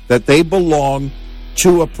say that they belong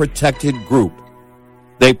to a protected group.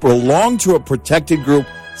 They belong to a protected group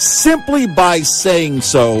simply by saying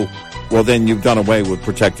so. Well, then you've done away with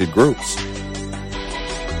protected groups.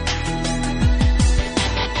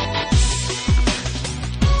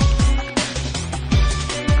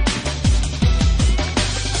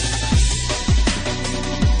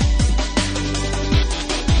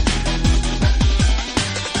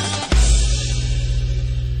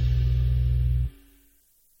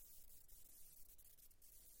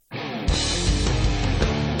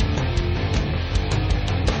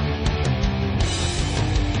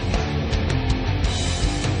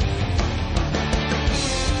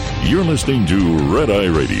 You're listening to Red Eye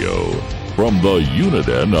Radio from the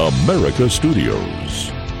Uniden America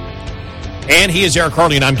Studios. And he is Eric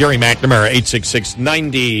Harley, and I'm Gary McNamara,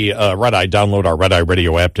 866-90 Red Eye. Download our Red Eye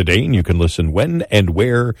Radio app today, and you can listen when and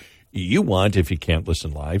where you want if you can't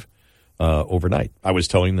listen live overnight. I was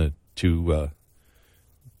telling the two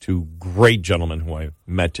great gentlemen who I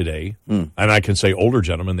met today, and I can say older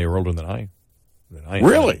gentlemen, they were older than I.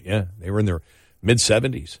 Really? Yeah, they were in their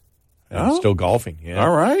mid-70s. And still golfing. Yeah.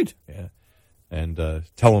 All right. Yeah. And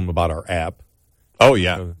tell them about our app. Oh,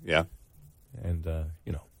 yeah. Yeah. And,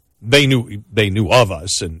 they knew of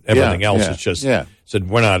us and everything else. Yeah. It's just said,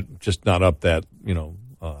 we're not up that,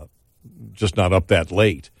 just not up that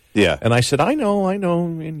late. Yeah. And I said, I know.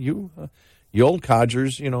 And you old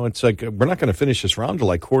codgers, it's like, we're not going to finish this round till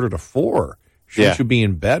like 3:45. Shouldn't you be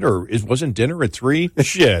in bed, or wasn't dinner at 3?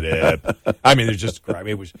 Shut up. I mean, it's just,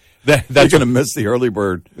 it was that's you're going to miss the early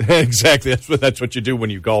bird. Exactly. That's what you do when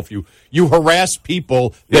you golf. You harass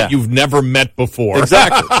people that you've never met before.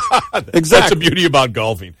 Exactly. That's the beauty about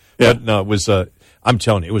golfing. Yeah. But no, it was. I'm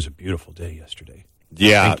telling you, it was a beautiful day yesterday.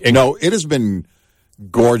 Yeah. No, it has been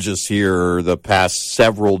gorgeous here the past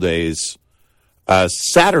several days.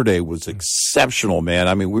 Saturday was exceptional, man.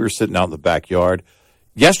 I mean, we were sitting out in the backyard.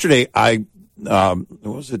 Yesterday,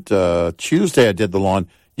 Tuesday I did the lawn.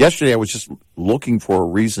 Yesterday I was just looking for a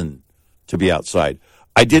reason to be outside.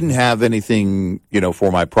 I didn't have anything,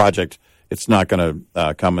 for my project. It's not going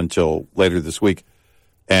to come until later this week.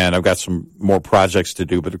 And I've got some more projects to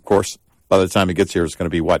do. But, of course, by the time it gets here, it's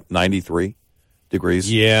going to be, 93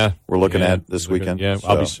 degrees? Yeah. We're looking at this weekend. Yeah.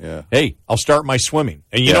 So, Hey, I'll start my swimming.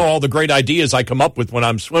 And you know all the great ideas I come up with when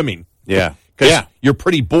I'm swimming. Yeah. Because you're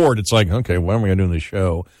pretty bored. It's like, okay, when am I going to do this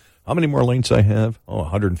show? How many more lanes I have?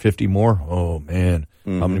 150 more. Oh man,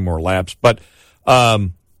 How many more laps? But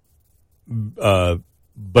it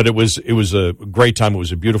was a great time. It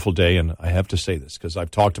was a beautiful day, and I have to say this because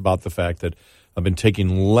I've talked about the fact that I've been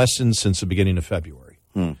taking lessons since the beginning of February,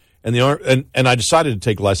 and I decided to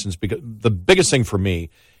take lessons because the biggest thing for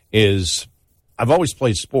me is I've always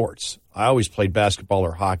played sports. I always played basketball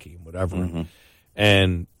or hockey, whatever,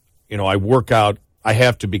 and I work out. I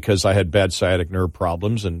have to because I had bad sciatic nerve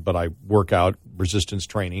problems, but I work out resistance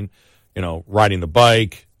training, riding the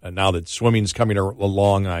bike. And now that swimming's coming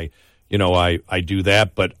along, I do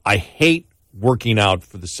that. But I hate working out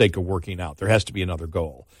for the sake of working out. There has to be another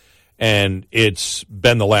goal. And it's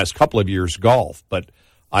been the last couple of years golf, but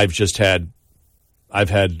I've had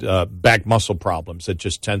back muscle problems that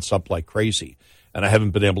just tense up like crazy. And I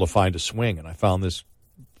haven't been able to find a swing. And I found this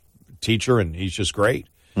teacher, and he's just great.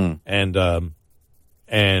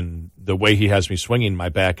 And the way he has me swinging, my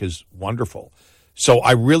back is wonderful. So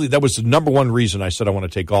that was the number one reason I said I want to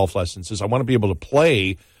take golf lessons is I want to be able to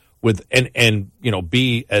play with and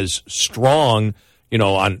be as strong,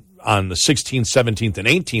 on the 16th, 17th, and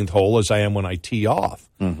 18th hole as I am when I tee off.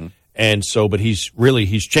 And so, but he's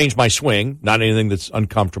changed my swing, not anything that's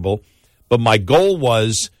uncomfortable. But my goal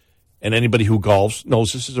was, and anybody who golfs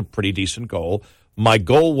knows this is a pretty decent goal, my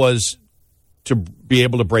goal was to be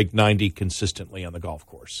able to break 90 consistently on the golf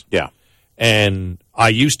course. Yeah. And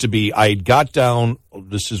I got down,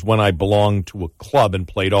 this is when I belonged to a club and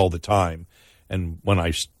played all the time. And when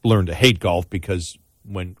I learned to hate golf because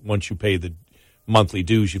once you pay the monthly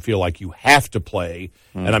dues, you feel like you have to play.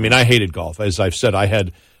 And I mean, I hated golf. As I've said, I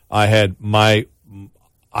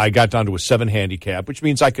got down to a 7 handicap, which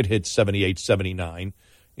means I could hit 78, 79,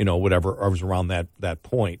 whatever. I was around that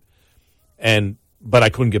point. But I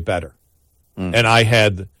couldn't get better. And I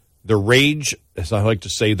had the rage, as I like to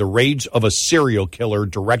say, the rage of a serial killer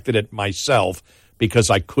directed at myself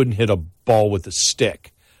because I couldn't hit a ball with a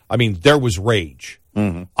stick. I mean, there was rage.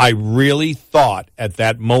 I really thought at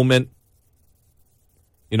that moment,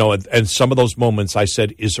 and some of those moments I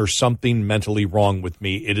said, is there something mentally wrong with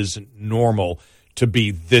me? It isn't normal to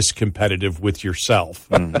be this competitive with yourself.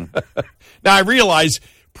 Now, I realize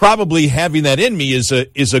probably having that in me is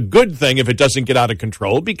a good thing if it doesn't get out of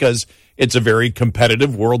control, because it's a very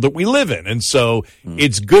competitive world that we live in. And so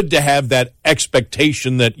it's good to have that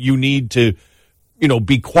expectation that you need to,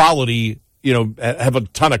 be quality, have a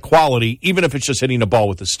ton of quality, even if it's just hitting a ball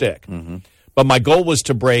with a stick. But my goal was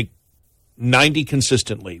to break 90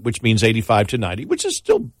 consistently, which means 85 to 90, which is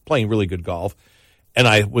still playing really good golf. And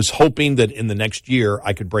I was hoping that in the next year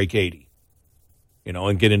I could break 80,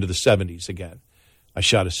 and get into the 70s again. I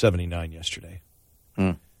shot a 79 yesterday.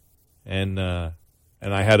 And I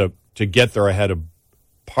had to get there, I had a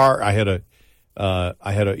par, I had a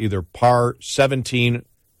either par 17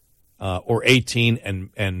 or 18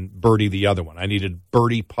 and birdie the other one. I needed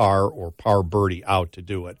birdie par or par birdie out to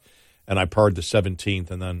do it. And I parred the 17th,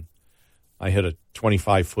 and then I hit a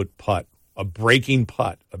 25-foot putt, a breaking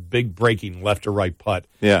putt, a big breaking left to right putt.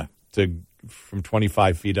 Yeah. From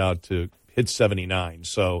 25 feet out to hit 79.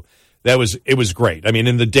 So it was great. I mean,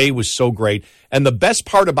 and the day was so great. And the best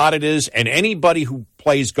part about it is, and anybody who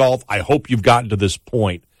plays golf, I hope you've gotten to this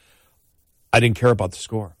point, I didn't care about the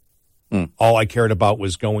score. All I cared about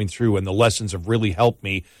was going through, and the lessons have really helped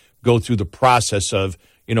me go through the process of,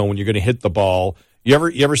 when you're going to hit the ball. You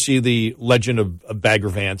ever see the Legend of Bagger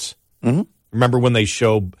Vance? Remember when they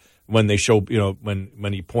show, when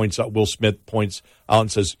he points out, Will Smith points out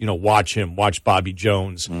and says, watch Bobby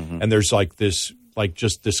Jones. And there's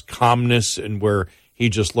just this calmness, and where he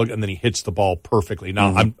just looked, and then he hits the ball perfectly.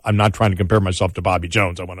 Now, I'm not trying to compare myself to Bobby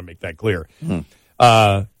Jones. I want to make that clear.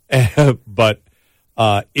 But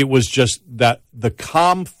it was just that the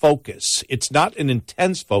calm focus. It's not an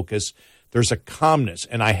intense focus. There's a calmness.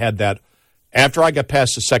 And I had that after I got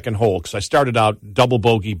past the second hole, because I started out double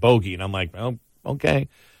bogey, and I'm like, well, okay,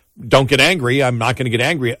 don't get angry. I'm not going to get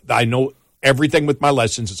angry. I know everything with my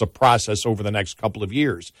lessons is a process over the next couple of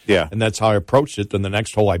years. Yeah. And that's how I approached it. Then the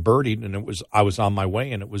next hole I birdied, and I was on my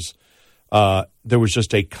way, and it was there was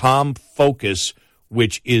just a calm focus,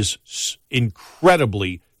 which is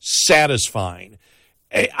incredibly satisfying.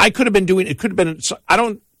 I could have been doing, it could have been,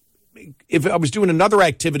 if I was doing another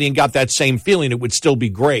activity and got that same feeling, it would still be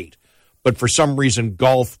great. But for some reason,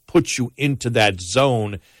 golf puts you into that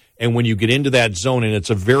zone. And when you get into that zone, and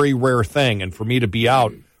it's a very rare thing, and for me to be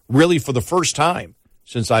out really for the first time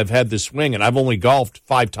since I've had this swing, and I've only golfed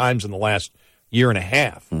 5 times in the last year and a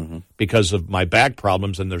half because of my back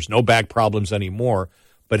problems, and there's no back problems anymore.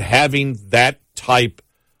 But having that type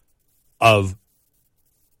of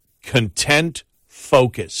content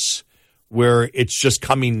focus where it's just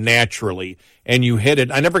coming naturally and you hit it.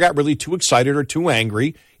 I never got really too excited or too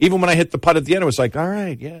angry. Even when I hit the putt at the end, it was like, all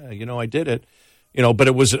right, yeah, I did it.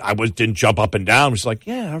 But didn't jump up and down. It was like,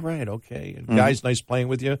 yeah, all right, okay. And guys, nice playing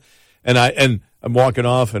with you. And I'm walking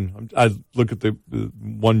off, and I look at the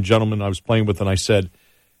one gentleman I was playing with, and I said,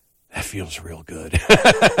 that feels real good.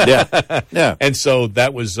 Yeah. And so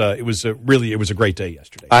that was it was a great day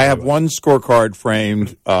yesterday. I have one scorecard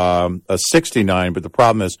framed, a 69, but the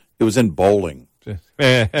problem is it was in bowling.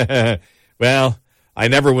 Well, I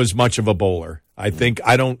never was much of a bowler. I think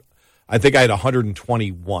I had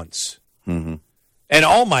 120 once. And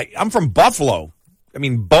I'm from Buffalo. I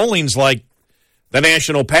mean, bowling's like the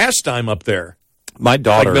national pastime up there. My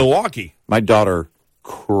daughter, like Milwaukee. My daughter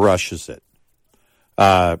crushes it.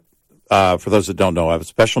 For those that don't know, I have a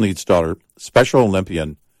special needs daughter, Special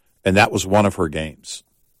Olympian, and that was one of her games.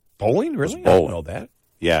 Bowling? Really? Bowling. I don't know that.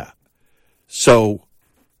 Yeah. So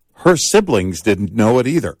her siblings didn't know it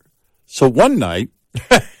either. So one night,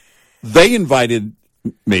 they invited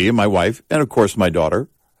me and my wife, and of course my daughter,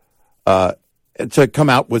 to come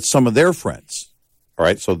out with some of their friends. All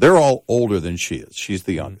right, so they're all older than she is. She's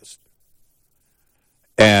the youngest.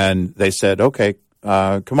 And they said, okay,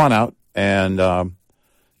 come on out. And,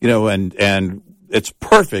 and it's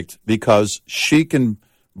perfect because she can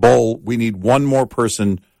bowl. We need one more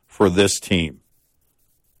person for this team.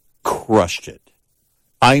 Crushed it.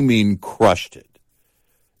 I mean, crushed it.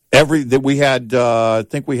 We had, I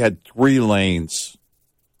think we had 3 lanes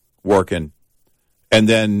working. And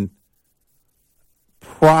then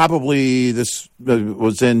probably this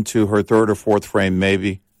was into her 3rd or 4th frame,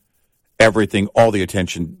 maybe. Everything, all the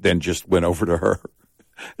attention then just went over to her.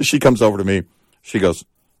 She comes over to me. She goes,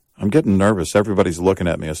 I'm getting nervous. Everybody's looking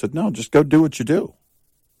at me. I said, no, just go do what you do.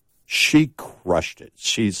 She crushed it.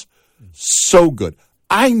 She's so good.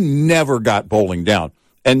 I never got bowling down.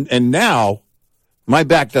 And now my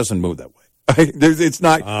back doesn't move that way. It's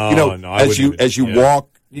not, as you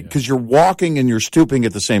walk, because you're walking and you're stooping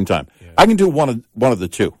at the same time. Yeah. I can do one of the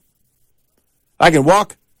two. I can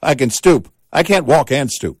walk, I can stoop. I can't walk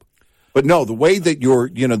and stoop. But no, the way that you're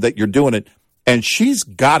doing it, and she's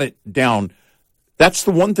got it down. That's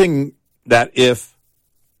the one thing that if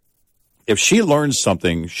she learns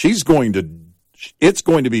something, it's going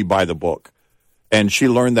to be by the book. And she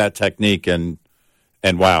learned that technique, and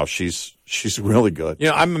wow, she's really good. You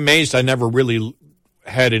know, I'm amazed I never really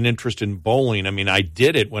had an interest in bowling. I mean, I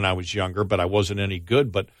did it when I was younger, but I wasn't any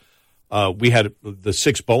good. But we had the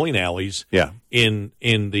 6 bowling alleys in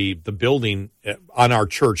the building on our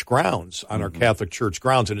church grounds, on our Catholic church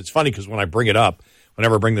grounds. And it's funny because whenever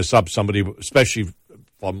I bring this up, somebody, especially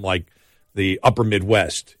from like the upper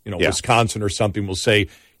Midwest, Wisconsin or something, will say,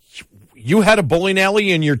 "You had a bowling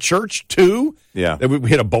alley in your church too?" Yeah. We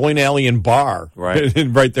had a bowling alley and bar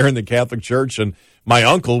right there in the Catholic church. And my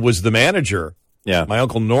uncle was the manager. Yeah. My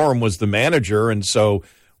Uncle Norm was the manager. And so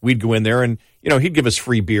we'd go in there and, he'd give us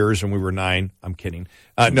free beers when we were 9. I'm kidding.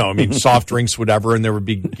 No, I mean, soft drinks, whatever. And there would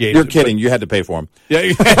be games. You're kidding. You had to pay for them.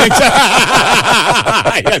 Yeah.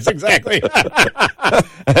 Yes, exactly.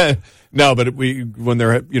 No, but when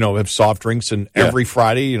they're, have soft drinks, and every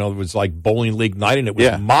Friday, it was like bowling league night, and it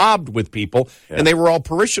was mobbed with people, and they were all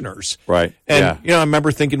parishioners. Right. And, I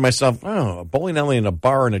remember thinking to myself, a bowling alley and a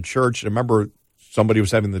bar and a church. And I remember somebody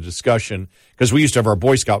was having the discussion, because we used to have our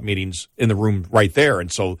Boy Scout meetings in the room right there.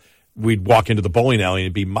 And so we'd walk into the bowling alley and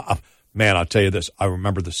it'd be, man, I'll tell you this. I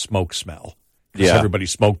remember the smoke smell. Because everybody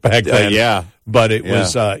smoked back then. But it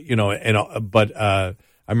was, but I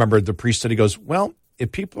remember the priest said, he goes, well,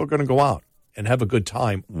 if people are going to go out and have a good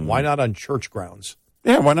time, why not on church grounds?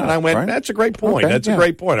 Yeah, why not? And I went, that's a great point. Okay, that's a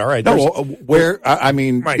great point. All right. No,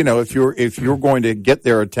 if you're going to get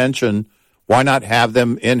their attention, why not have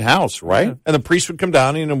them in-house, right? Yeah. And the priest would come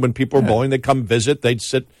down, when people were bowling, they'd come visit. They'd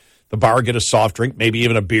sit the bar, get a soft drink, maybe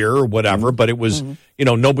even a beer or whatever. But it was,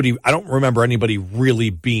 nobody, I don't remember anybody really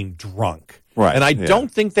being drunk. Right. And I don't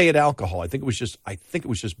think they had alcohol. I think it was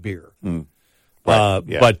just beer. Right.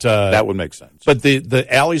 But that would make sense. But the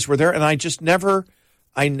alleys were there, and I just never,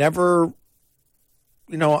 I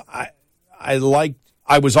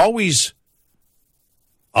was always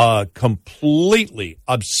completely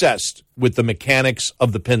obsessed with the mechanics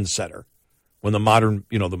of the pin setter. When the modern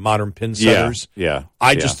pin setters.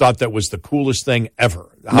 I just thought that was the coolest thing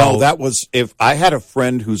ever. That was, if I had a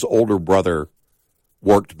friend whose older brother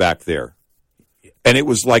worked back there, and it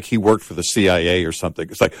was like he worked for the CIA or something.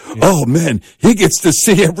 It's like, oh man, he gets to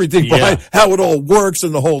see everything behind how it all works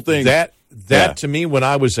and the whole thing. That to me, when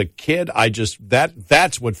I was a kid,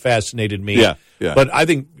 that's what fascinated me. Yeah. But I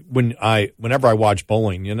think whenever I watch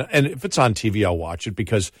bowling, and if it's on TV, I'll watch it,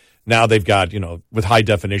 because now they've got, with high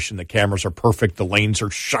definition, the cameras are perfect, the lanes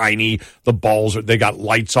are shiny, the balls they got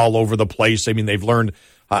lights all over the place. I mean, they've learned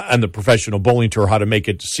on the professional bowling tour how to make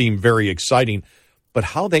it seem very exciting. But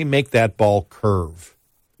how they make that ball curve.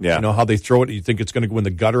 Yeah. How they throw it, you think it's going to go in the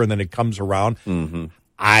gutter and then it comes around. Mm-hmm.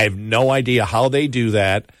 I have no idea how they do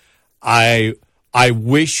that. I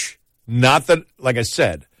wish, not that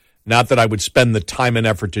I would spend the time and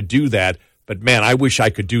effort to do that, but man, I wish I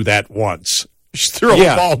could do that once. Just throw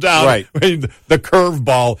a ball down, the curve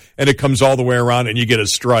ball, and it comes all the way around and you get a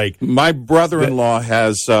strike. My brother-in-law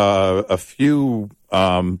has a few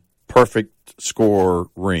perfect score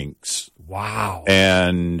rinks. Wow.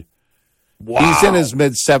 And he's in his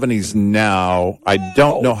mid-70s now. I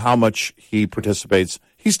don't know how much he participates.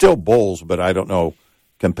 He still bowls, but I don't know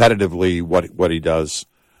competitively what he does.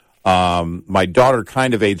 My daughter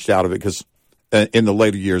kind of aged out of it because in the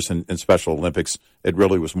later years in Special Olympics, it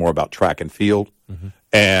really was more about track and field. Mm-hmm.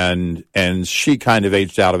 And she kind of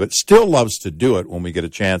aged out of it. Still loves to do it when we get a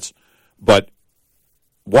chance. But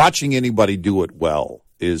watching anybody do it well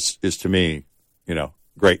is to me,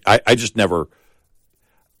 great. I just never.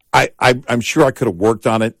 I'm sure I could have worked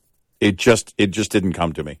on it. It just didn't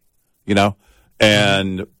come to me,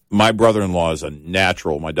 And my brother-in-law is a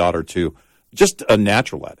natural. My daughter too, just a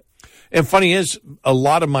natural at it. And funny is, a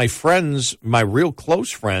lot of my friends, my real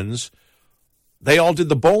close friends, they all did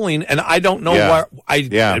the bowling, and I don't know why.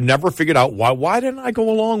 I've never figured out why. Why didn't I go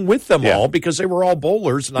along with them all? Because they were all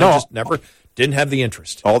bowlers, and I just never didn't have the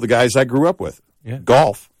interest. All the guys I grew up with,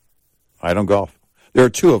 golf. I don't golf. There are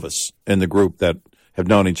 2 of us in the group that have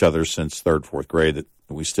known each other since 3rd, 4th grade that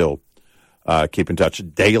we still keep in touch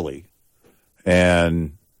daily.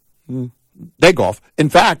 And they golf. In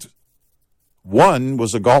fact, one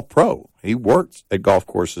was a golf pro. He worked at golf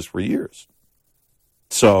courses for years.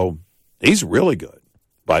 So he's really good.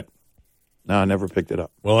 But no, I never picked it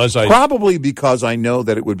up. Well, probably because I know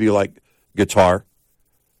that it would be like guitar.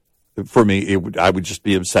 For me, I would just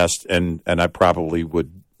be obsessed, and I probably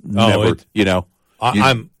would never,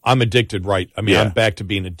 I'm addicted, right? I mean, I'm back to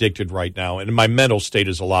being addicted right now, and my mental state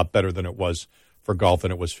is a lot better than it was for golf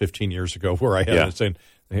than it was 15 years ago, where I had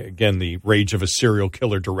again, the rage of a serial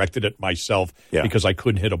killer directed at myself because I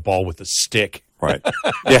couldn't hit a ball with a stick. Right.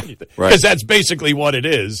 Yeah. Because that's basically what it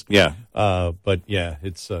is. Yeah. But yeah,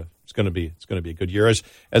 it's going to be a good year.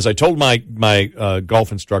 As I told my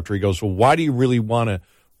golf instructor, he goes, "Well, why do you really want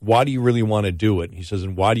to do it?" And he says,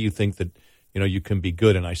 "And why do you think that you can be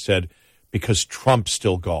good?" And I said, "Because Trump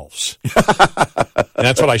still golfs." And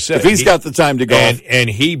that's what I said. If he's got the time to golf. And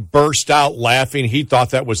he burst out laughing. He thought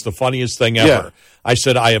that was the funniest thing ever. Yeah. I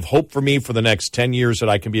said, "I have hope for me for the next 10 years that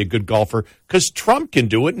I can be a good golfer because Trump can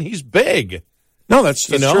do it and he's big." No, that's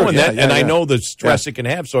true. And I know the stress it can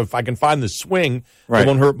have. So if I can find the swing, it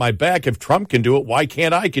won't hurt my back. If Trump can do it, why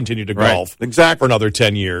can't I continue to golf for another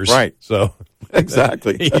 10 years? Right. So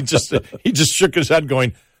exactly. he just shook his head,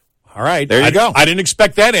 going, "All right, there you go. I didn't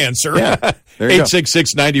expect that answer." Yeah,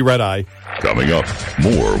 866-90 Red Eye. Coming up,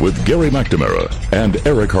 more with Gary McNamara and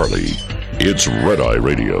Eric Harley. It's Red Eye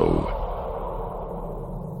Radio.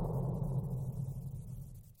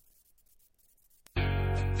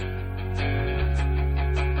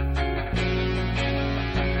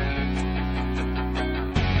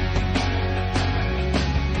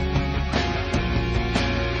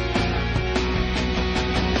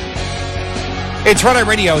 It's Red Eye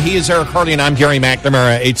Radio. He is Eric Harley, and I'm Gary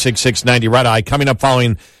McNamara, 866-90 Red Eye. Coming up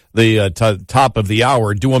following the top of the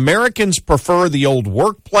hour, do Americans prefer the old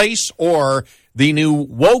workplace or the new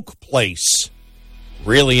woke place?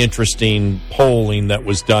 Really interesting polling that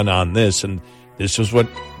was done on this, and this is what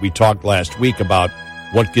we talked last week about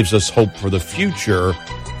what gives us hope for the future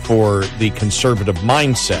for the conservative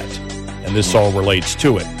mindset, and this all relates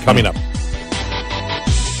to it. Coming up.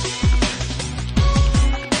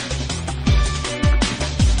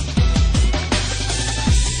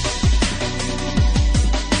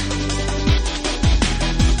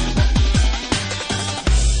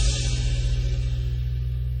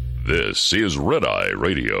 This is Red Eye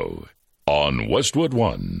Radio on Westwood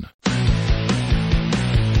One.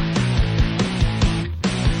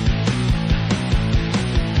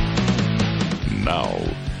 Now,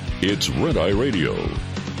 it's Red Eye Radio.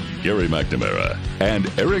 Gary McNamara and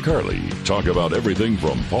Eric Harley talk about everything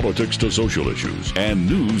from politics to social issues and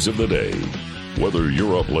news of the day. Whether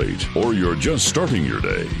you're up late or you're just starting your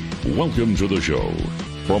day, welcome to the show.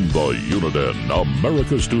 From the Uniden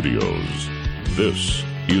America Studios, this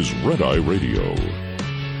is Red Eye Radio.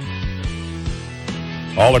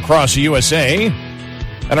 All across the USA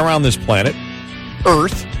and around this planet,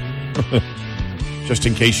 Earth, just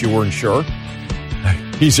in case you weren't sure.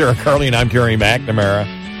 He's Eric Harley and I'm Gary McNamara.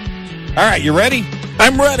 All right, you ready?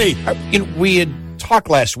 I'm ready. We had talked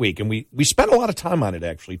last week, and we spent a lot of time on it,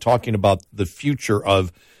 actually, talking about the future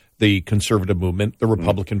of the conservative movement, the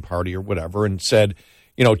Republican Party or whatever, and said,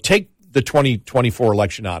 take the 2024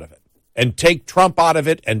 election out of it. And take Trump out of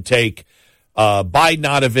it, and take Biden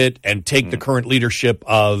out of it, and take the current leadership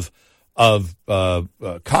of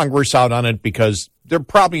Congress out on it, because they're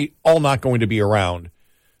probably all not going to be around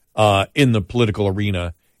in the political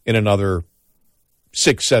arena in another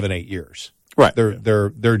 6, 7, 8 years. Right. They're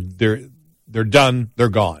done. They're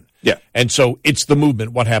gone. Yeah. And so it's the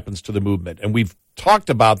movement. What happens to the movement? And we've talked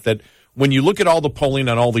about that when you look at all the polling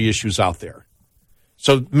on all the issues out there.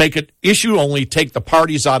 So make it issue only. Take the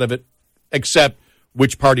parties out of it, except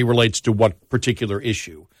which party relates to what particular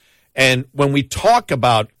issue. And when we talk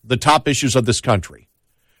about the top issues of this country,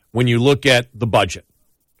 when you look at the budget,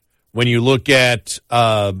 when you look at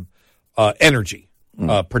energy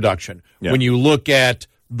production, when you look at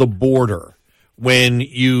the border, when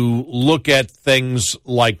you look at things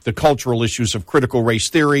like the cultural issues of critical race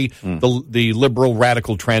theory, the liberal,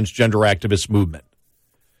 radical, transgender activist movement.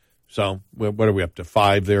 So what are we up to?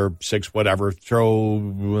 5 there, 6, whatever. Throw,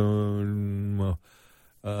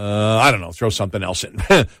 I don't know, throw something else in.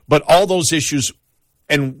 But all those issues,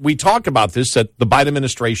 and we talk about this, that the Biden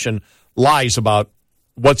administration lies about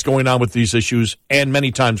what's going on with these issues and many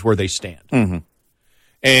times where they stand. Mm-hmm.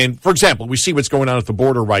 And, for example, we see what's going on at the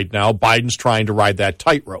border right now. Biden's trying to ride that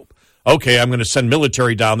tightrope. Okay, I'm going to send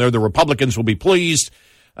military down there. The Republicans will be pleased.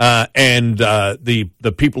 And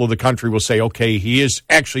the people of the country will say, okay, he is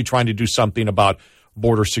actually trying to do something about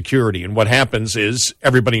border security. And what happens is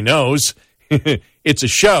everybody knows it's a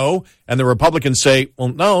show, and the Republicans say, well,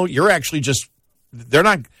 no, you're actually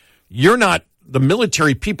the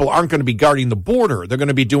military people aren't going to be guarding the border. They're going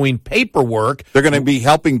to be doing paperwork. They're going to be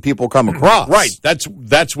helping people come across. Right. That's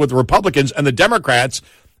what the Republicans and the Democrats,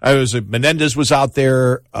 Menendez was out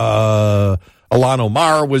there, Ilhan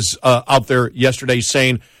Omar was out there yesterday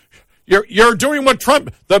saying, you're doing what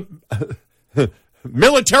Trump, the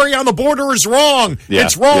military on the border is wrong. Yeah,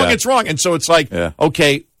 it's wrong. yeah. It's wrong. And so it's like,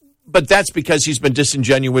 okay, but that's because he's been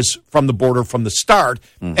disingenuous from the border from the start,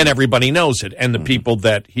 and everybody knows it. And the people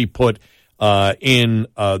that he put in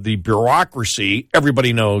the bureaucracy,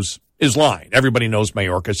 everybody knows is lying. Everybody knows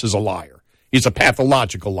Mayorkas is a liar. He's a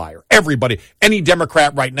pathological liar. Everybody, any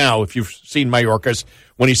Democrat right now, if you've seen Mayorkas,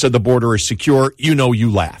 when he said the border is secure,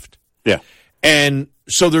 you laughed. Yeah. And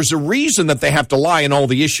so there's a reason that they have to lie in all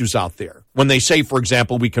the issues out there. When they say, for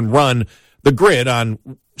example, we can run the grid on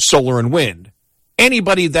solar and wind,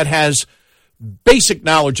 anybody that has basic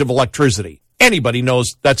knowledge of electricity, anybody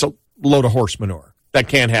knows that's a load of horse manure. That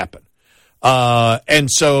can't happen. And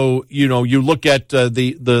so, you look at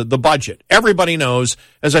the budget. Everybody knows,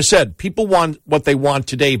 as I said, people want what they want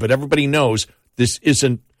today, but everybody knows this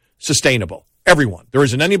isn't sustainable. Everyone. There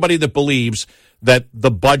isn't anybody that believes that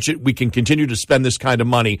the budget, we can continue to spend this kind of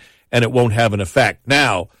money and it won't have an effect.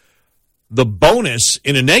 Now, the bonus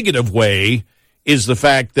in a negative way is the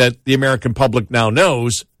fact that the American public now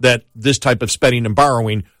knows that this type of spending and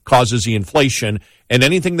borrowing causes the inflation, and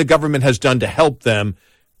anything the government has done to help them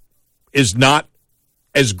is not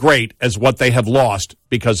as great as what they have lost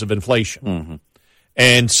because of inflation.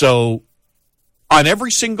 And so on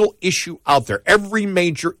every single issue out there, every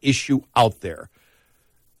major issue out there,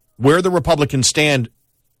 where the Republicans stand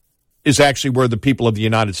is actually where the people of the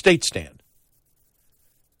United States stand.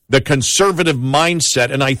 The conservative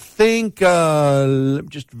mindset, and I think,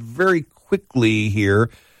 just very quickly here,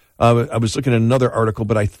 I was looking at another article,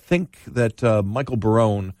 but I think that Michael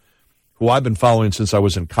Barone, who I've been following since I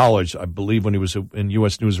was in college, I believe when he was in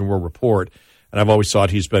U.S. News and World Report, and I've always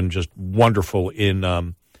thought he's been just wonderful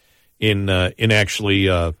in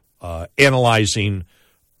actually analyzing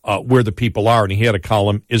where the people are. And he had a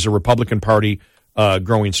column, "Is the Republican Party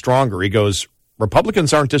growing stronger?" He goes,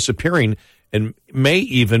 Republicans aren't disappearing and may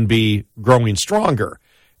even be growing stronger.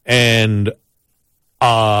 And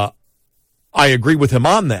I agree with him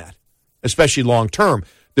on that, especially long term.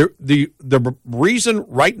 The reason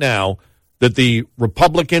right now that the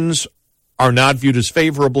Republicans are not viewed as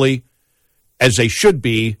favorably as they should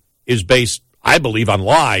be is based, I believe, on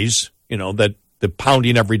lies, that the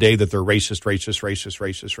pounding every day that they're racist.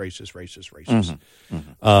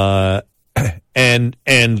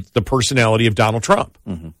 And the personality of Donald Trump.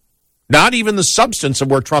 Not even the substance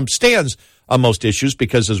of where Trump stands on most issues,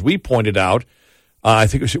 because as we pointed out, I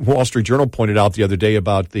think it was Wall Street Journal pointed out the other day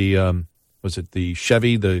about the, was it the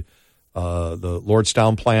Chevy, the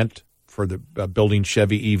Lordstown plant for the building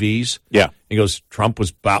Chevy EVs? Yeah. He goes, Trump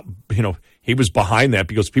was, he was behind that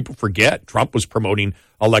because people forget Trump was promoting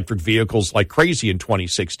electric vehicles like crazy in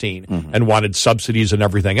 2016 and wanted subsidies and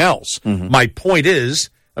everything else. My point is,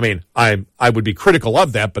 I would be critical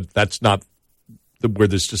of that, but that's not where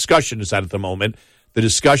this discussion is at the moment. The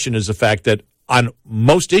discussion is the fact that on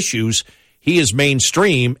most issues, he is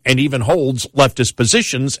mainstream and even holds leftist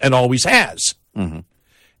positions and always has.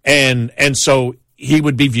 And so he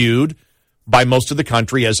would be viewed by most of the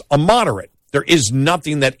country as a moderate. There is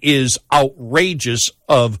nothing that is outrageous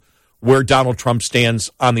of where Donald Trump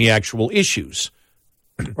stands on the actual issues.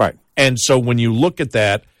 Right. And so when you look at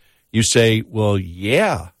that, you say, well,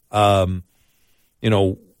 yeah,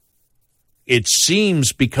 it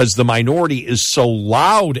seems because the minority is so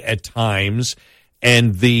loud at times,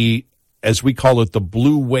 and the, as we call it, the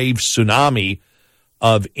blue wave tsunami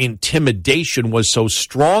of intimidation was so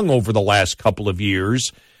strong over the last couple of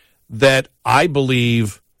years, that I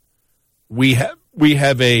believe we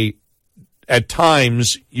have at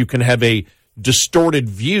times you can have a distorted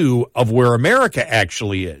view of where America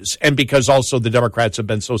actually is. And because also the Democrats have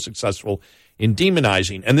been so successful in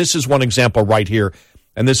demonizing. And this is one example right here.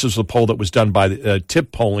 And this is the poll that was done by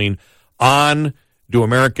TIP polling on, do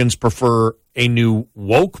Americans prefer a new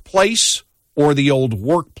woke place or the old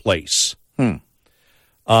workplace?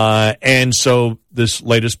 And so this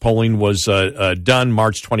latest polling was done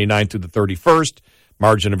March 29th through the 31st,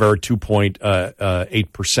 margin of error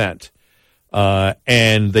 2.8%.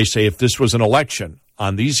 And they say if this was an election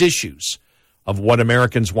on these issues of what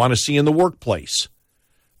Americans want to see in the workplace,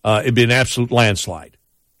 it'd be an absolute landslide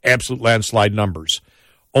numbers.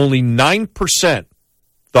 Only 9%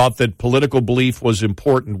 thought that political belief was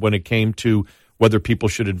important when it came to whether people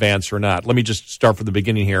should advance or not. Let me just start from the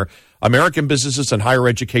beginning here. American businesses and higher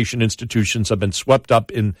education institutions have been swept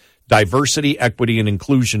up in diversity, equity, and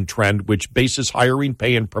inclusion trend, which bases hiring,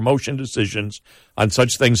 pay, and promotion decisions on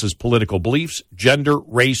such things as political beliefs, gender,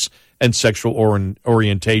 race, and sexual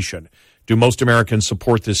orientation. Do most Americans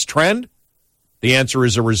support this trend? The answer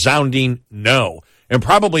is a resounding no. And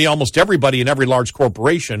probably almost everybody in every large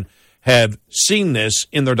corporation have seen this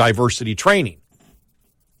in their diversity training.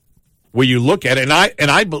 Where you look at it, and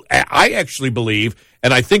I actually believe,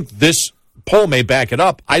 and I think this poll may back it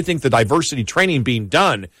up. I think the diversity training being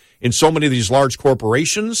done in so many of these large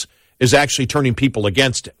corporations is actually turning people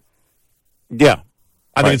against it. Yeah.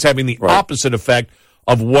 I think it's having the opposite effect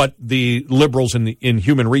of what the liberals in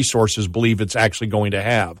human resources believe it's actually going to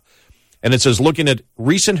have. And it says, looking at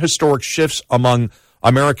recent historic shifts among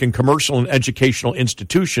American commercial and educational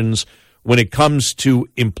institutions when it comes to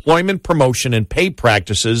employment promotion and pay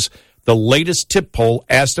practices, the latest TIP poll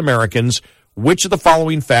asked Americans which of the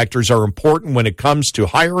following factors are important when it comes to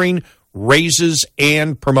hiring, raises,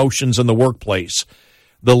 and promotions in the workplace.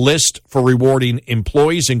 The list for rewarding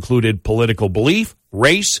employees included political belief,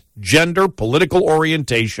 race, gender, political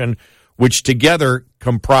orientation, which together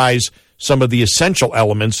comprise some of the essential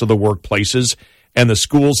elements of the workplaces and the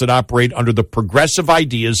schools that operate under the progressive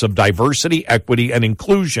ideas of diversity, equity, and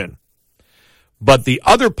inclusion. But the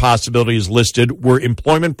other possibilities listed were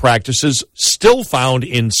employment practices still found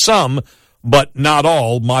in some, but not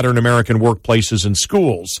all, modern American workplaces and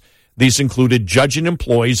schools. These included judging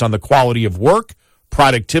employees on the quality of work,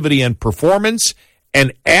 productivity and performance,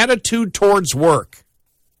 and attitude towards work.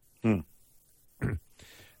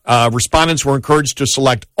 Respondents were encouraged to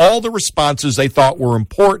select all the responses they thought were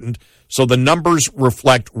important, so the numbers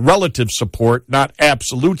reflect relative support, not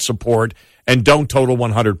absolute support, and don't total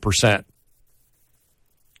 100%.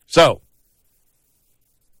 So,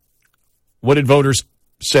 what did voters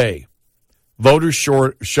say? Voters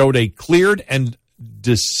showed a clear and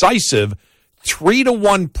decisive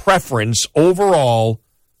 3-to-1 preference overall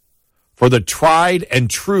for the tried and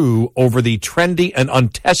true over the trendy and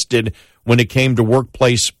untested when it came to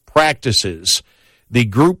workplace practices. The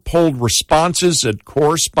group polled responses that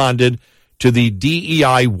corresponded to the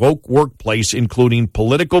DEI woke workplace, including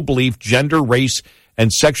political belief, gender, race,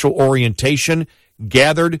 and sexual orientation,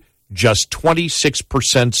 gathered just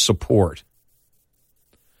 26% support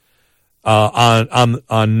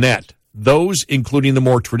on net. Those, including the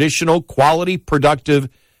more traditional quality,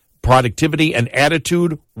 productivity, and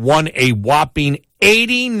attitude, won a whopping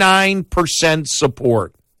 89%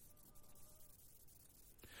 support.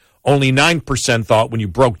 Only 9% thought, when you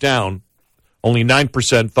broke down, only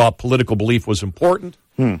 9% thought political belief was important.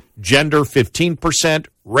 Gender, 15%.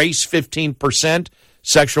 Race, 15%.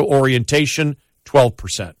 Sexual orientation,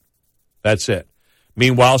 12%. That's it.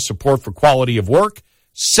 Meanwhile, support for quality of work,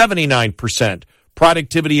 79%.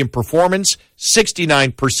 Productivity and performance,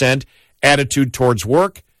 69%. Attitude towards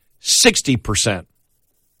work, 60%.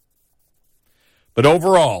 But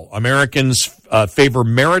overall, Americans favor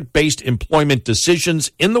merit-based employment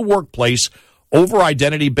decisions in the workplace over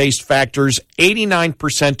identity-based factors,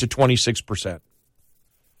 89% to 26%.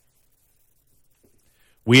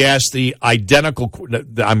 We asked the identical,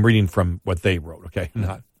 I'm reading from what they wrote, okay?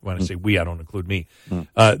 Not when I say we, I don't include me.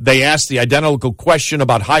 They asked the identical question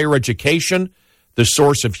about higher education, the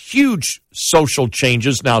source of huge social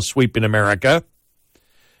changes now sweeping America.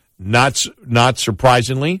 Not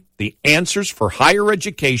surprisingly, the answers for higher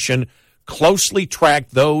education closely track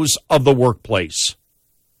those of the workplace.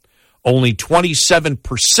 Only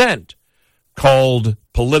 27% called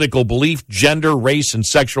political belief, gender, race, and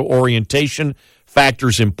sexual orientation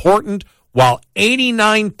factors important, while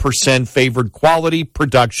 89% favored quality,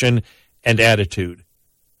 production, and attitude.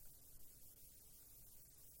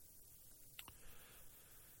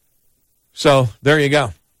 So there you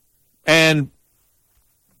go. And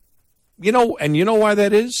you know why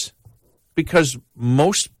that is? Because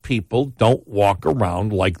most people don't walk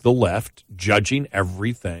around like the left, judging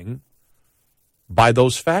everything by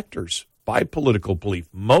those factors, by political belief.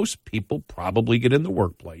 Most people probably get in the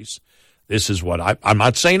workplace. This is what I'm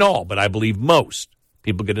not saying all, but I believe most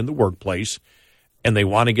people get in the workplace and they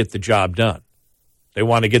want to get the job done. They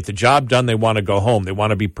want to get the job done. They want to go home. They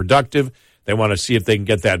want to be productive. They want to see if they can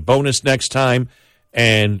get that bonus next time.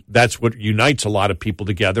 And that's what unites a lot of people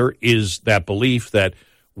together, is that belief that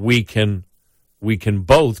we can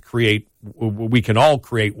all create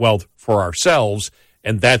wealth for ourselves,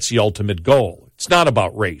 and that's the ultimate goal. It's not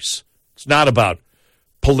about race. It's not about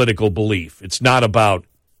political belief. It's not about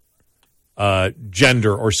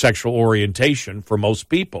gender or sexual orientation for most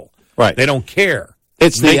people. Right. They don't care.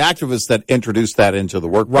 It's the activists that introduced that into the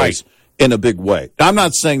workplace in a big way. I'm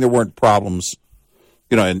not saying there weren't problems,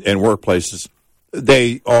 in workplaces.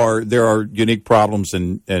 There are unique problems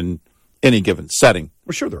in any given setting.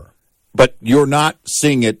 Well, sure there are. But you're not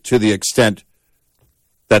seeing it to the extent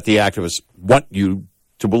that the activists want you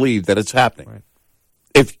to believe that it's happening. Right.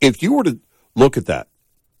 If you were to look at that,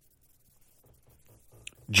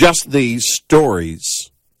 just the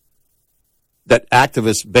stories that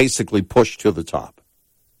activists basically push to the top,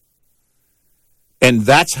 and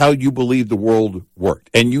that's how you believe the world worked,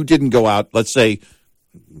 and you didn't go out, let's say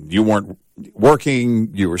you weren't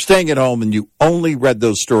working, you were staying at home, and you only read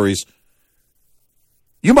those stories,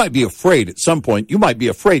 you might be afraid at some point, you might be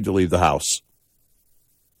afraid to leave the house.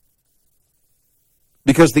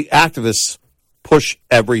 Because the activists push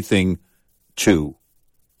everything to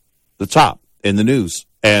the top in the news,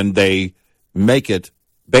 and they make it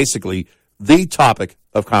basically the topic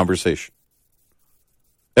of conversation.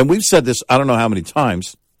 And we've said this, I don't know how many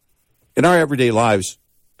times, in our everyday lives,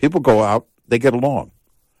 people go out, they get along.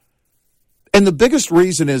 And the biggest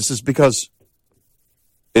reason is because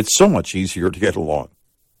it's so much easier to get along.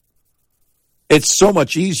 It's so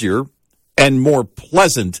much easier and more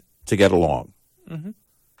pleasant to get along. Mm-hmm.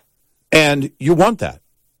 And you want that.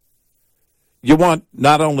 You want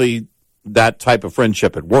not only that type of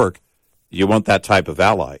friendship at work, you want that type of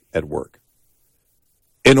ally at work.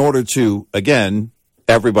 In order to, again,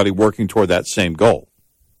 everybody working toward that same goal.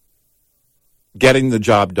 Getting the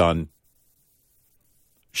job done,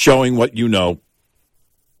 showing what you know,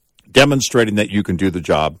 demonstrating that you can do the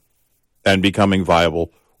job, and becoming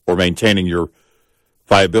viable or maintaining your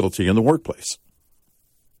viability in the workplace.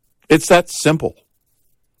 It's that simple.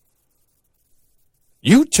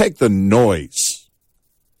 You take the noise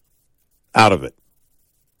out of it,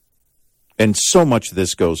 and so much of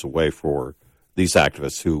this goes away for these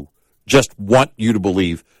activists who just want you to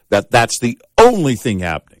believe that that's the only thing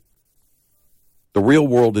happening. The real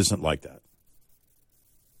world isn't like that.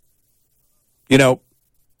 You know,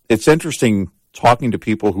 it's interesting talking to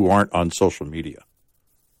people who aren't on social media.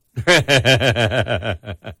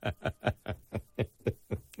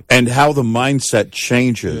 And how the mindset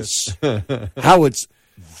changes, how it's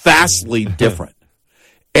vastly different.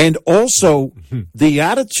 And also the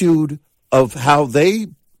attitude of how they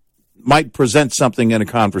might present something in a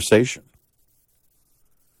conversation.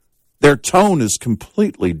 Their tone is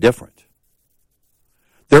completely different.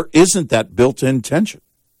 There isn't that built-in tension.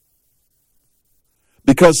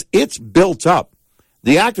 Because it's built up.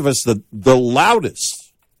 The activists, the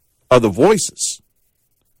loudest of the voices,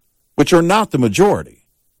 which are not the majority,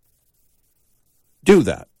 do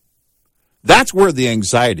that. That's where the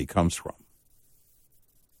anxiety comes from.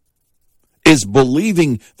 Is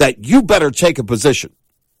believing that you better take a position.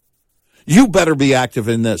 You better be active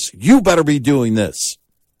in this. You better be doing this.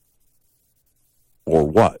 Or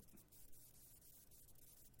what?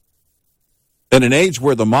 In an age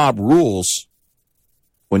where the mob rules,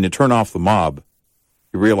 when you turn off the mob,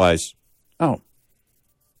 you realize, oh,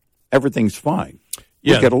 everything's fine.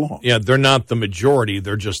 We get along. Yeah, they're not the majority.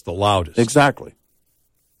 They're just the loudest. Exactly.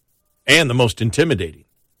 And the most intimidating.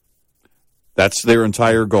 That's their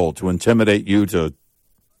entire goal, to intimidate you to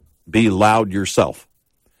be loud yourself.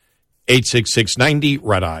 86690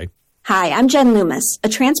 Red Eye. Hi, I'm Jen Loomis, a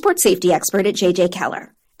transport safety expert at JJ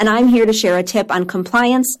Keller, and I'm here to share a tip on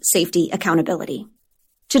compliance, safety, accountability.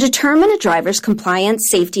 To determine a driver's compliance,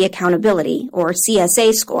 safety, accountability, or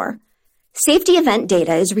CSA score, safety event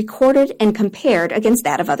data is recorded and compared against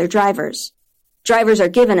that of other drivers. Drivers are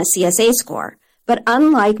given a CSA score, but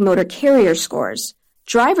unlike motor carrier scores,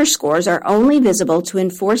 driver scores are only visible to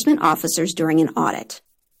enforcement officers during an audit.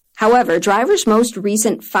 However, drivers' most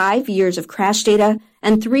recent 5 years of crash data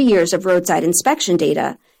and 3 years of roadside inspection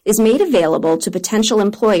data is made available to potential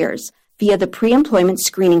employers via the pre-employment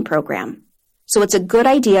screening program. So it's a good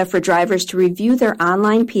idea for drivers to review their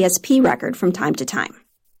online PSP record from time to time.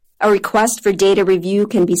 A request for data review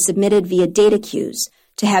can be submitted via data queues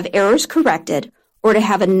to have errors corrected or to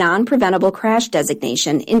have a non-preventable crash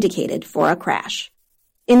designation indicated for a crash.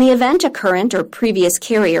 In the event a current or previous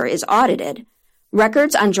carrier is audited,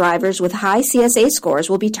 records on drivers with high CSA scores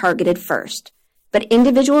will be targeted first, but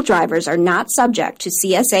individual drivers are not subject to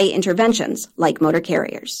CSA interventions like motor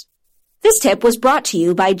carriers. This tip was brought to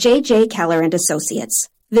you by J.J. Keller & Associates.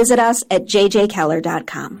 Visit us at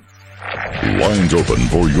jjkeller.com. Lines open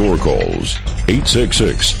for your calls.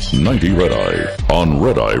 866-90 Red Eye on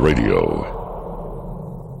Red Eye Radio.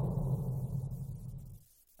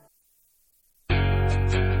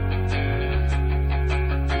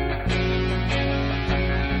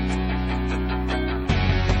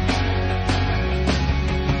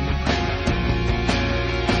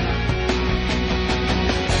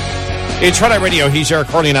 It's Red Eye Radio. He's Eric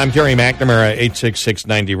Harley, and I'm Gary McNamara,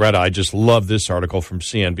 86690 Red Eye. I just love this article from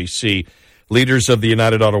CNBC. Leaders of the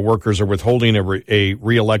United Auto Workers are withholding a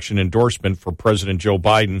re-election endorsement for President Joe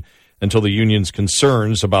Biden until the union's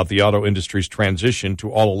concerns about the auto industry's transition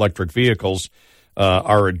to all-electric vehicles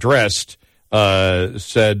are addressed,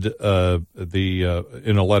 said in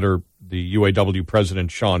a letter the UAW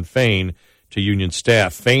President Shawn Fain to union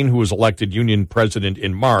staff. Fain, who was elected union president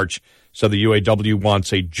in March, so the UAW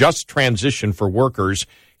wants a just transition for workers.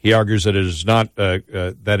 He argues that it is not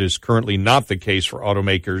that is currently not the case for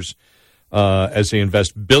automakers as they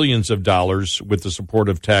invest billions of dollars with the support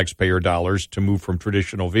of taxpayer dollars to move from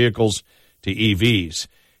traditional vehicles to EVs.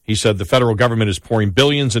 He said the federal government is pouring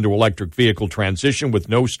billions into electric vehicle transition with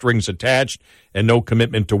no strings attached and no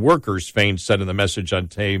commitment to workers, Fain said in the message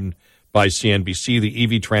obtained by CNBC. The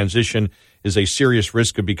EV transition is a serious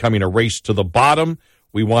risk of becoming a race to the bottom.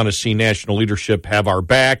 We want to see national leadership have our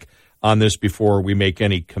back on this before we make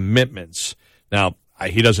any commitments. Now,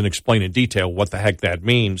 he doesn't explain in detail what the heck that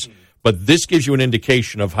means, but this gives you an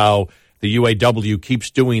indication of how the UAW keeps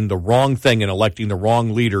doing the wrong thing and electing the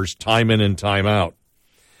wrong leaders time in and time out.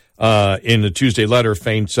 In the Tuesday letter,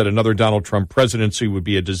 Fain said another Donald Trump presidency would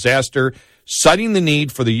be a disaster, citing the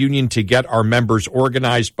need for the union to get our members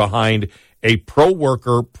organized behind a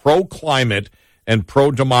pro-worker, pro-climate, and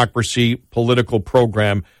pro-democracy political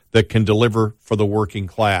program that can deliver for the working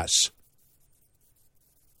class.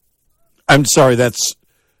 I'm sorry, that's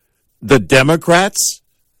the Democrats?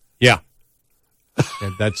 Yeah.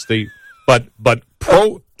 And that's the but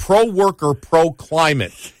pro-worker,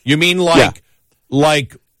 pro-climate. You mean like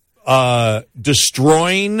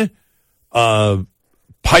destroying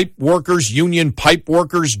pipe workers, union pipe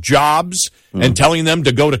workers' jobs and telling them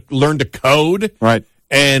to go to learn to code, right?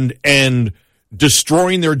 And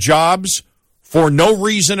destroying their jobs for no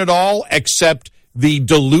reason at all except the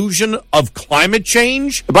delusion of climate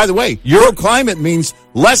change. By the way, pro-climate means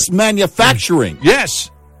less manufacturing. Yes.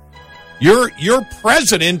 Your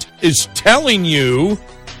president is telling you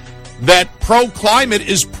that pro-climate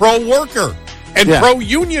is pro-worker and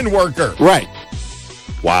pro-union worker. Right.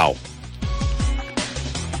 Wow.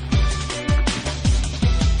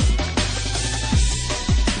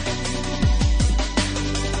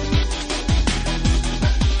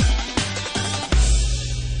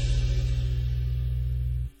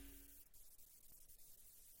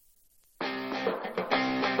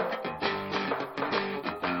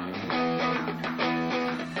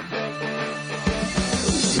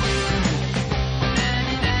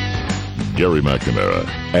 Gary McNamara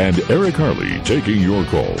and Eric Harley taking your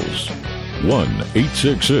calls.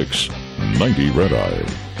 1-866-90-RED-EYE.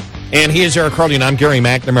 And he is Eric Harley, and I'm Gary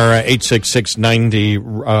McNamara,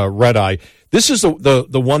 866-90-RED-EYE. This is the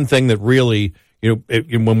one thing that really,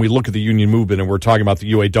 when we look at the union movement, and we're talking about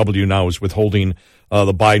the UAW now, is withholding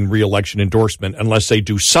the Biden re-election endorsement unless they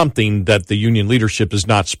do something that the union leadership is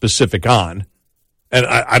not specific on. And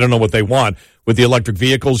I don't know what they want. With the electric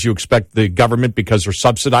vehicles, you expect the government, because they're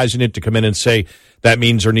subsidizing it, to come in and say that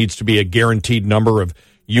means there needs to be a guaranteed number of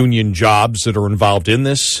union jobs that are involved in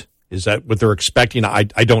this. Is that what they're expecting? I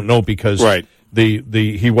don't know, because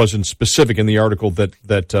he wasn't specific in the article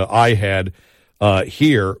that I had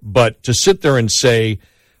here. But to sit there and say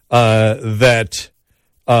that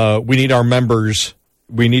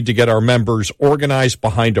we need to get our members organized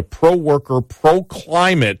behind a pro-worker,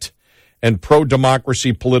 pro-climate, and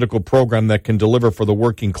pro-democracy political program that can deliver for the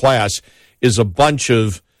working class is a bunch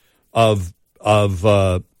of let's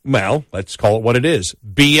call it what it is,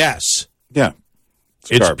 BS. Yeah.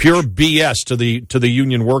 It's pure BS to the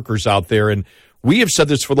union workers out there. And we have said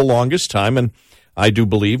this for the longest time, and I do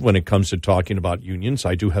believe when it comes to talking about unions,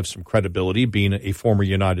 I do have some credibility, being a former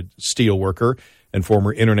United Steelworker and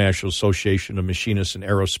former International Association of Machinists and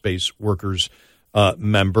Aerospace Workers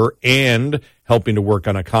member, and helping to work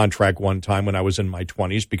on a contract one time when I was in my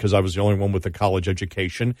 20s, because I was the only one with a college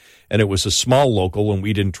education, and it was a small local, and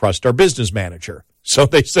we didn't trust our business manager. So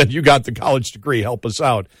they said, you got the college degree, help us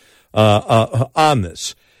out on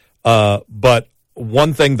this. But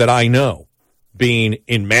one thing that I know, being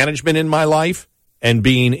in management in my life and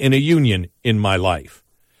being in a union in my life,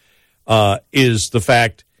 is the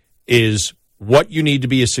fact is what you need to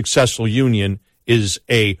be a successful union is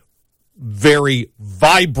a very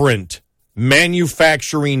vibrant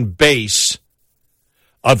manufacturing base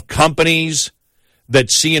of companies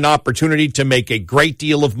that see an opportunity to make a great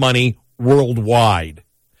deal of money worldwide,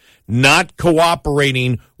 not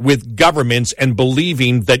cooperating with governments and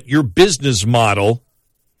believing that your business model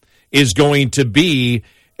is going to be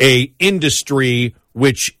a industry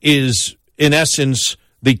which is, in essence,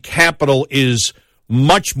 the capital is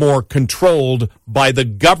much more controlled by the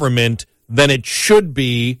government than it should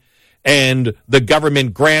be, and the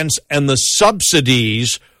government grants and the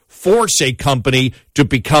subsidies force a company to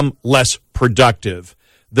become less productive.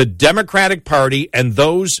 The Democratic Party and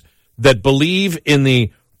those that believe in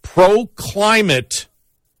the pro-climate,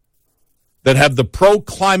 that have the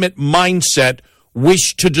pro-climate mindset,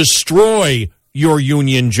 wish to destroy your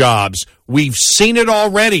union jobs. We've seen it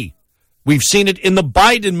already. We've seen it in the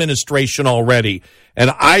Biden administration already. And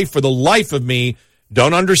I, for the life of me,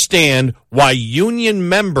 don't understand why union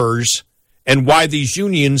members and why these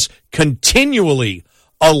unions continually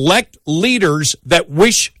elect leaders that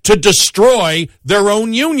wish to destroy their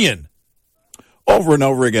own union. Over and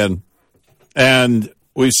over again. And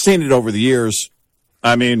we've seen it over the years.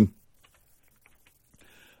 I mean,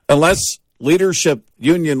 unless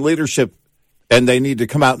union leadership, and they need to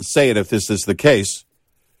come out and say it if this is the case,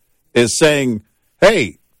 is saying,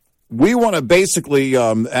 hey, we want to basically,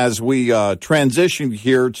 as we transition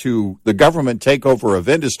here to the government takeover of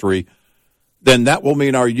industry, then that will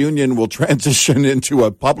mean our union will transition into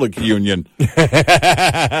a public union. All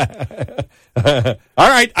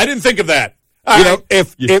right, I didn't think of that.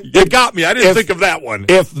 If you got me, I didn't think of that one.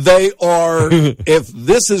 If they are, if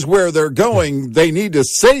this is where they're going, they need to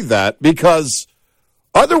say that, because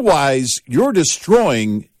otherwise you're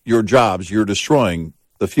destroying your jobs. You're destroying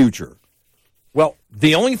the future. Well,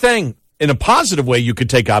 the only thing in a positive way you could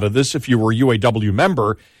take out of this, if you were a UAW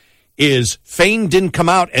member, is Fain didn't come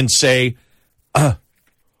out and say,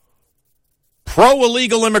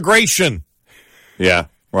 pro-illegal immigration. Yeah,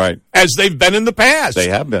 right. As they've been in the past. They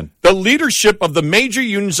have been. The leadership of the major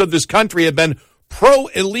unions of this country have been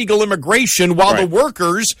pro-illegal immigration, while the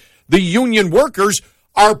workers, the union workers,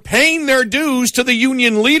 are paying their dues to the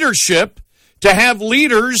union leadership to have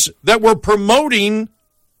leaders that were promoting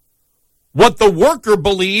what the worker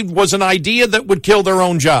believed was an idea that would kill their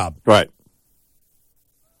own job. Right.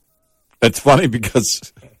 It's funny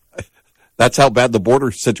because that's how bad the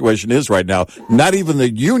border situation is right now. Not even the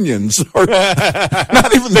unions are,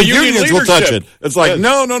 not even the unions will touch it. It's like,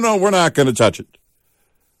 no, we're not going to touch it.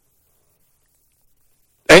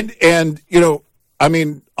 And I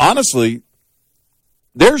mean, honestly,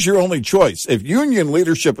 there's your only choice. If union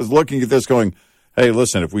leadership is looking at this going, hey,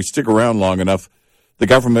 listen, if we stick around long enough, the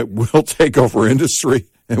government will take over industry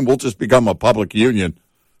and we'll just become a public union.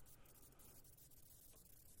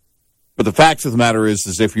 But the fact of the matter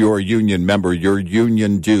is if you're a union member, your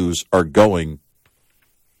union dues are going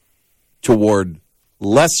toward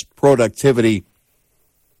less productivity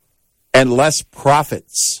and less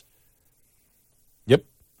profits. Yep.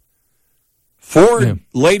 Ford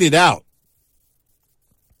laid it out.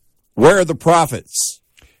 Where are the profits?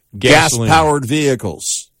 Gas-powered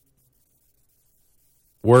vehicles.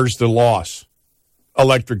 Where's the loss?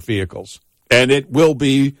 Electric vehicles. And it will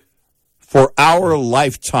be for our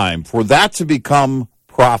lifetime, for that to become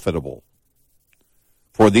profitable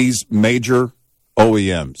for these major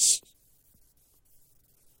OEMs.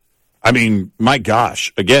 I mean, my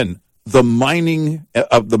gosh, again, the mining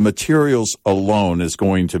of the materials alone is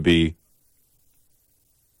going to be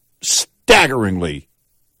staggeringly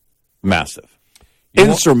massive.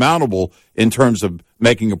 Insurmountable in terms of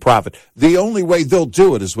making a profit. The only way they'll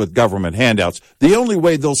do it is with government handouts. The only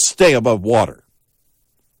way they'll stay above water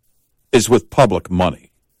is with public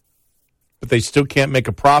money. But they still can't make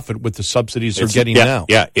a profit with the subsidies they're getting now.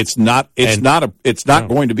 Yeah, it's not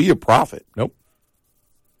going to be a profit. Nope.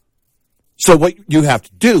 So what you have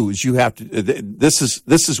to do is this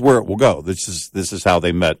is where it will go. This is how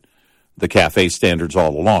they met the CAFE standards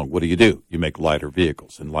all along. What do? You make lighter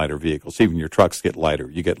vehicles, and lighter vehicles, even your trucks get lighter.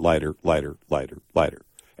 You get lighter.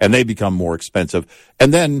 And they become more expensive.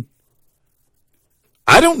 And then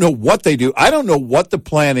I don't know what they do. I don't know what the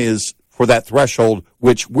plan is for that threshold,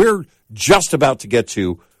 which we're just about to get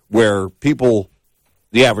to, where people,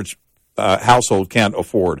 the average household, can't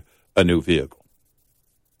afford a new vehicle.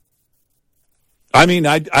 I mean,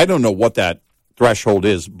 I don't know what that threshold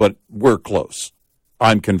is, but we're close.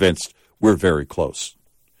 I'm convinced we're very close.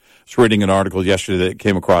 I was reading an article yesterday that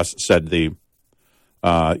came across, said the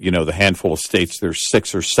handful of states, there's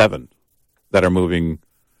 6 or 7 that are moving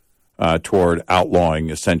toward outlawing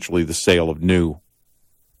essentially the sale of new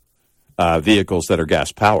vehicles that are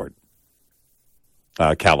gas-powered.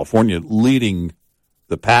 California leading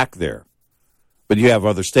the pack there. But you have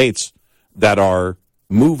other states that are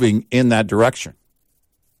moving in that direction.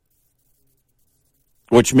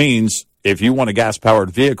 Which means if you want a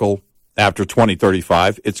gas-powered vehicle after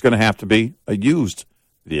 2035, it's going to have to be a used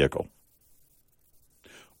vehicle.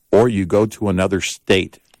 Or you go to another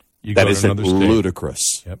state that isn't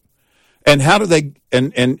ludicrous. Yep. And how do they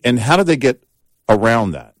and how do they get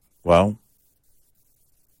around that? Well,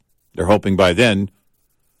 they're hoping by then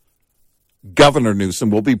Governor Newsom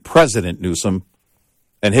will be President Newsom,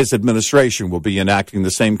 and his administration will be enacting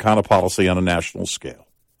the same kind of policy on a national scale.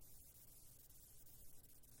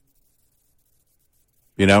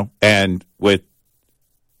 And with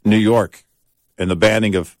New York and the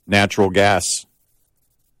banning of natural gas,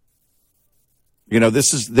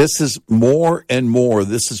 this is more and more.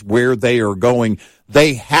 This is where they are going.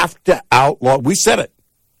 They have to outlaw. We said it.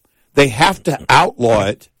 They have to outlaw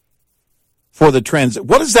it for the transit.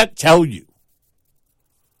 What does that tell you?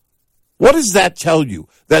 What does that tell you?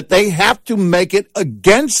 That they have to make it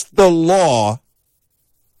against the law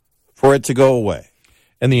for it to go away.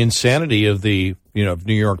 And the insanity of of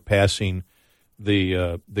New York passing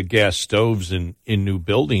the gas stoves in new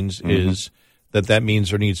buildings is that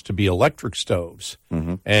means there needs to be electric stoves.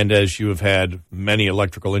 Mm-hmm. And as you have had many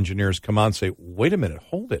electrical engineers come on and say, wait a minute,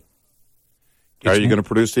 hold it. How are you going to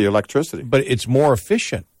produce the electricity? But it's more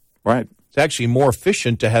efficient. Right. It's actually more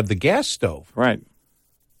efficient to have the gas stove. Right.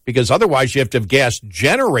 Because otherwise you have to have gas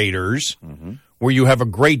generators where you have a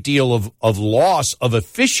great deal of loss of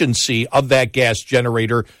efficiency of that gas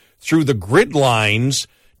generator through the grid lines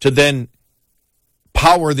to then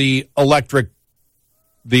power the electric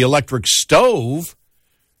stove.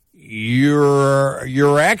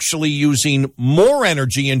 You're actually using more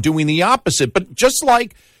energy and doing the opposite. But just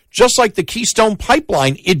like the Keystone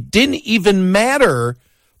Pipeline, it didn't even matter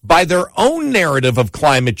by their own narrative of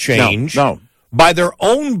climate change. No. By their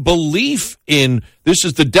own belief in, this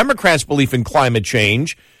is the Democrats' belief in climate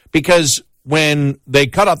change, because when they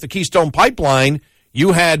cut off the Keystone Pipeline,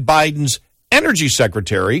 you had Biden's energy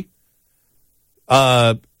secretary,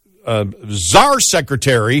 czar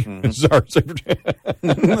secretary, the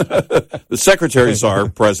secretary czar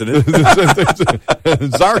president,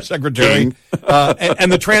 czar secretary, and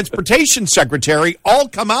the transportation secretary all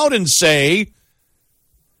come out and say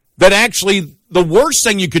that actually the worst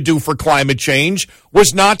thing you could do for climate change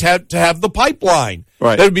was not to have the pipeline.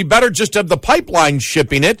 Right. It would be better just to have the pipeline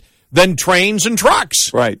shipping it than trains and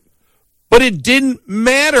trucks. Right. But it didn't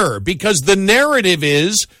matter because the narrative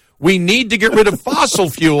is we need to get rid of fossil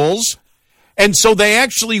fuels. And so they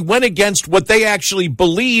actually went against what they actually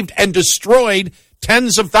believed and destroyed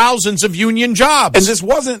tens of thousands of union jobs. And this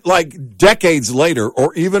wasn't like decades later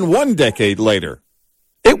or even 1 decade later.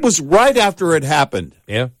 It was right after it happened.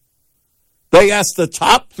 Yeah. They asked the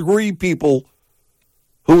top 3 people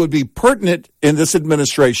who would be pertinent in this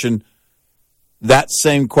administration that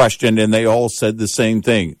same question, and they all said the same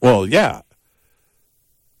thing. Well, yeah,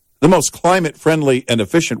 the most climate-friendly and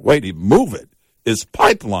efficient way to move it is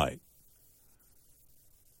pipeline.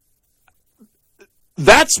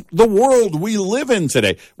 That's the world we live in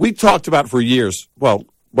today. We talked about for years, well,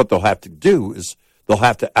 what they'll have to do is they'll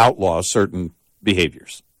have to outlaw certain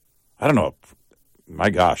behaviors. I don't know. My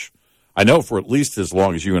gosh. I know for at least as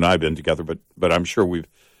long as you and I have been together, but I'm sure we've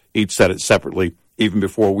each said it separately even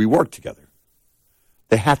before we worked together.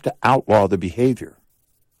 They have to outlaw the behavior.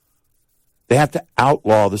 They have to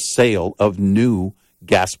outlaw the sale of new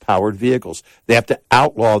gas-powered vehicles. They have to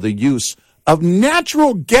outlaw the use of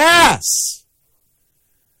natural gas.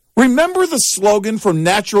 Remember the slogan from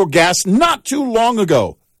natural gas not too long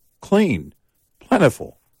ago? Clean,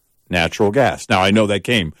 plentiful, natural gas. Now, I know that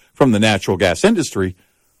came from the natural gas industry,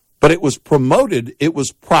 but it was promoted, it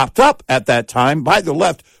was propped up at that time by the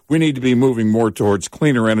left. We need to be moving more towards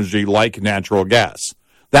cleaner energy like natural gas.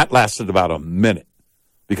 That lasted about a minute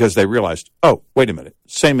because they realized, oh, wait a minute,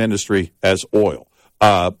 same industry as oil.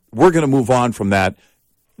 We're going to move on from that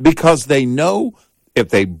because they know if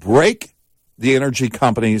they break the energy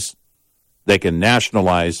companies, they can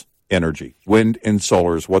nationalize energy. Wind and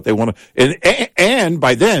solar is what they want to. And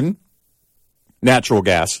by then, natural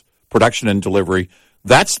gas production and delivery,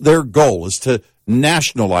 that's their goal, is to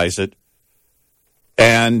nationalize it.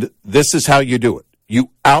 And this is how you do it. You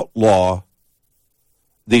outlaw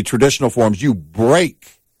the traditional forms. You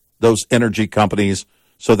break those energy companies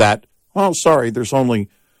so that, well, sorry, there's only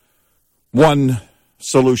one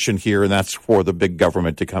solution here, and that's for the big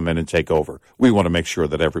government to come in and take over. We want to make sure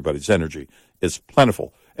that everybody's energy is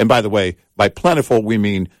plentiful. And by the way, by plentiful, we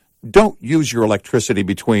mean don't use your electricity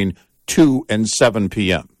between 2 and 7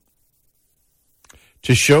 p.m.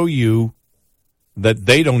 To show you that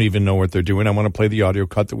they don't even know what they're doing, I want to play the audio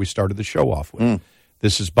cut that we started the show off with.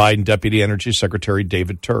 This is Biden Deputy Energy Secretary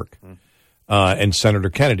David Turk and Senator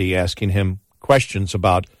Kennedy asking him questions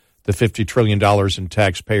about the $50 trillion in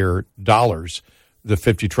taxpayer dollars, the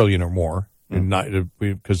 $50 trillion or more,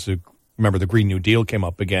 because remember the Green New Deal came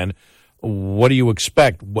up again. What do you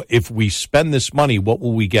expect? If we spend this money, what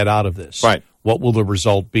will we get out of this? Right. What will the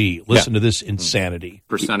result be? Listen to this insanity.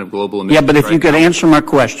 Percent of global emissions. Yeah, but if you could answer my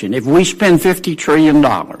question, if we spend $50 trillion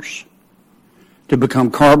to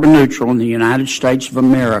become carbon neutral in the United States of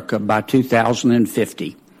America by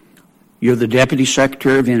 2050, you're the Deputy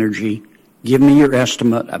Secretary of Energy. Give me your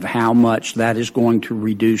estimate of how much that is going to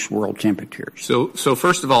reduce world temperatures. So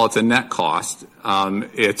first of all, it's a net cost.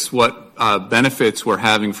 It's what benefits we're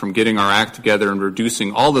having from getting our act together and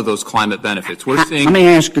reducing all of those climate benefits. We're seeing. Let me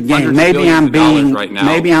ask again. Maybe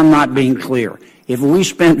I'm not being clear. if we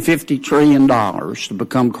spent $50 trillion to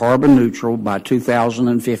become carbon neutral by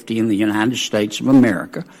 2050 in the United States of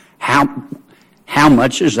America, how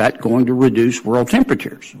much is that going to reduce world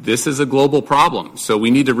temperatures? This is a global problem, so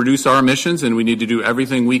we need to reduce our emissions, and we need to do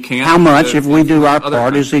everything we can. How much, if we do our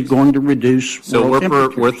part, is it going to reduce world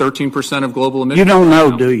temperatures? So we're 13% of global emissions. You don't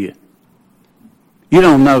know, do you? You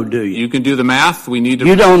don't know, do you? You can do the math. We need to.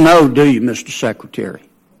 You don't know, do you, Mr. Secretary?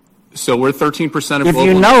 So we're 13% of global. If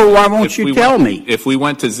you know, why won't you tell me? If we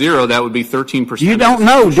went to zero, that would be 13%. You don't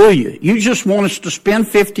know, do you? You just want us to spend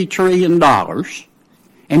 $50 trillion,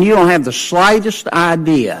 and you don't have the slightest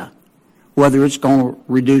idea whether it's going to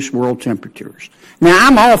reduce world temperatures. Now,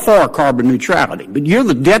 I'm all for carbon neutrality, but you're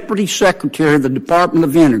the Deputy Secretary of the Department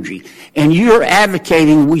of Energy, and you're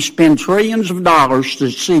advocating we spend trillions of dollars to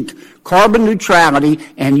seek carbon neutrality,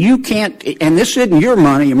 and you can't, and this isn't your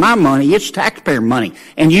money or my money, it's taxpayer money,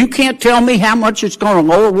 and you can't tell me how much it's going to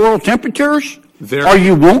lower world temperatures? Or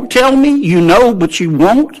you won't tell me? You know, but you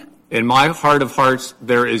won't? In my heart of hearts,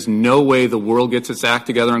 there is no way the world gets its act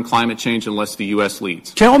together on climate change unless the U.S.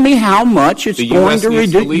 leads. Tell me how much it's going to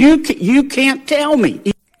reduce. You can't tell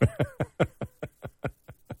me.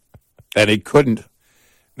 And he couldn't.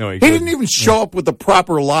 No, he didn't even show up with the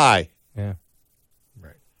proper lie. Yeah.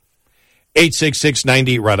 Right.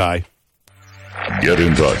 866-90-RED-EYE. Get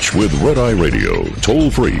in touch with Red Eye Radio, toll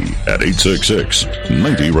free at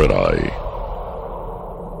 866-90-RED-EYE.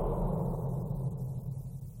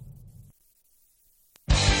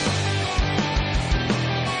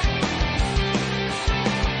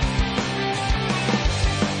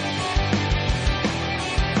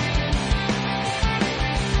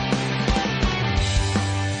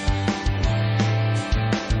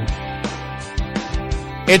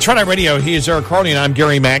 It's Red Eye Radio. He is Eric Carly, and I'm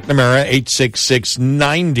Gary McNamara,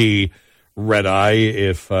 866-90-RED-EYE,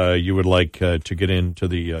 if you would like to get into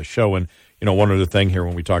the show. And, one other thing here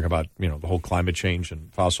when we talk about, the whole climate change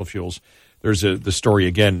and fossil fuels, there's the story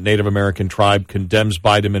again. Native American tribe condemns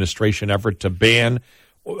Biden administration effort to ban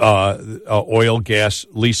oil, gas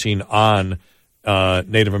leasing on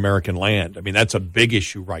Native American land. I mean, that's a big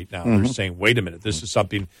issue right now. Mm-hmm. They're saying, wait a minute, this is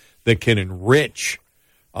something that can enrich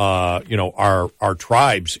our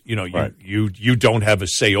tribes. Right. You don't have a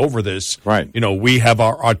say over this. Right. We have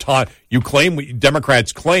our autonomy.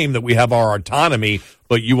 Democrats claim that we have our autonomy,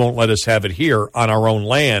 but you won't let us have it here on our own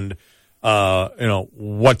land.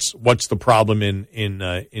 What's the problem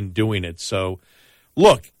in doing it? So,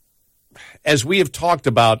 look, as we have talked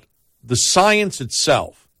about, the science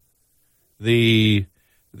itself, the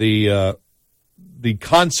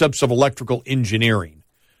concepts of electrical engineering.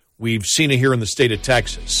 We've seen it here in the state of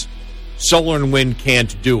Texas. Solar and wind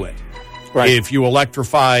can't do it. Right. If you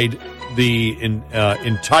electrified the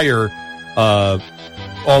entire,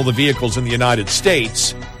 all the vehicles in the United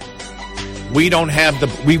States, we don't have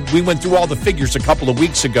we went through all the figures a couple of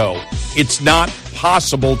weeks ago. It's not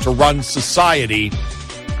possible to run society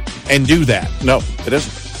and do that. No, it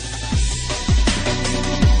isn't.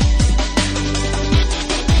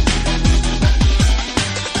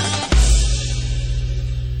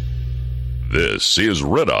 This is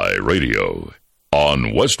Red Eye Radio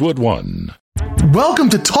on Westwood One. Welcome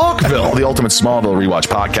to Talkville, the ultimate Smallville rewatch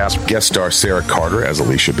podcast. Guest star Sarah Carter as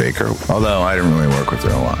Alicia Baker, although I didn't really work with her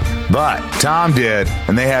a lot. But Tom did,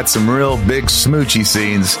 and they had some real big smoochy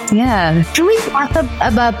scenes. Yeah. Can we talk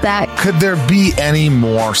about that? Could there be any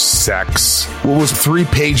more sex? What was a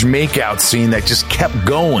 3-page makeout scene that just kept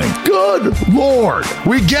going? Good Lord,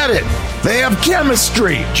 we get it. They have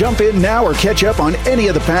chemistry. Jump in now or catch up on any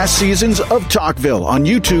of the past seasons of Talkville on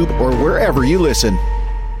YouTube or wherever you listen.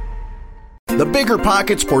 The Bigger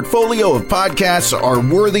Pockets portfolio of podcasts are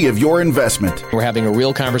worthy of your investment. We're having a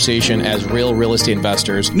real conversation as real estate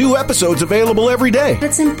investors. New episodes available every day.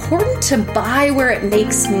 It's important to buy where it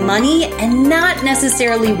makes money and not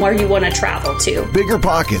necessarily where you want to travel to. Bigger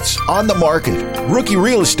Pockets, On the Market, Rookie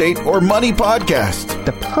Real Estate, or Money Podcast.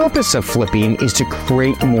 The purpose of flipping is to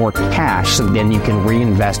create more cash so then you can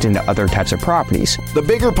reinvest into other types of properties. The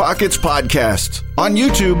Bigger Pockets Podcast on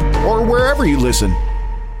YouTube or wherever you listen.